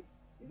 who may be.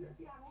 You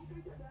see, I won't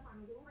take them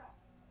and go right.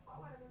 I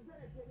want to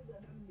say it better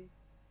than me.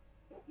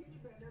 Take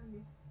it better than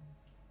me.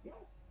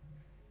 Yes.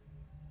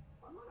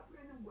 I'm not a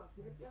friend of work.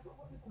 Yes, I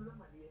want to call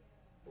money.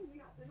 Oh,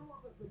 yes, I know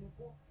what I've been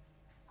for.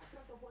 I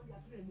can't afford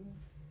your training.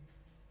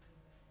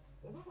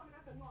 There's no one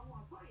that can know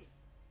I'm fine.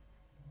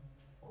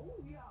 Oh,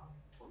 yeah.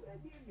 Oh,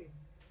 they're doing it.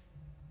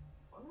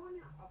 Oh, no,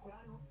 yeah, a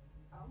piano.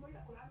 I'm going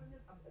to cry in the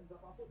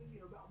performing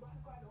about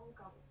quite a long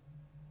couple.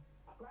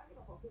 A cry in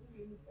a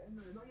performing and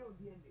the royal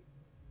DNA.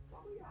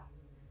 Oh, yeah.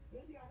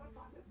 Maybe I don't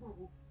find it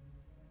move.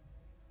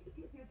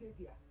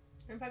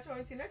 And Patrol,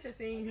 it's not just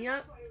saying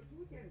here.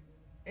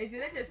 It's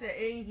not just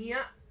saying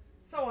here.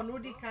 So, on no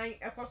kind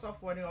a cost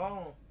of one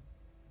all.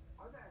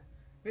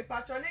 Be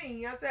patroning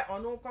here, say, or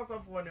no cost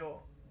of one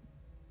all.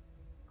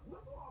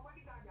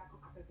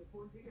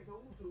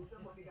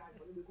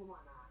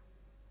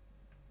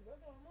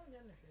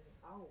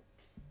 Oh,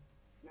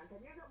 now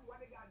can you have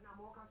bodyguard now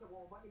more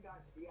comfortable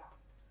bodyguards here?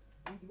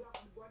 You got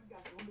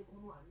bodyguards on the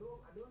Kuna. No,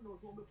 I don't know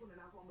so before and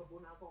I'm on the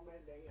Bona for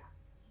men there.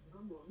 No,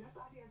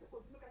 never idea to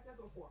look at that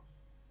before.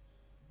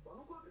 So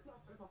no go to a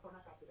press of a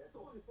catcher, that's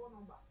only phone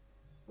number.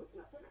 But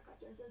you're a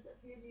catcher and says,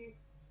 you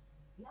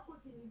have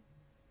put in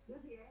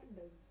this end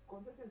and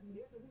conversations with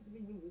the other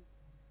things.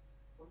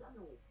 Or that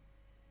way.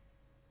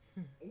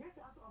 And yet,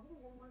 after a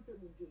woman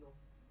said, you know,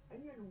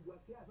 and you know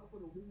what you have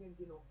for the women,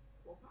 you know,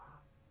 or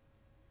pa.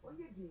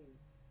 Only game.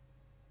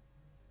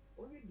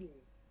 I'm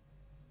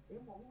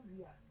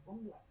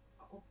only a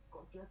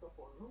contract of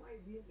no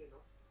idea, you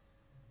know.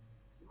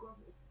 Because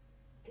I'm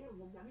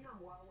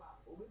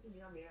waiting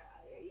here,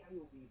 I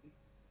will be.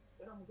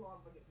 Then I'm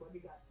going to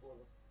bodyguard for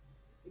them.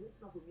 It is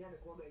not to me, I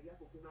call the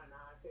Yakuna and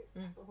I say,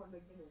 so when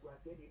they get into a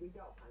day, we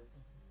go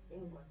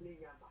and was playing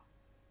Yama.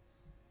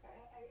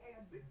 I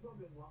have big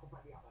problem, walk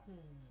up the other. I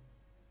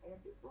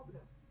have big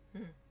problem.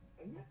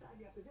 And yes, I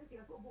have to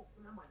get a book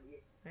for money.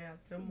 Yes,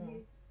 some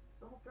more.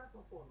 No press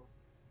of honor.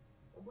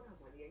 What am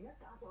I? Yes,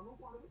 I don't know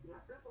what is a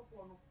press of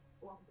honor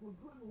or could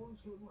do one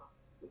show.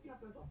 If you have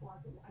press of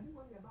honor, I don't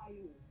want to buy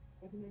you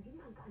as an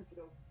engineer and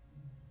country.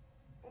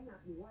 And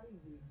not be why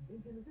you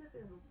into the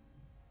system.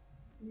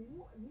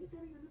 You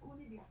tell me the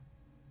Conidia.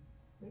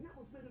 Then I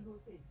was very good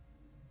thing.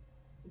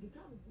 If you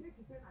tell me, make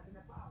you say I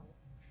didn't power.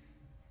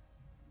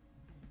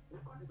 The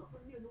content of the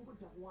new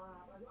good of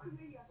one, but I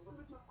may have to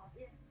look up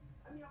here.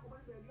 I mean, I'm going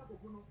to be a couple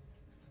of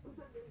who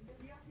said the if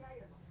you have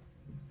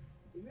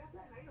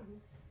that, I know who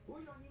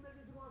you don't even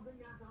do one thing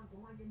out to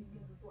one in the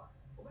year before.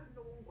 Or maybe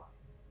no one.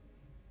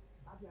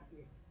 I'll be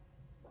here.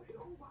 But you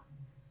know what?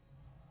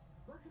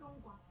 But you know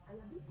what?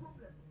 I have this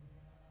problem.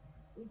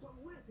 In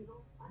some ways, you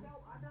know, I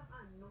don't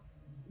know.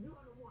 You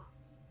don't know what.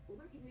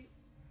 Well, actually,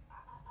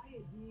 I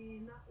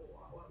agree now,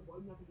 or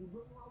you have to do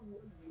one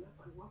word, you have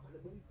to walk on the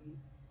baby.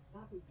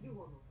 That's a few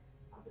one.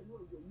 After you,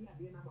 you have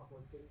the number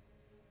one thing.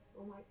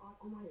 Oh, my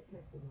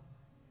test, you know.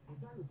 I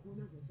try to pull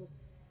them and say, I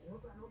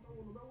hope I don't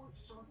know what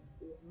shot or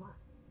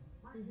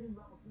my name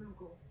about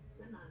Franco,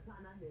 then I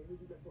sign and they will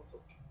get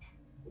also.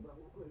 If I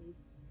walk away,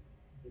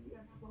 if you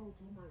have about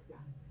 2 months,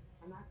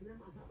 and I tell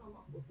them I have a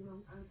lot of them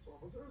and so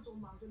on. So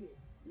much today,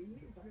 you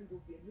need something to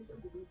be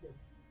admitted to do them.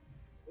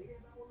 They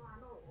have one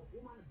I know,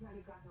 you want to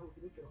panic out of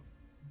the picture.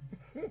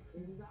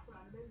 In the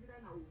background,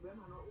 then I will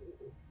remember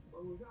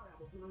or without a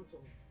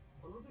so.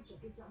 Or not to check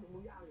it out of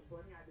Moya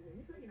for any idea.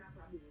 You say, that's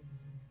how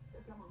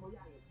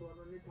Moya is for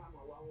only time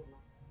or wow.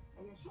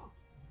 And you're shocked.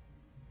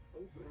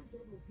 And you couldn't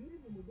say the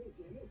feeling in the day,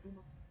 idea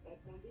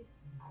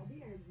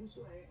is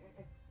also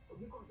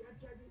because they're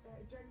trying to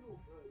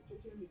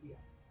social media.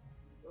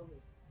 A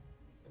problem.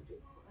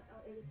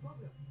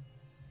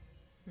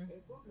 A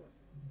problem.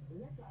 The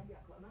next idea,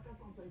 I'm not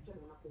going to tell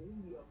you when I can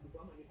win you up with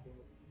one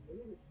anything.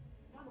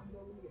 Come on,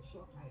 you're really a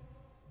short time.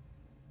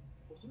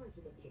 For so much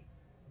of the day.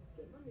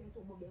 The money is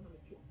over them on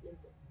the trip.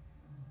 Yes, sir.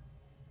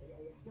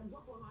 Some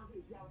of them are out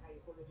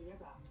for the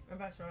Geneva.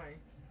 That's right.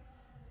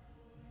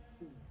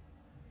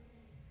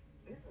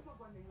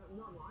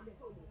 No, I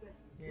told you that.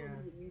 Yeah.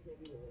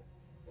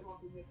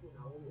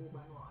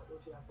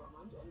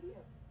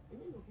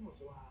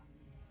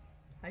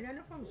 Anya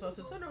no from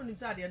so no nim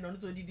say no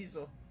so didi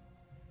so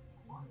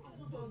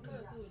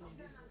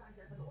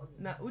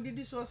na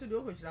udidi so so de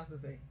o ko chira so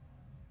say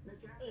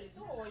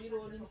so you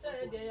know nim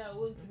say dey ya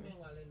won ti me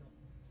wale no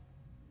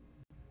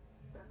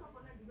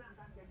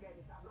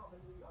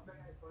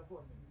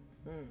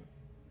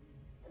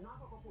and now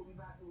for be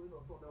back to we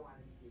no so be one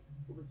ni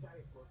we be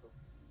share for so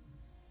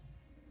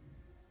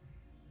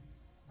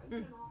and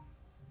you know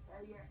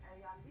idea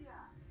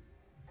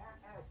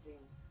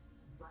thing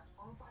but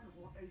on find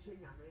what I say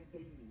na me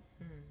say you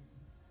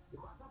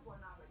because that one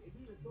now but it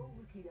is so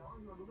wicked on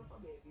your do so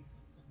baby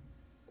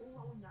oh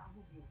wa nya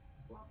hu bi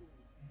wa bu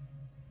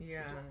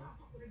yeah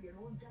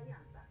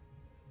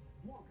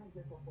more can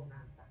just for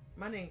answer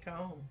man in ka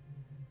ho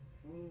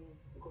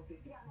because the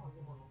dia no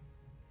you know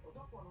o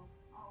to no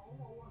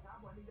o wa sa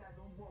bo ni ga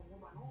don bo mo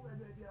ba no we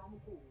be o mo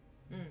ko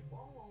o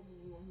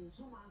mo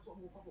so man so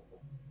mo ko ko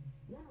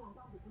ne no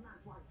ba bu na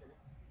to anjele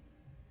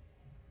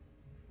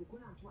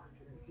kuna to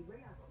anjele ti be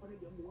ya so de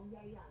dem won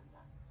ya ya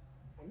anta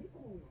ani ko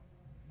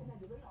no na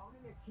de be ya on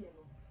ne tie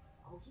no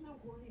a so na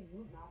ko ni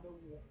use na do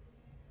wo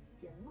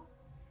tie no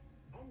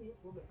ani e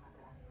problem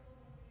akara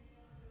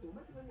to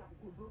me ti na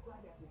ko do ko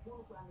ada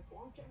ko ko ani ko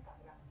on chen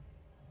kakra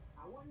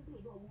I want to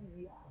do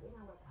we are when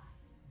I was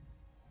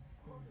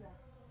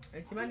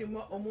enti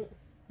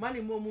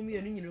mani mo mi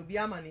enu nyina obi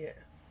ama ne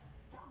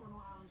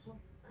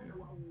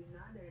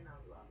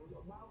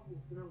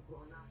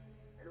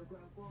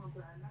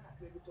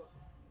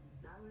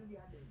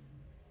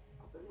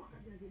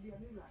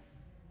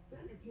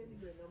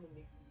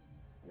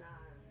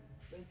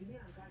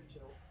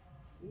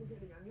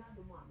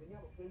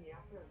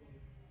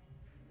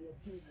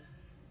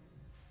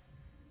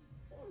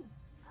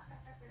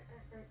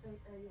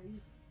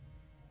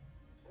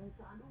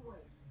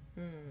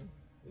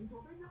into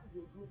a better of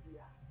your group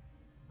here.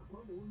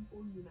 Upon the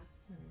own unit,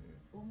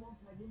 one more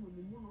playing with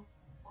the moon,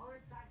 or a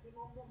typing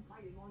on one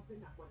pie and one thing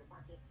for the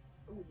packet.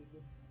 Oh,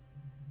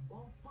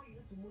 one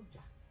fire to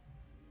Mucha.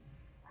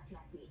 I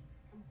can't say,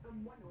 and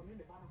one on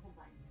the bottom of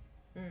mine.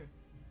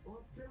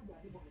 Or still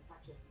got it on the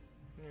packet.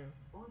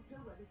 Or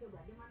still got it so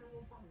that the man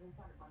won't find one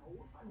for the pan,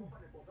 or one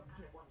for the book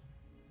of one.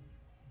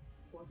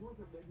 Was one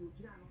of the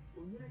Luciano,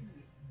 or near a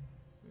year.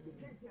 The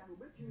case here, we're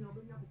betting on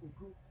the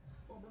group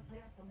or the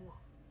fire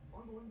someone.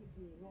 On the one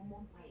one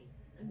more pie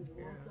and the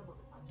one of the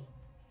packet.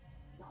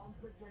 Now, I'm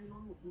pretending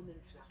on the woman.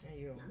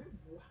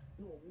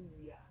 No,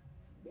 we are.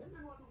 Then I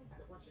want to look at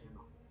the question.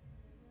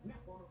 Not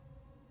for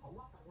a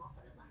walk and walk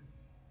at the back.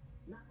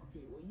 Not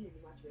okay, we need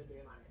much better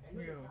man. And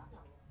you know,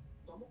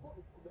 some of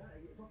the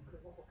talk to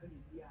the walk of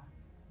India,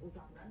 who's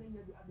running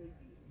the other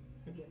baby.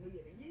 Again,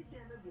 you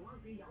say that you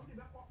want to be out of the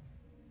box.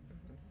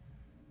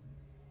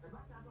 The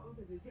back of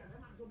the year,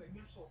 I'm not going to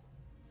get so.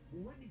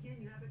 When you get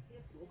in a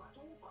case, but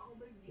all our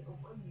baby of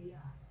a year,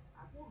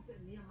 I won't say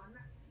near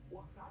mana,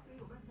 what's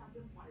happening over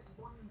something 5,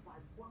 1, 5,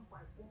 1,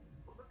 5, 4,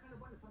 what kind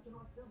of one person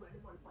was still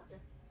ready for the packet,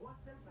 what's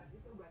still ready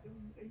to ready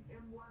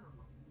M1 or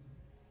not.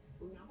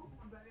 We are not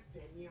very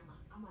near my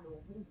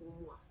Amano who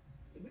more.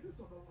 If it is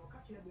of a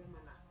catch your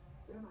mana,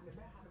 then on the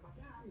back of the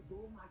back is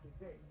so much to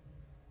say.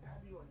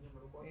 Have you on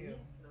your body?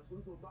 No,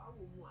 so bow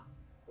more.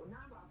 So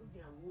now I will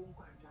get a room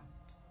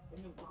contract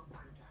and you come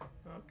contract.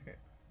 Okay.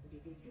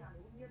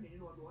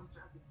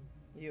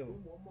 You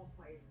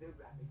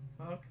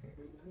okay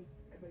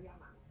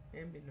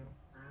embi no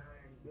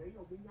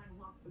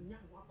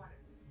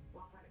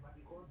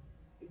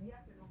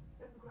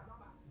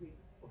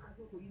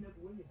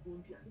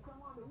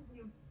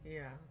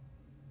yeah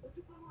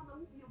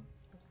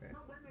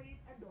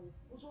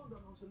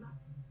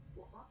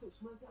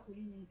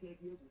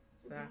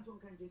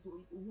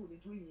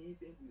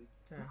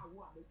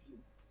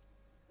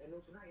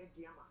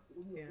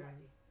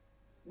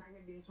na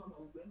ye dey so ma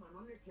ugbe ma no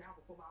le tia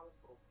akoko ba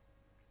wo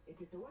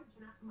enti to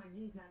wajina ma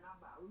yin na na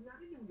ba unya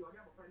ni ndi odi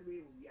abofra le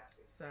be wi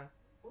ase sa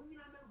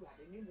onyina na gwa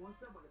de ni mo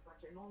nsa bo le pa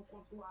che no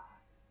nko to a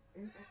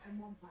en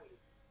mon pai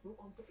no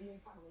on to yen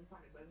fa no fa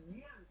ne ba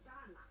wi an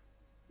sana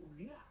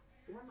wi a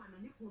wa ma na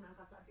ni ku na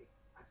nkasa de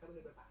atare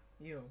le be ba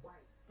yo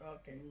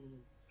okay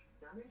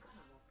na me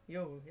kana no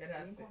yo ya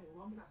da se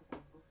okay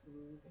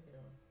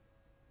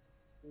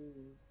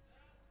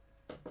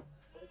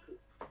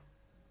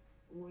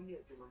woni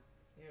e tuma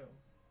yo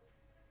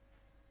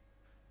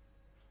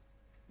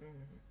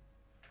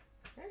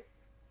hey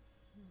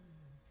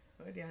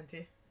odi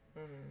ante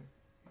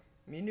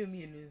minu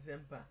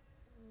nzempa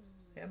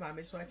e ma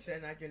me so a kire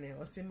na dwene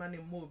o se ma ne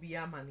mo bi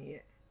amane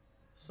ye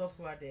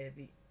sofo ada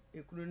bi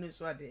ekunu no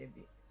so ada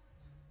bi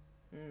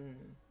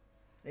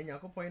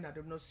enyakopon na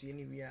dom no sue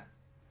ni wi a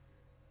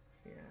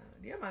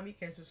yeah dia ma mi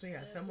ken so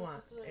ya samo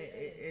a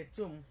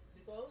etom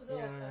because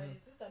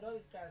sister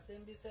Doris can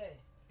say say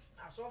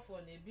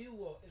asofo na bi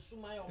wo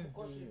esuma ya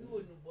omkoso bi wo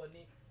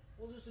nubone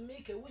wozusu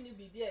meke wuni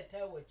bibi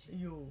eta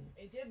wachi yo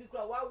ente bi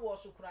kura wa wo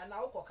so kura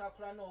na ukoka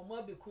kura na omo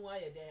abekun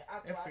ayede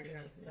atwa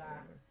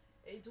sa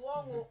enti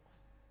wonwo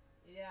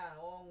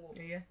yeah wonwo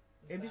yeah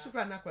ebi su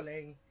kura na kola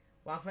yin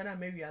wa fa na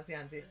mawi ase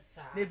ante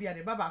na bia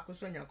de baba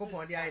akoso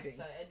Nyankopon de aide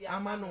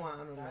ama no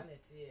anu no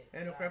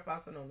eno prepa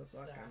so no so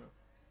aka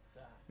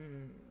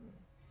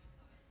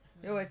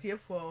no wati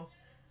for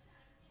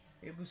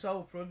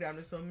ebuso program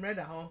no so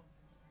mreda ho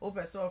o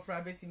pese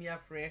ofra betimi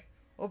afre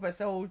o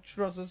pese o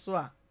tro so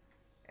a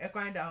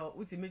ekwan da ho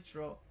utimi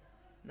tro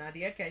na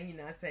de kan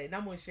nyina say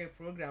na mo share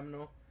program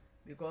no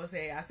because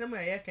asem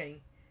ya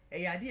kan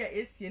yade a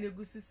esie ne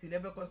gusu si ne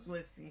bekoso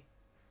asi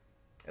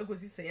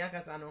egosi senya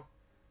kasa no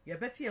ye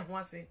beti ho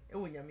ase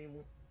ewo nyame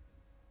mu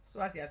so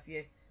ati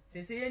ase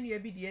sese ye nua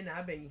bi die na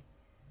abayi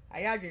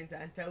aya adwenta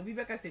anta obi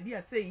beka se bi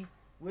asei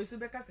we su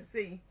beka se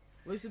sei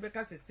we su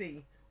beka se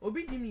sei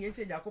obi dim ye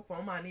nche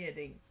Jakopon ma na ye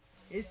den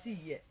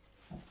esi ye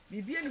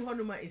bibie ni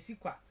hono ma esi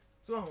kwa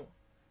so ho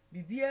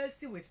bibie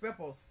si with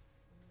purpose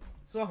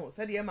so ho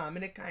se de ma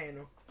amene kan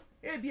no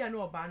e bia na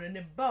oba no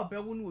ne ba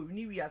obewu no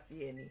ni wi ase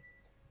ye ni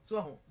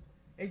so ho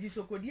eji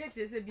sokodi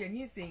akire se bia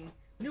nyinsen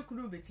ni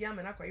kunu beti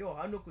amena kwaye o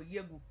ha no ko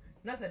yegu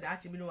na se da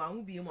achimi no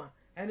anwu bi mu a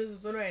eno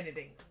so no ene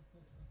den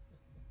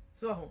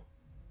so ho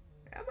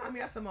e ma mi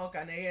asema o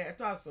ka na ye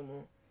eto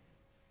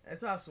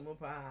asomo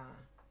pa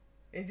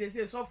enje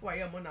se sofo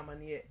aye mo na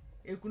mane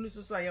ekunu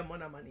so aye mo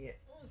na mane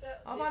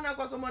oba na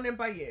kwaso mo ne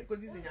mpa ye ko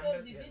disi nyambe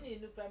so bibi ni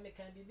nu pra me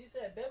kan bibi se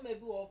be ma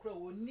bi wo kra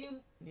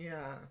wonim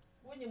yeah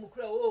wonyim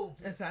kra o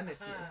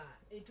insanity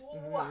etu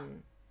wo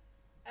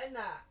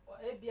ena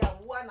ebia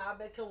wo na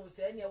abeka wo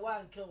se ene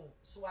wa nka wo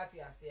so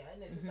ati ase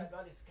ena sister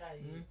God sky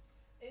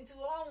enti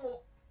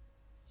wo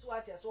so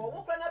ati ase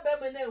wo kra na be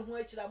ma na ehu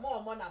akira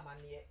mo na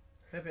mane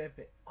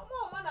pepe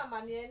omo na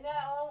mane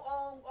na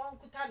on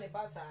kuta ne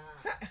basa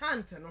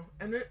hunt no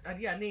eno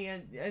ade a ne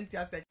enti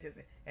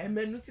atachese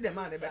emenu ti de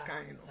ma de be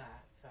kan no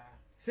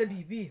se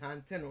bibi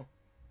hunt no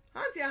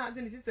hunt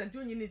ni sister nti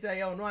onyi ni se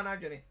ya ono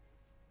anadwene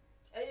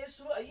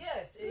eyesuro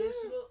yes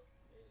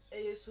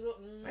eyesuro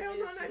ayo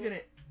no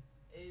anadwene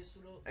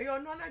eyesuro ayo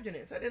no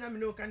anadwene se de na me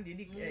no kan de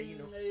you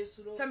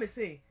know se me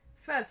say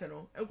first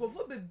no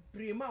enkofo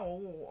bebre ma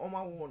wo o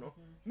ma wo no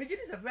me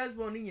gidi se first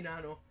born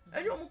nyina no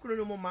enyo mu kuro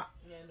no mo ma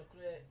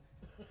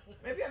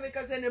maybe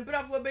I say ne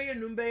brafo be ye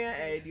num be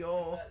ye de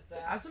o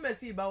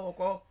asumasi ba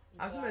woko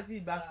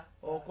asumasi ba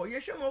oko ye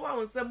hwemo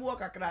wa nsam wo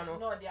kakra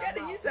no ye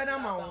de nyisa na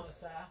ma wo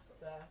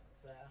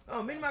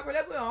oh me ma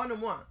kole bu ono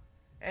mo a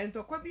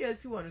entokwa bi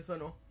asi won so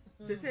no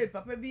se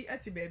papa bi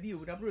ati ba bi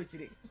o da bro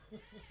chire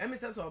emi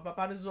se so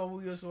papa no zo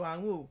wo yo so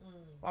anwo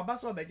oba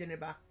so be je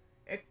ba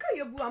e ka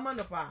ye bu ama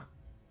no pa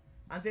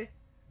ante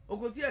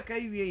ogotu e ka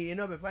iwie ye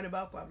no be fa ne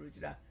ba kwa bro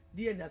chira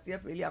die na se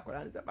feli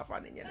akora ne se papa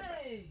ne nye ne ba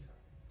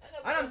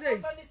and I'm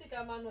saying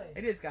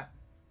it is ka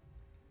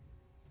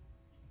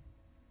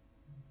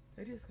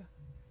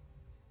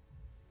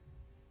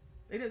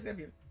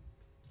bi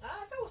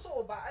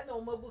so ba ana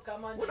o mabu ka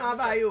man una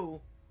ba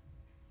yo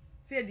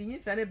se di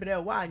nyisa ne bre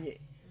wa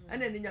anye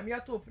ana ne nyame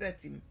ato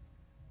pretim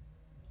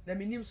na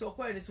minim so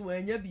kwa ne so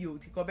anya bi o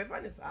ti ko be fa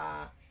ne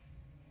sa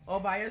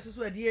oba yeso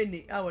so adi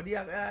eni a wodi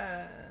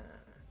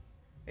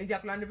enja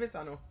plan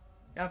visa no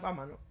ya fa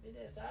ma no me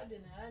de sa de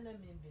na ana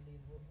me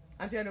believe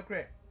anti no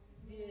cre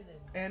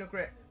no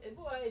cre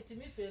ebu wa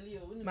etimi feli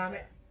o uni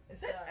mame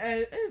se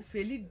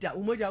feli da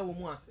umoja wo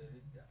mu a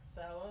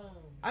sawa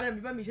ana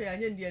mi ba mi she ya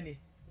nya ndie ni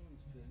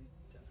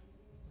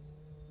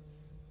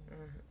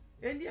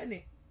ndie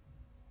ni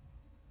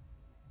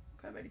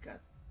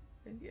Americans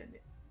ndie ni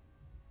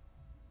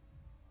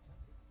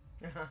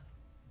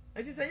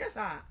enti se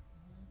yesa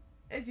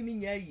enti mi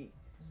nya yi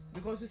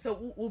because se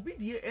obi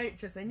die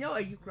chese nya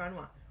ayi kura no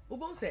a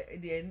obon se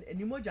de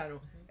animoja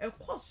no e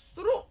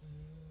kostro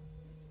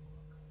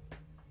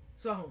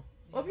so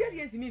obi ade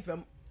enti mi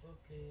fam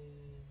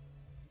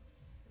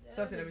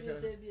so tell me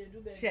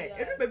share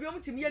edu baby o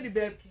mutimi ye ni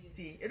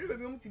baby edu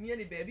baby o mutimi ye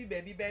ni baby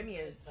mi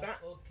ensa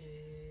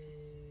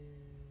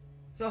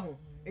so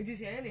enti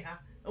se ye ni ha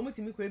o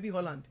mutimi ko e bi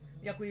Holland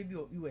ya ko e bi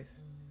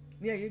US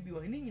ni ya ye bi o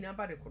ni nyina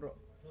ba de koro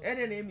e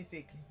de na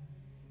mistake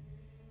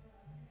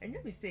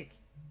enya mistake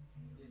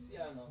esi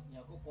ano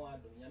Yakopon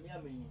ado nyame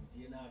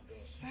amanyindie na ado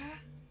sa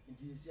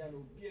nti esi ano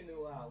obi ne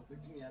wa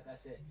obetumi aka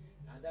se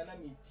adana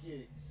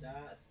metie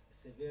sa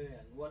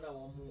severian wona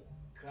wo mu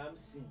crime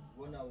scene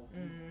wona wo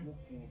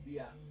ku bi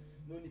a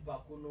no nipa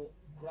ko no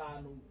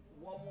kra no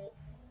wo mu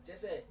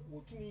chese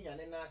wotumi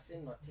nyane na ase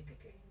no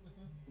tikeke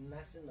na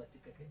ase no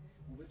tikeke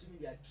obetumi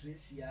dia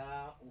trace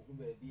ya ohu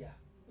ba bi a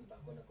nipa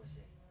ko na ko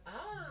she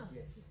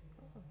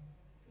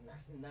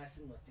yes na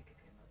ase no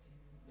tikeke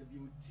ebi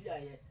oti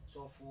aye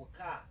so for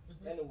car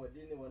ene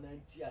wode ne wona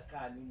nti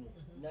aka ne mu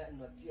na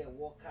noti e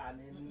wo car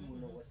ne mu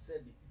no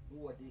wasabi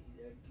no wode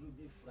dru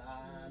bi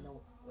fra na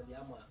wode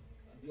ama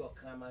bi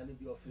okrama ne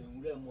bi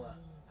ofenwura mu a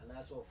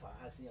ana so fa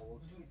hasen ya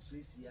wotu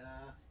trace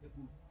ya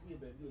eku pue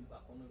ba bi onba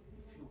kono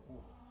fi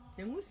ko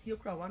emusie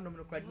kura wanom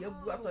no kura de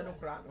abu ato no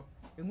kura no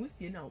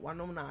emusie na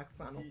wanom na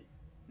aksa no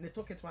ne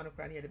toket one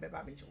kura ne de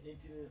beba be chew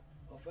enti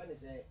ofane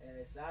say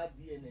sa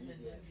DNA ne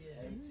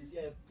de sisi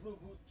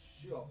prove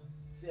sure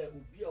say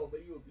obi a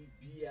obayi obi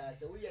bia Yeah,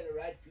 so we are the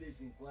right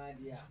place in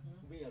Kwadia,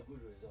 bring a good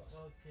results.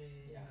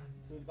 Okay. Yeah.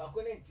 So the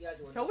Bakone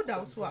Tias So what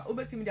doubt to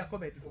obetimi dia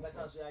kobe before.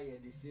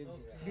 the same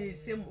thing. The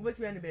same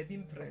obetimi na baby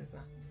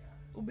imprensa.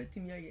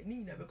 Obetimi aye ni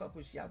nyina beka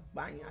koshia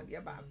banya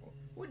de baako.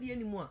 Wo de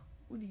animu a,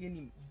 wo de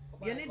anim.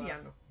 Ye ne dia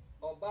no.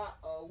 Oba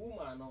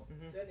woman no,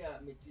 said ya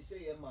me ti say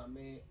ye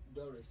mama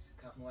Doris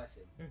ka ho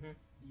asem.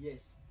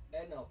 Yes,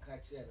 and now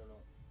catch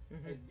no.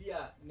 E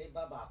bia ne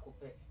baba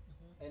akope.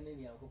 Ene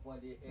ni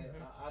ankopon de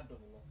adom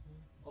no.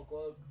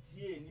 Oko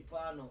tie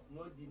nipa no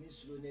no di ni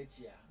suro na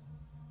chia.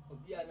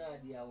 Obi ana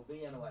de a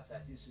obenya na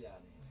wasase su ya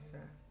ne.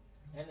 Sir.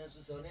 Ene so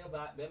se ne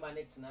ba be ma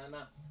ne tena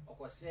na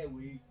okose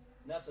we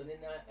na so ne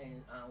na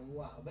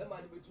anwo a be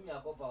ma ne betumi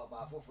akofa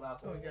ba afoforo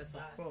akọ. Oh yes,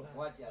 of course.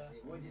 What you say?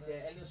 What you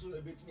say? Ene so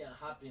e betumi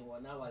happen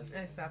won na wale.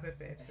 Yes,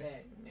 pepe.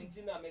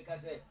 Enti na make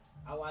say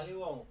awale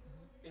won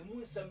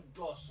emu nsem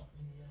doso.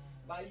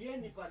 Ba ye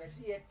nipa na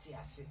se ye te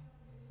ase.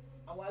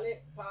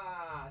 Awale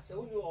pa se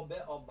woni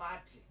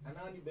obati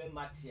ana ni be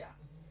matia.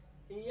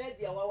 Inye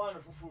dia wawa no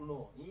fufuru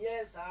no.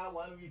 Inye sa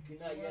 1 week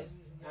na yes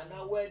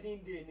ana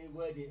wedding day ni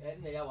wedding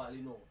and na ya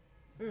wale no.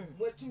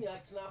 Mwetumi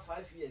atena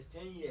 5 years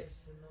 10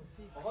 years.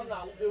 Oho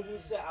na wo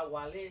behu se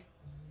awale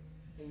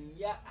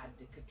nya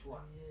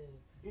adeketwa.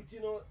 Iti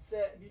no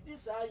se bibi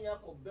sa anya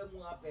ko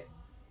bemu ape.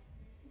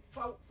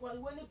 Fa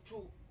wani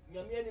tu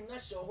nyame anim na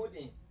hye ho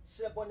den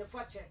se bone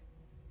fache.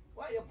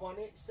 Why you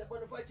bonny, step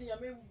on the fighting?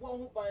 I mean, one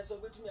who buys a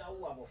bit to me. I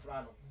will have a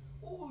frano.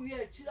 Oh, we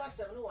are chilla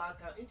 7 no, I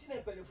can't.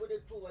 Internet penny for the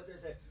 2 was I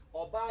say,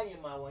 or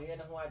buying my one yen.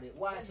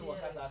 Why is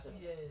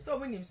it? So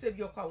when you save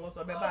your car, was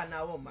a beba and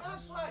our man.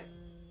 That's right.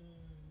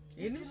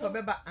 You need so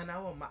beba and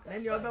our man.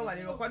 Then you're better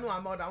than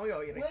one more than we are.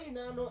 Way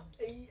now,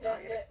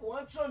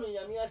 one tron in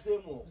Yamia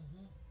Semo.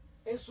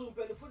 And soon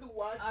penny for the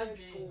 1 and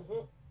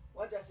 2.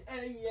 What does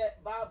any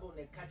yet Bible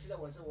and catch that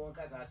was a 1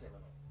 cast as 7.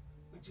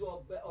 Which you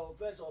are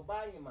first or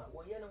buying my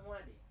 1 yen and 1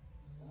 day.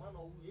 Man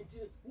o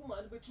yeti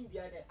woman between the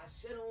other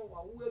ahye no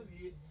wa wo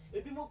awie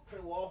ebi mo pre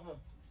wo ho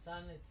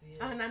sanity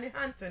na ne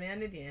hantene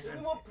ane de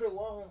ebi mo pre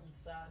wo ho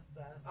sa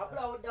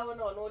abra wo da wo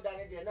na no da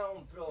ne de na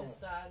wo pre wo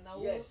sa na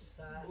wo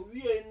sa o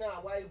wie na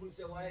wa ihu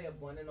se wa ye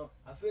bone no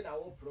afi na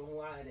wo pre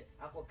wo ade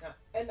akoka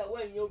e na wa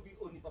nya obi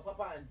oni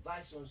papa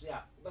advice on so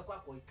ya be kwa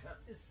ko ka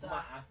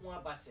ma ahu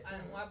abase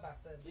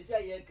be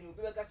say ye kan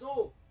obi be ka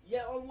so ye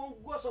on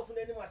go so fu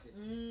na ni mase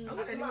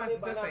asema ma be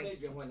ba na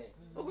dwe hone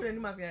ogo ni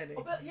mase ya de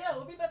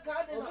obi be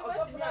ka de na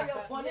so fu na ye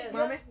bone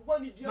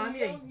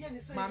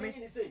Mami,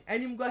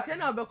 enim gosia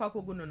na obekwa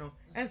kogu no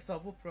and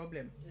solve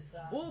problem.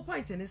 All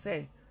point ni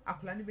say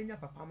akola ni benya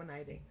papa ma na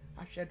ide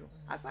ahwedo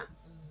asa.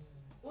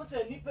 What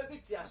a nipa bi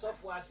ti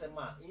asofo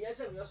asema. Iye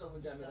se me yoso mu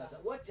jame kasa.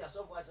 What ti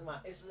asofo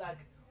asema is like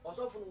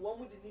osofo no wo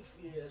mu de ni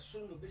fie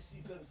sun no be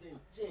si fam say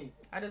chain.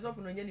 Ade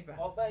sofo no nya nipa.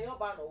 Oba yo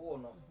ba no wo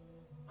no.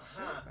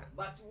 Aha,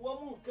 but wo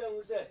mu kan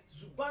wo say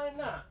suban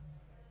na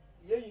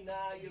ye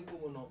nyina ye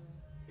go no.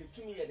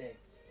 Etumi ye den.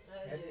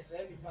 And the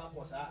same people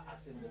was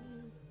assembly.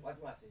 What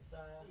was it?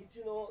 It's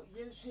no,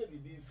 yen should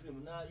be free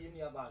now. Yen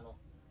yabano,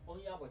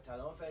 only about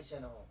talent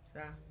fashion.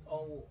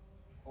 Oh,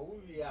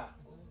 we are.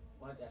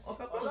 What does it?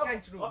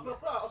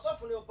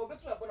 Often a pocket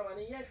upon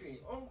a year,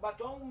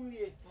 but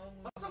only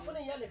often a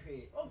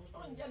year,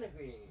 on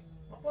January,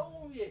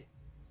 upon we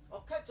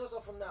or catch us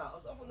often now,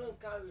 as often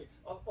carry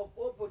or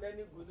open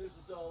any goodness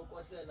so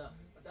concern.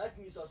 But that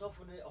means as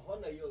often a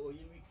honor your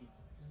wiki.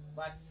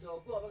 But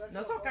so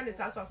na so kan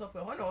isa so for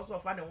ho na also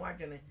fa ne ho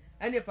adwene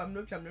ene pam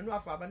no twam no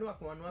afa ba no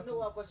akon no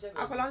ato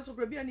akola nso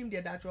kro bia nim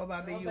de da tro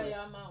ba be yi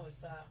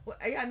o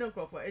eya no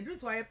kro for edru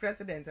so ay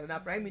president na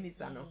prime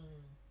minister no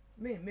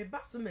me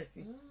ba so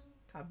mesi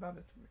ka ba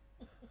beto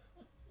me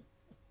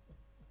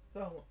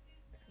so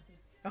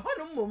ho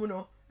no mom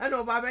no ene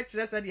o ba be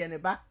kire se de ne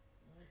ba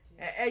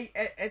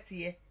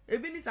etie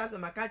ebi ni sa so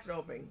maka kire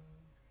oben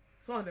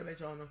so on de me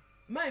cho no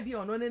man bi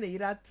ono ne ne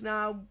yira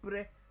tna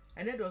bre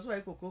ene do so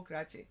ay koko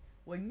krache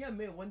wonya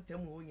me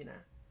wontem wo nyina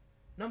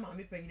na ma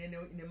me panyine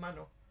ne ma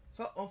no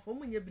so onfo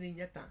mu nye bi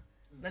nyeta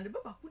na ne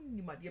baba ku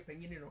ni ma de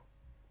panyine no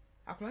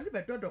akora ne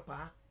be dodo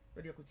pa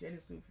do de kotia ni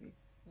school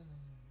fees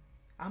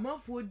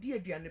amanfo di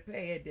aduane pe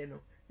ye de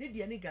no ne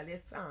de ne gale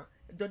sa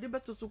do de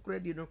beto so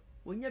credit no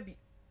wonya bi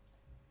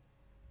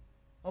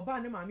oba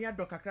ne ma me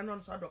ado kakra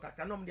no so ado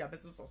kakra no mo de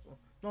abeso so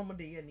no mo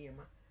de ye ne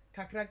ma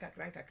kakra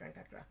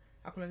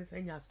akora ne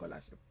sanya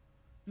scholarship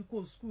you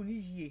go school ni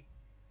yie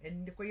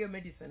and the koye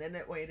medicine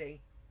and or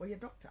your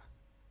doctor.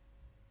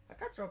 I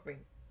catch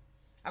dropping.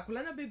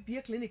 Akulana be be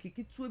a clinic,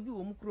 kitu bi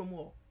wo mukro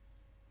mo.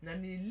 Na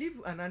ni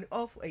live and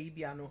off a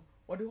ibiano,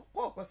 or the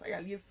hawk was I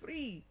live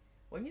free.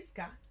 When you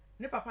ska,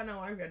 ne papa na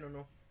wan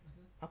no.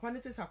 Upon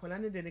it is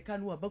akulana de ne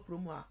kanu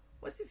abakromo.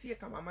 What's if ye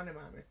come a man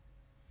mamma?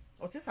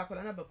 Or tis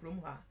akulana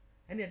bakromo,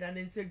 and then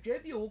in say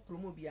JB o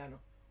kromo biano,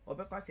 or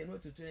because you know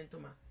to turn into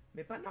ma,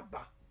 me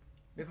panaba.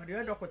 Because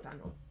you're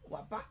docotano,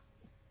 waba,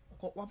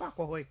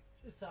 wabako hoy.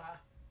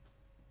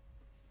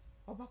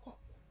 Obako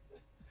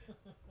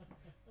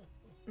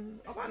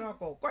obano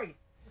ko koi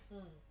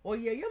o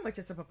ye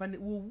machese papa ne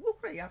wo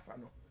kra ya fa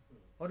no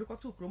o de ko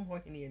to krom ho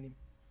hene anim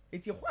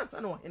eti ho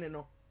ansa no hene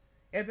no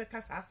ebe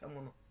kasa asem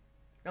no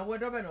na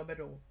wodobe no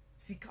bedo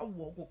sika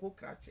wo koko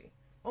krache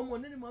omo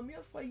ne mama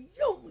afa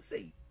yo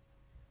say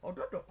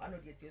ododo pa no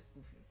de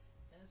school fees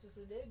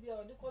so they be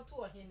on the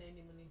koto ohin na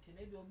anim nti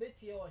na bi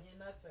obetie ohin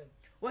na sem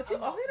what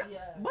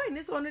ohin boy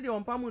ne so no de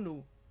on pamu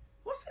no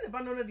what say the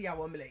ba no de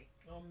awomle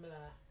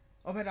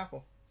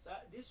obedako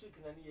this week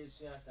na ni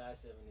yesu asa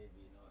 7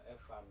 bi no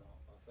efa no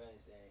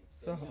offense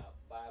say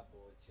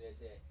bible chire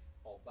say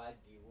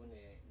obadi wo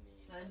ni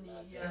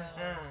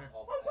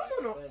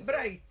no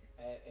brai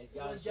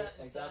eja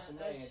so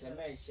me de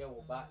me hye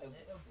wo ba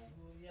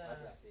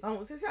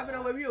afu se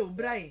abena wa wi o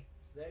brai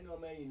say no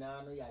man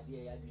nyina no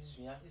yade ya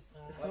disua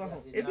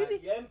ebi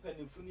ni ye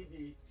mpanifu ni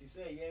bi ti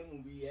say ye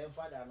mu bi ye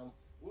fada no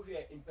wo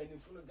hwe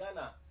mpanifu no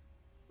Ghana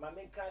ma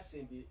me ka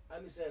sem bi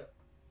ami say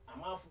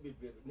amafu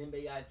bebre ne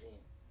be ya adwen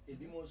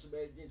ebi mo so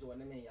be dwen so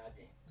wona me ya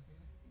adwen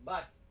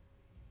but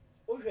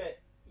wo hwe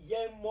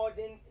ye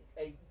modern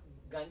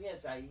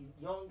Ghanaians are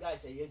young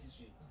guys are yes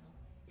su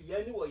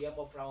ye ni wo ye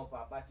mo fra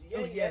papa but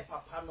ye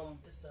papa no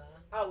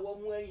wo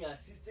mu anya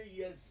 60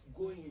 years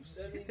going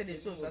 70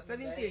 so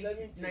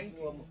 70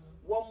 90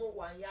 wo mu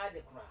wan yard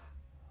kra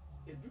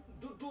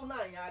do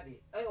na yard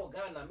ayo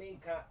Ghana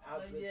menka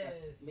Africa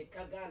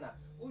meka Ghana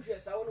wo hwe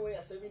sa wo no we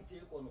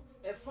 70 ko no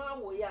e fa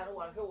wo ya no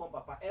wan hwe won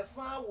papa e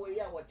fa wo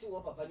ya wo te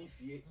won papa ni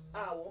fie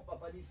won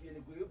papa ni fie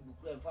ni ko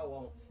ebukura mfa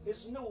wo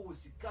nesu na wo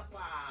sika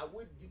pa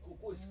wo di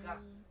koko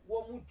sika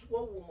wo mu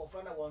wo mo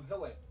fa na won hwe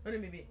we oni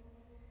mebi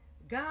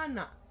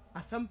Ghana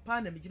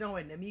asampa na migina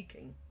wa na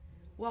miken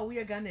wa wo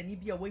ya Ghana ni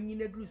bia wanyi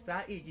na dru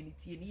star age ni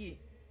tie ni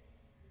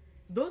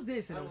those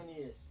days how many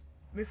years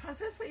me fa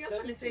say fa ya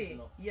fa say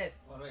yes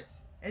correct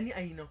any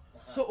I know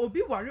so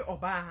obi worry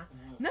oba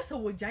na se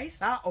wo jai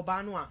sa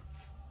oba no a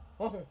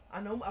oh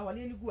anam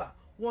awale ni gu a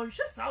won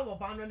hwe sa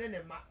oba no ne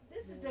ma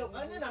this is the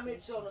and then I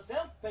make sure no say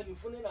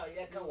penifo ni na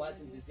ye kan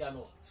was in this year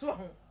no so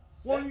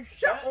won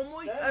hwe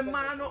omo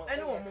ma no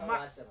ene omo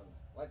ma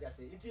what you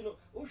say it no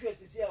wo hwe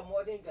sisi a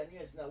modern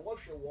Ghanaians na wo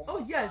hwe wo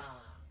oh yes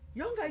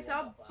young guys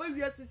are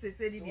very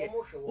sisi di de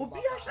obi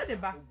a hwe de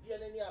ba obi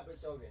na ni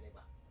abesa wo ne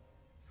ba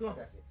so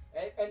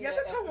ya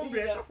be ka ho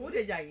bre so fo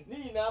de jai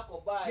ni na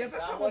ko ba ya be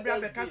ka ho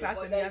bre be ka sa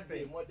asem ya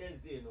say Mother's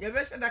Day no ya be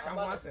hwe da ka ho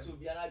asem so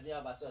bia na dwen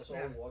abasa so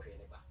wo hwe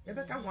ne ba ya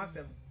be ka ho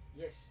asem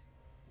yes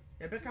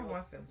ya be ka ho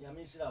asem ya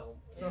me shira ho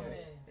so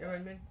ya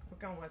be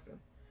ka ho asem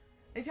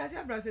enti ati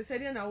abra say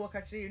say na wo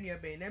ka kire you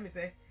be na me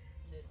say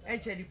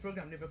enche di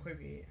program ne be kwa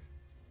wie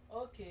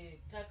okay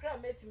kakra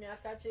metimi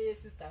aka che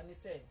sister ni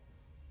say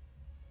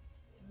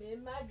me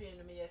madwen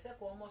no me yese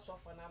ko mo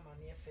sofo na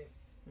amane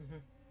first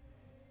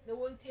na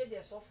wontie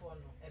de sofo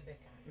no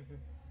ebeka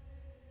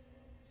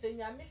se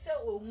nyame se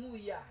omu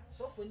ya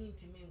sofo ni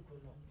ntimi nku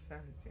no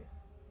sanity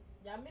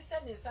nyame se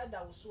ne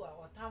sada wusu a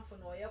otamfo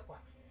no oyekwa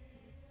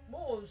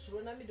mo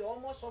onsuro na me de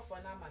omo sofo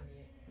na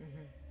amane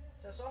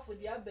se sofo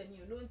di abani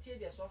no ntie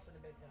de sofo no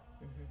beka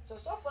so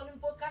sofo ni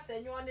mpo kasa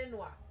enyo ne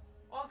no a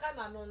onka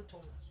na no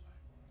ntom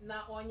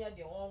na onya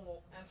de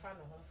onwo emfa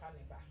no ho mfa ne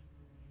ba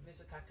me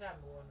so kakra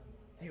me wo no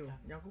yo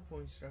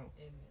yakupon shira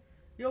amen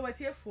yo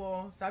watie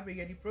for sabe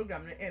ye di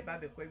program no e ba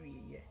be kwa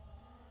wiye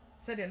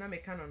said na me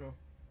ka no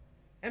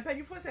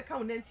empanyufo se ka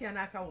wonantia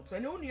na aka woto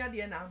ene onua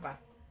de na aba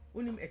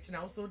onim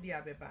echina wo so de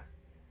abeba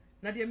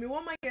na de me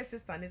wo ma ye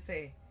sister ne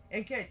say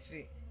enka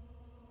echire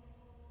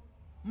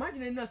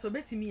madwene na so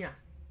betimi a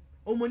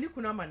omoni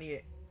kuna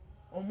amane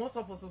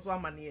omosofo so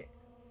amane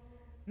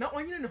na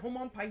onyene ne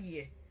homo mpa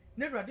ye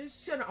na Awurade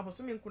nsuo na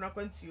abosome nkuna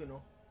kwantuo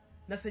no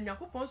na se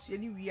Yakopon suo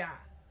ni wi a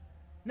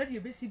na de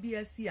besi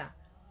bia si a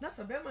na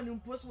se be ma ne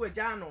mposo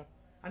wagya no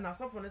ana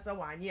asofo ne se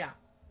wanye a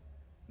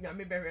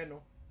nyame behwe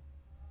no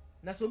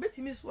na so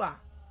betimi so a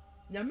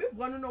nyame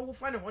bua no no wo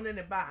fa ne ho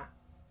ne ba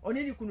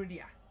one ni kunu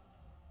dia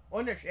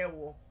one hwe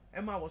wo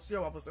e ma wo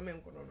so abosome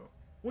nkuno no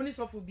woni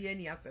sofo bia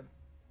ni asem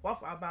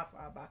wafo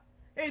aba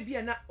e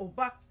bia na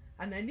oba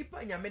ana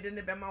nipa nyame de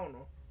ne be ma wo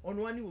no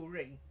ono ani wo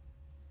wrai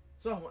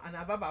so ho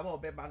ana baba ba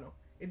obeba no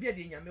ebia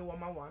de nyame wo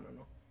ma wo ano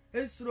no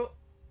ensuro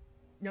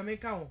nyame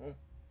ka wo ho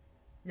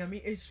nyame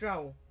ehira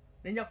wo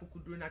na nya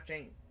kokuduro na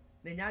twen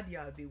na nya ade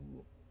a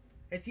bewu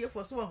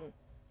etiefo so ho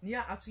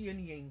nia ato ye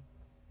nu yen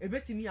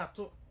ebetimi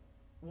ato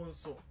won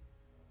so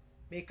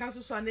me ka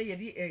so ana ye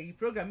di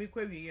program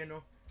ikwa wiye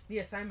no ne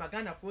ye san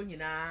magana fo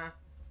nyina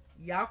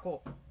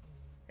yakọ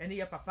ene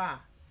ye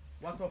papa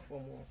what of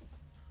mo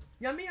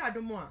nyame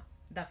adomo a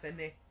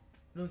dasene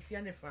no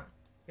sia ne fa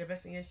ye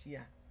besen ye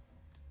hia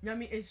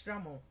nyame ehira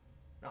mo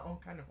na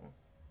onka ne ho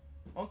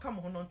onka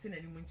mo ho no ntena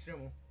ni mu nkyere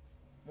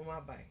mo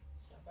ma bai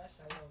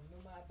shabashalom no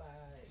ma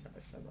bai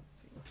shabashalom